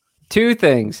recommendation? Two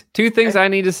things I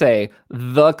need to say.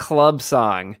 The club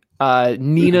song,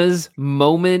 Nina's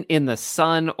moment in the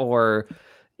sun or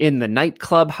in the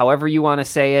nightclub, however you want to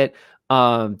say it.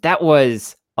 That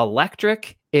was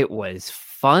electric. It was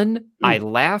fun. I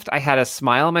laughed. I had a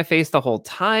smile on my face the whole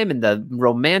time. And the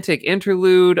romantic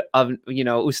interlude of,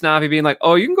 Usnavi being like,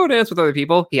 oh, you can go dance with other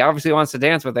people. He obviously wants to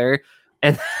dance with her.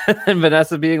 And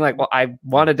Vanessa being like, well, I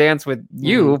want to dance with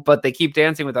you, but they keep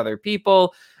dancing with other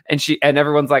people. And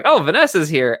everyone's like, oh, Vanessa's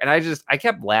here. And I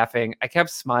kept laughing. I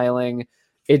kept smiling.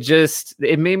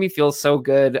 It made me feel so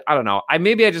good. I don't know.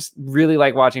 Maybe I just really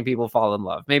like watching people fall in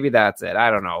love. Maybe that's it. I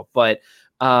don't know. But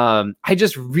I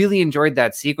just really enjoyed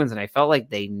that sequence, and I felt like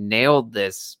they nailed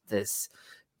this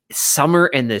summer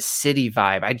and this city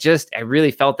vibe. I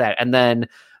really felt that. And then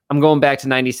I'm going back to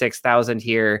 96,000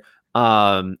 here.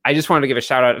 I just wanted to give a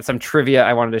shout out. Some trivia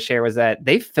I wanted to share was that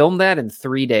they filmed that in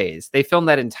 3 days. They filmed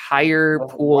that entire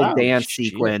pool dance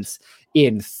sequence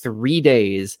in 3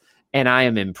 days. And I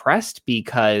am impressed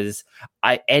because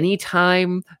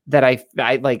anytime that I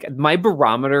like, my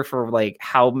barometer for like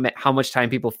how much time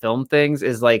people film things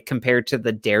is like compared to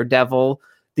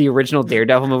the original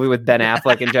Daredevil movie with Ben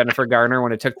Affleck and Jennifer Garner,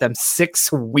 when it took them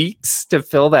 6 weeks to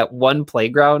fill that one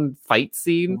playground fight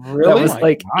scene that was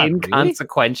like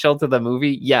inconsequential to the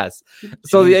movie. Yes.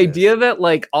 So the idea that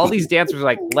like all these dancers were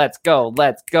like, let's go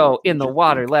in the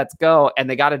water, let's go. And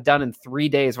they got it done in 3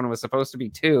 days when it was supposed to be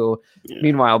 2. Yeah.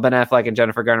 Meanwhile, Ben Affleck and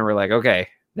Jennifer Garner were like, okay,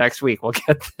 next week we'll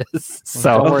get this.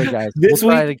 So don't worry, guys. This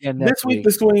week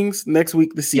the swings, next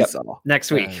week the seesaw. Yep. Next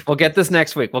week we'll get this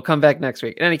next week. We'll come back next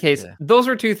week. In any case, those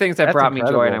were 2 things that brought me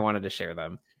joy, and I wanted to share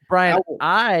them. Brian,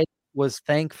 I was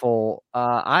thankful.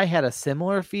 I had a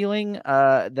similar feeling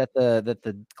that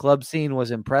the club scene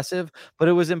was impressive, but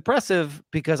it was impressive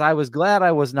because I was glad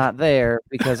I was not there,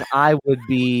 because I would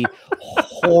be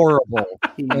horrible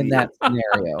in that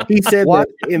scenario. He said that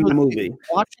in the movie.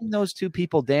 Watching those 2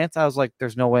 people dance, I was like,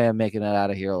 there's no way I'm making it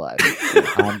out of here alive.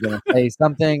 I'm going to say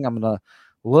something. I'm going to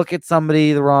look at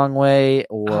somebody the wrong way,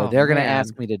 or they're going to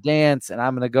ask me to dance, and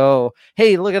I'm going to go,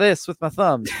 hey, look at this with my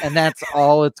thumbs. And that's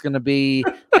all it's going to be.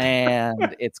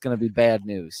 And it's going to be bad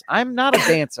news. I'm not a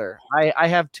dancer. I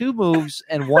have 2 moves,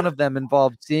 and one of them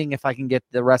involved seeing if I can get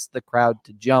the rest of the crowd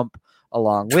to jump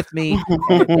along with me.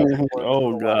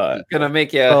 Oh God. Gonna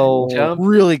make you jump.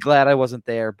 Really glad I wasn't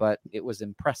there, but it was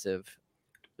impressive.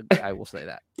 I will say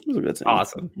that.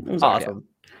 Awesome.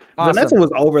 Vanessa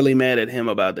was overly mad at him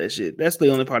about that shit. That's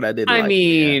the only part I didn't like. I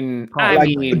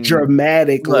mean,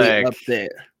 dramatically upset.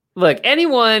 Look,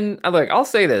 I'll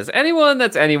say this.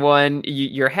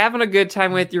 You're having a good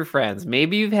time with your friends.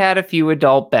 Maybe you've had a few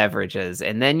adult beverages,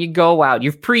 and then you go out.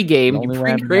 You've pre-gamed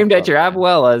at your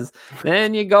Abuela's.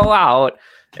 Then you go out,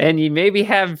 and you maybe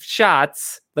have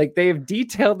shots. Like, they've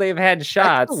detailed they've had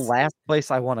shots. That's the last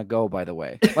place I want to go, by the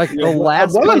way. Like, the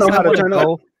last place I want to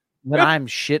go when I'm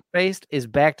shit-faced is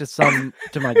back to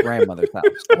my grandmother's house.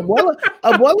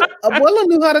 Abuela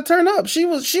knew how to turn up. She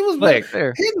was like,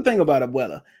 here's the thing about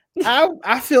Abuela.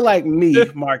 I feel like me,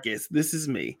 Marcus. This is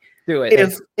me. Do it.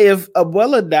 If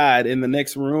Abuela died in the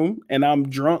next room and I'm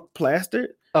drunk, plastered,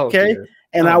 dear.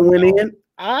 And I went in,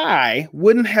 I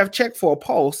wouldn't have checked for a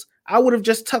pulse. I would have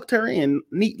just tucked her in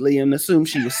neatly and assumed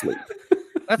she was asleep.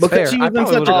 That's fair. She was in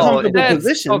such a comfortable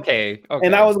position. Okay.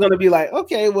 And I was going to be like,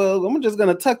 okay, well, I'm just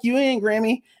going to tuck you in,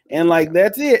 Grammy. And like,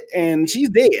 that's it. And she's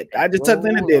dead. I just tucked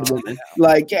in a dead woman.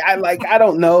 I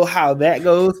don't know how that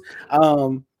goes.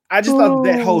 I just thought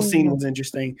that whole scene was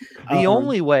interesting. The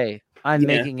only way I'm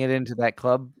making it into that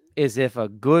club is if a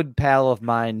good pal of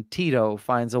mine, Tito,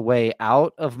 finds a way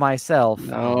out of myself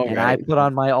and I put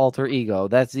on my alter ego.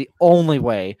 That's the only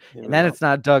way. And then it's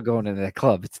not Doug going into that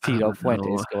club. It's Tito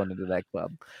Fuentes going into that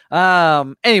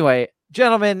club. Anyway,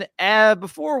 gentlemen,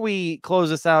 before we close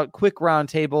this out, quick round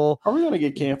table. Are we going to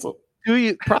get canceled? Do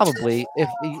you probably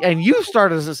and you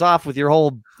started us off with your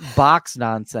whole box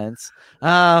nonsense.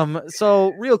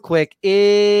 So real quick,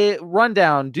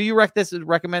 rundown. Do you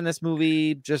recommend this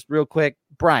movie? Just real quick,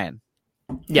 Brian.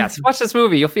 Yes, watch this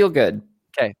movie. You'll feel good.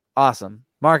 Okay, awesome.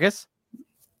 Marcus,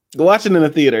 go watch it in the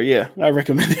theater. Yeah, I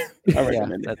recommend it. I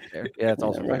recommend it. That's fair. Yeah, that's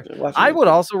also fair. I would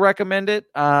also recommend it.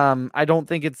 I don't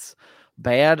think it's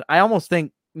bad. I almost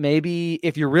think maybe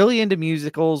if you're really into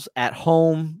musicals at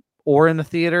home or in the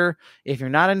theater, if you're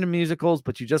not into musicals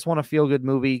but you just want a feel good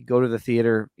movie, go to the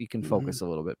theater. You can focus a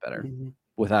little bit better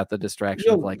without the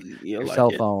distraction of your cell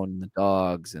phone and the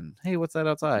dogs and hey, what's that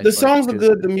outside? The songs are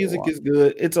good, the music is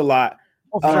good. It's a lot.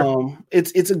 Sure.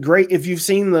 It's a great, if you've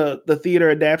seen the theater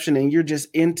adaptation and you're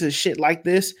just into shit like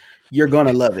this, you're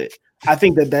gonna love it. I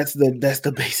think that's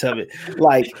the base of it.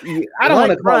 Like, I don't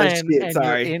want to call it shit.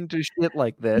 Sorry, into shit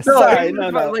like this. Sorry, no.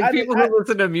 Like, people who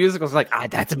listen to musicals, like,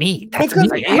 that's me. That's because,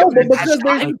 me.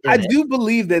 I do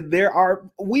believe that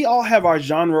we all have our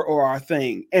genre or our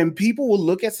thing, and people will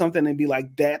look at something and be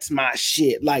like, "That's my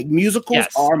shit." Like, musicals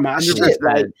are my 100%. Shit.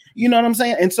 Like, you know what I'm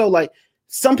saying? And so, like,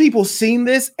 some people seen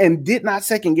this and did not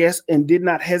second guess and did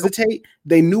not hesitate.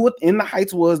 They knew what In the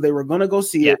Heights was. They were gonna go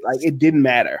see it. Like, it didn't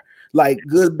matter. Like,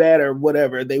 good, bad, or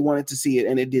whatever, they wanted to see it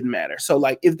and it didn't matter. So,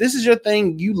 like, if this is your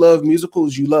thing, you love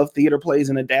musicals, you love theater plays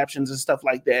and adaptions and stuff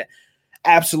like that,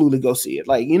 absolutely go see it.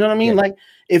 Like, you know what I mean? Like,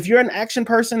 if you're an action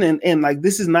person and like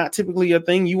this is not typically your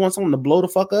thing, you want someone to blow the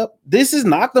fuck up, this is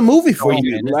not the movie for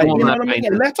you. Like, you know what I mean?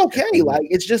 And that's okay. Like,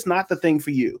 it's just not the thing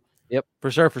for you. Yep,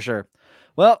 for sure.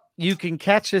 Well, you can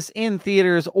catch us in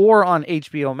theaters or on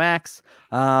HBO Max.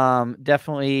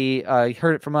 Definitely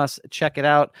heard it from us. Check it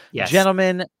out. Yes.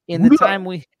 Gentlemen, in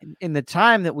the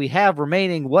time that we have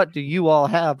remaining, what do you all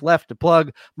have left to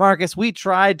plug? Marcus, we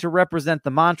tried to represent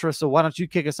the mantra, so why don't you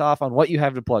kick us off on what you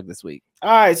have to plug this week? All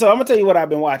right, so I'm gonna tell you what I've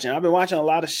been watching. I've been watching a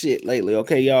lot of shit lately.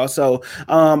 Okay, y'all. So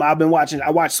I watched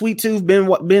Sweet Tooth,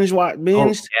 binge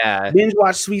watched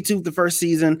Sweet Tooth the first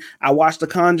season. I watched The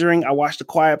Conjuring. I watched The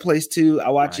Quiet Place 2. I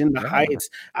watched In the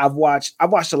Heights. I've watched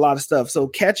a lot of stuff. So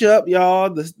catch up, y'all.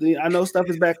 I know stuff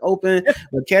is back open,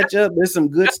 but catch up. There's some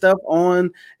good stuff on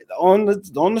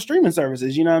the streaming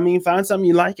services. You know what I mean? Find something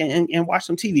you like and watch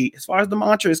some TV. As far as the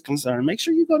mantra is concerned, make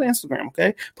sure you go to Instagram.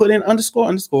 Okay, put in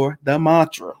 _ the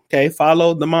mantra. Okay,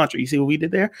 follow the mantra. You see what we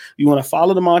did there? You want to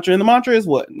follow the mantra, and the mantra is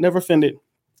what? Never offended,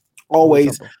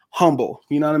 always humble.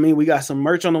 You know what I mean? We got some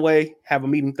merch on the way. Have a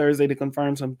meeting Thursday to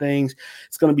confirm some things.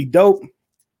 It's gonna be dope.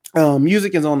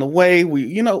 Music is on the way.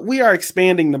 We are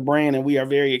expanding the brand, and we are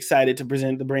very excited to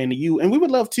present the brand to you. And we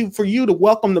would love for you to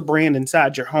welcome the brand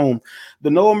inside your home. The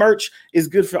Noah merch is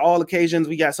good for all occasions.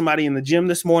 We got somebody in the gym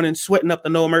this morning sweating up the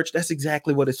Noah merch. That's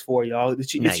exactly what it's for, y'all.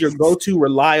 It's your go-to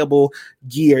reliable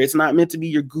gear. It's not meant to be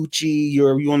your Gucci. You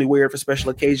only wear it for special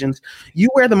occasions. You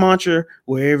wear the mantra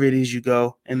wherever it is you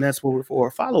go, and that's what we're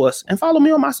for. Follow us and follow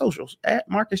me on my socials at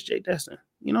Marcus J. Destin.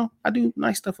 I do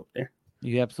nice stuff up there.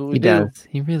 You absolutely do.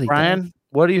 He really Brian, does.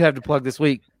 What do you have to plug this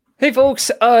week? Hey folks,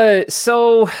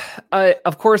 so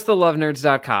of course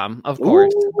thelovenerds.com, of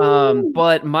course.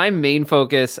 But my main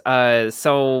focus,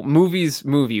 so movies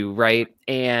move you, right?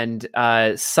 And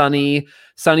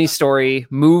Sunny's story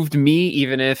moved me,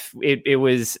 even if it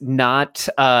was not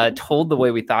told the way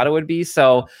we thought it would be.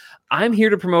 So I'm here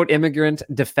to promote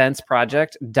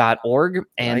immigrantdefenseproject.org,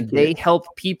 and they help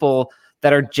people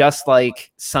that are just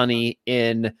like Sunny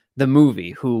in the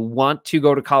movie, who want to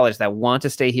go to college, that want to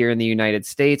stay here in the United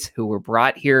States, who were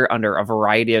brought here under a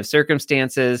variety of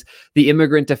circumstances. The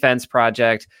Immigrant Defense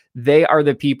Project, they are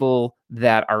the people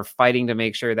that are fighting to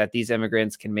make sure that these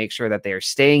immigrants can make sure that they are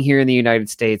staying here in the United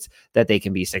States, that they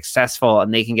can be successful,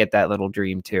 and they can get that little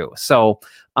dream too. So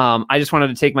I just wanted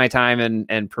to take my time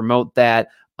and promote that.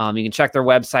 You can check their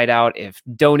website out. If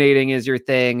donating is your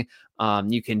thing,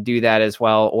 you can do that as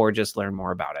well, or just learn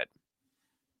more about it.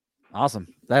 Awesome.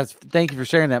 Thank you for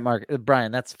sharing that,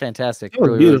 Brian. That's fantastic.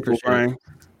 Really beautiful, Brian.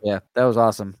 Yeah, that was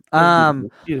awesome.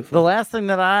 Beautiful. The last thing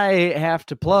that I have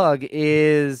to plug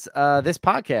is this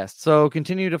podcast. So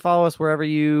continue to follow us wherever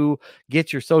you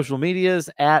get your social medias,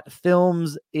 at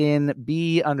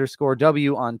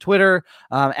filmsinb_w on Twitter,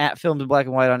 at Films in Black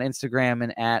and White on Instagram,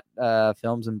 and at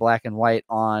Films in Black and White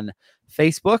on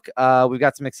Facebook. We've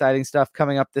got some exciting stuff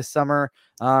coming up this summer.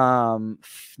 9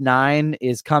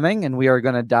 is coming, and we are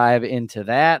going to dive into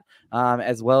that,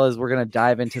 as well as we're going to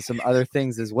dive into some other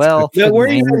things as well. Yeah, where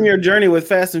are you in your journey with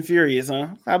Fast and Furious, huh?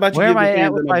 How about you? Where am I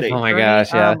at with my? Oh my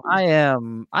gosh, yeah.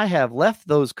 I have left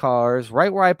those cars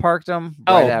right where I parked them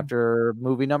right after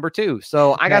movie number 2.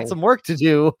 So I got some work to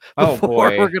do before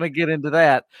we're going to get into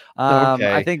that.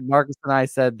 I think Marcus and I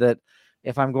said that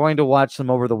if I'm going to watch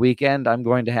them over the weekend, I'm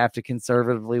going to have to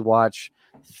conservatively watch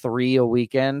 3 a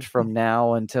weekend from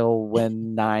now until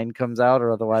when 9 comes out,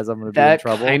 or otherwise I'm going to be in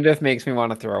trouble. That kind of makes me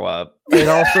want to throw up. It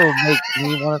also makes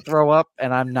me want to throw up,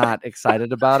 and I'm not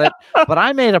excited about it. But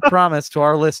I made a promise to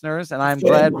our listeners, and I'm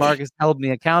glad Marcus held me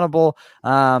accountable.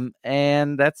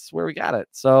 And that's where we got it.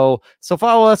 So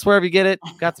follow us wherever you get it.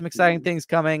 Got some exciting things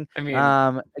coming.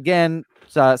 Again,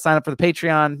 sign up for the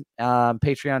Patreon,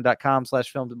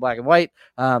 patreon.com/films in black and white,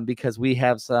 because we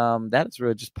have some that is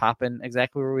really just popping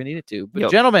exactly where we need it to.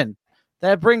 But gentlemen,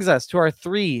 that brings us to our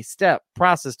 3-step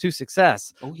process to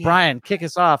success. Brian, kick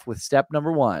us off with step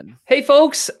number 1. Hey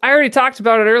folks, I already talked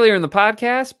about it earlier in the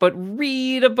podcast, but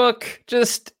read a book.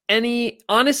 Just any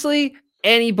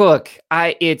book.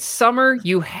 It's summer.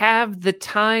 You have the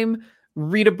time.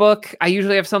 Read a book. I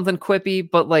usually have something quippy,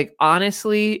 but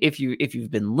honestly, if you've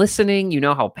been listening, you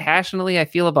know how passionately I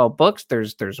feel about books.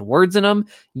 There's words in them.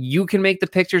 You can make the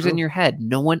pictures in your head.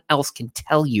 No one else can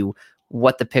tell you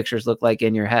what the pictures look like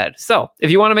in your head. So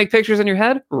if you want to make pictures in your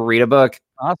head, read a book.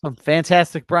 Awesome.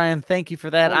 Fantastic, Brian. Thank you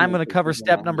for that. I'm going to cover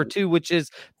step number 2, which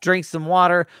is drink some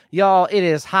water. Y'all, it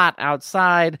is hot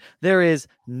outside. There is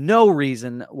no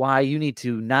reason why you need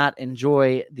to not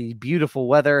enjoy the beautiful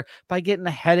weather by getting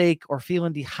a headache or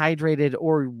feeling dehydrated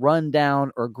or run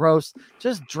down or gross.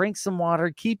 Just drink some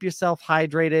water. Keep yourself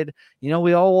hydrated.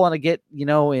 We all want to get,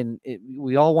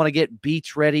 we all want to get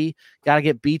beach ready. Got to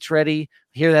get beach ready.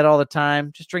 Hear that all the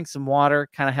time. Just drink some water.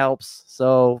 Kind of helps.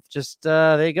 So just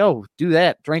there you go. Do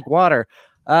that. Drink water.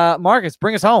 Marcus,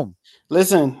 bring us home.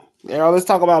 Listen, Let's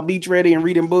talk about beach ready and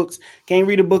reading books. Can't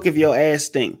read a book if your ass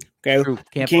stink. Okay, True.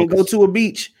 Can't go to a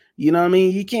beach. You know what I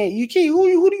mean? You can't.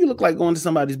 Who do you look like going to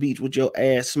somebody's beach with your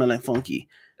ass smelling funky?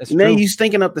 And then you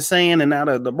stinking up the sand, and now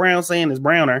the brown sand is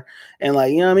browner, and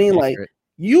like, you know what I mean? Like,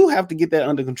 you have to get that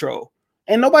under control.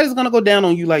 And nobody's gonna go down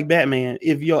on you like Batman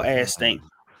if your ass stink.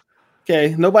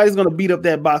 Okay, nobody's gonna beat up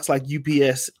that box like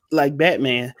UPS like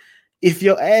Batman if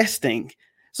your ass stink.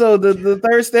 So the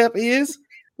third step is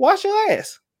wash your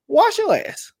ass. Wash your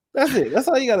ass. That's it. That's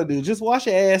all you gotta do. Just wash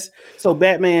your ass so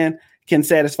Batman can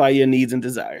satisfy your needs and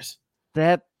desires.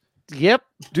 Yep,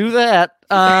 do that.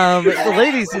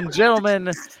 Ladies and gentlemen,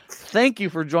 thank you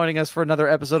for joining us for another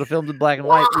episode of Filmed in Black and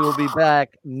White. We will be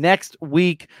back next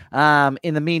week.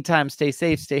 In the meantime, stay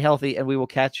safe, stay healthy, and we will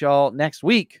catch y'all next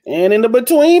week. And in the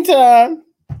between time,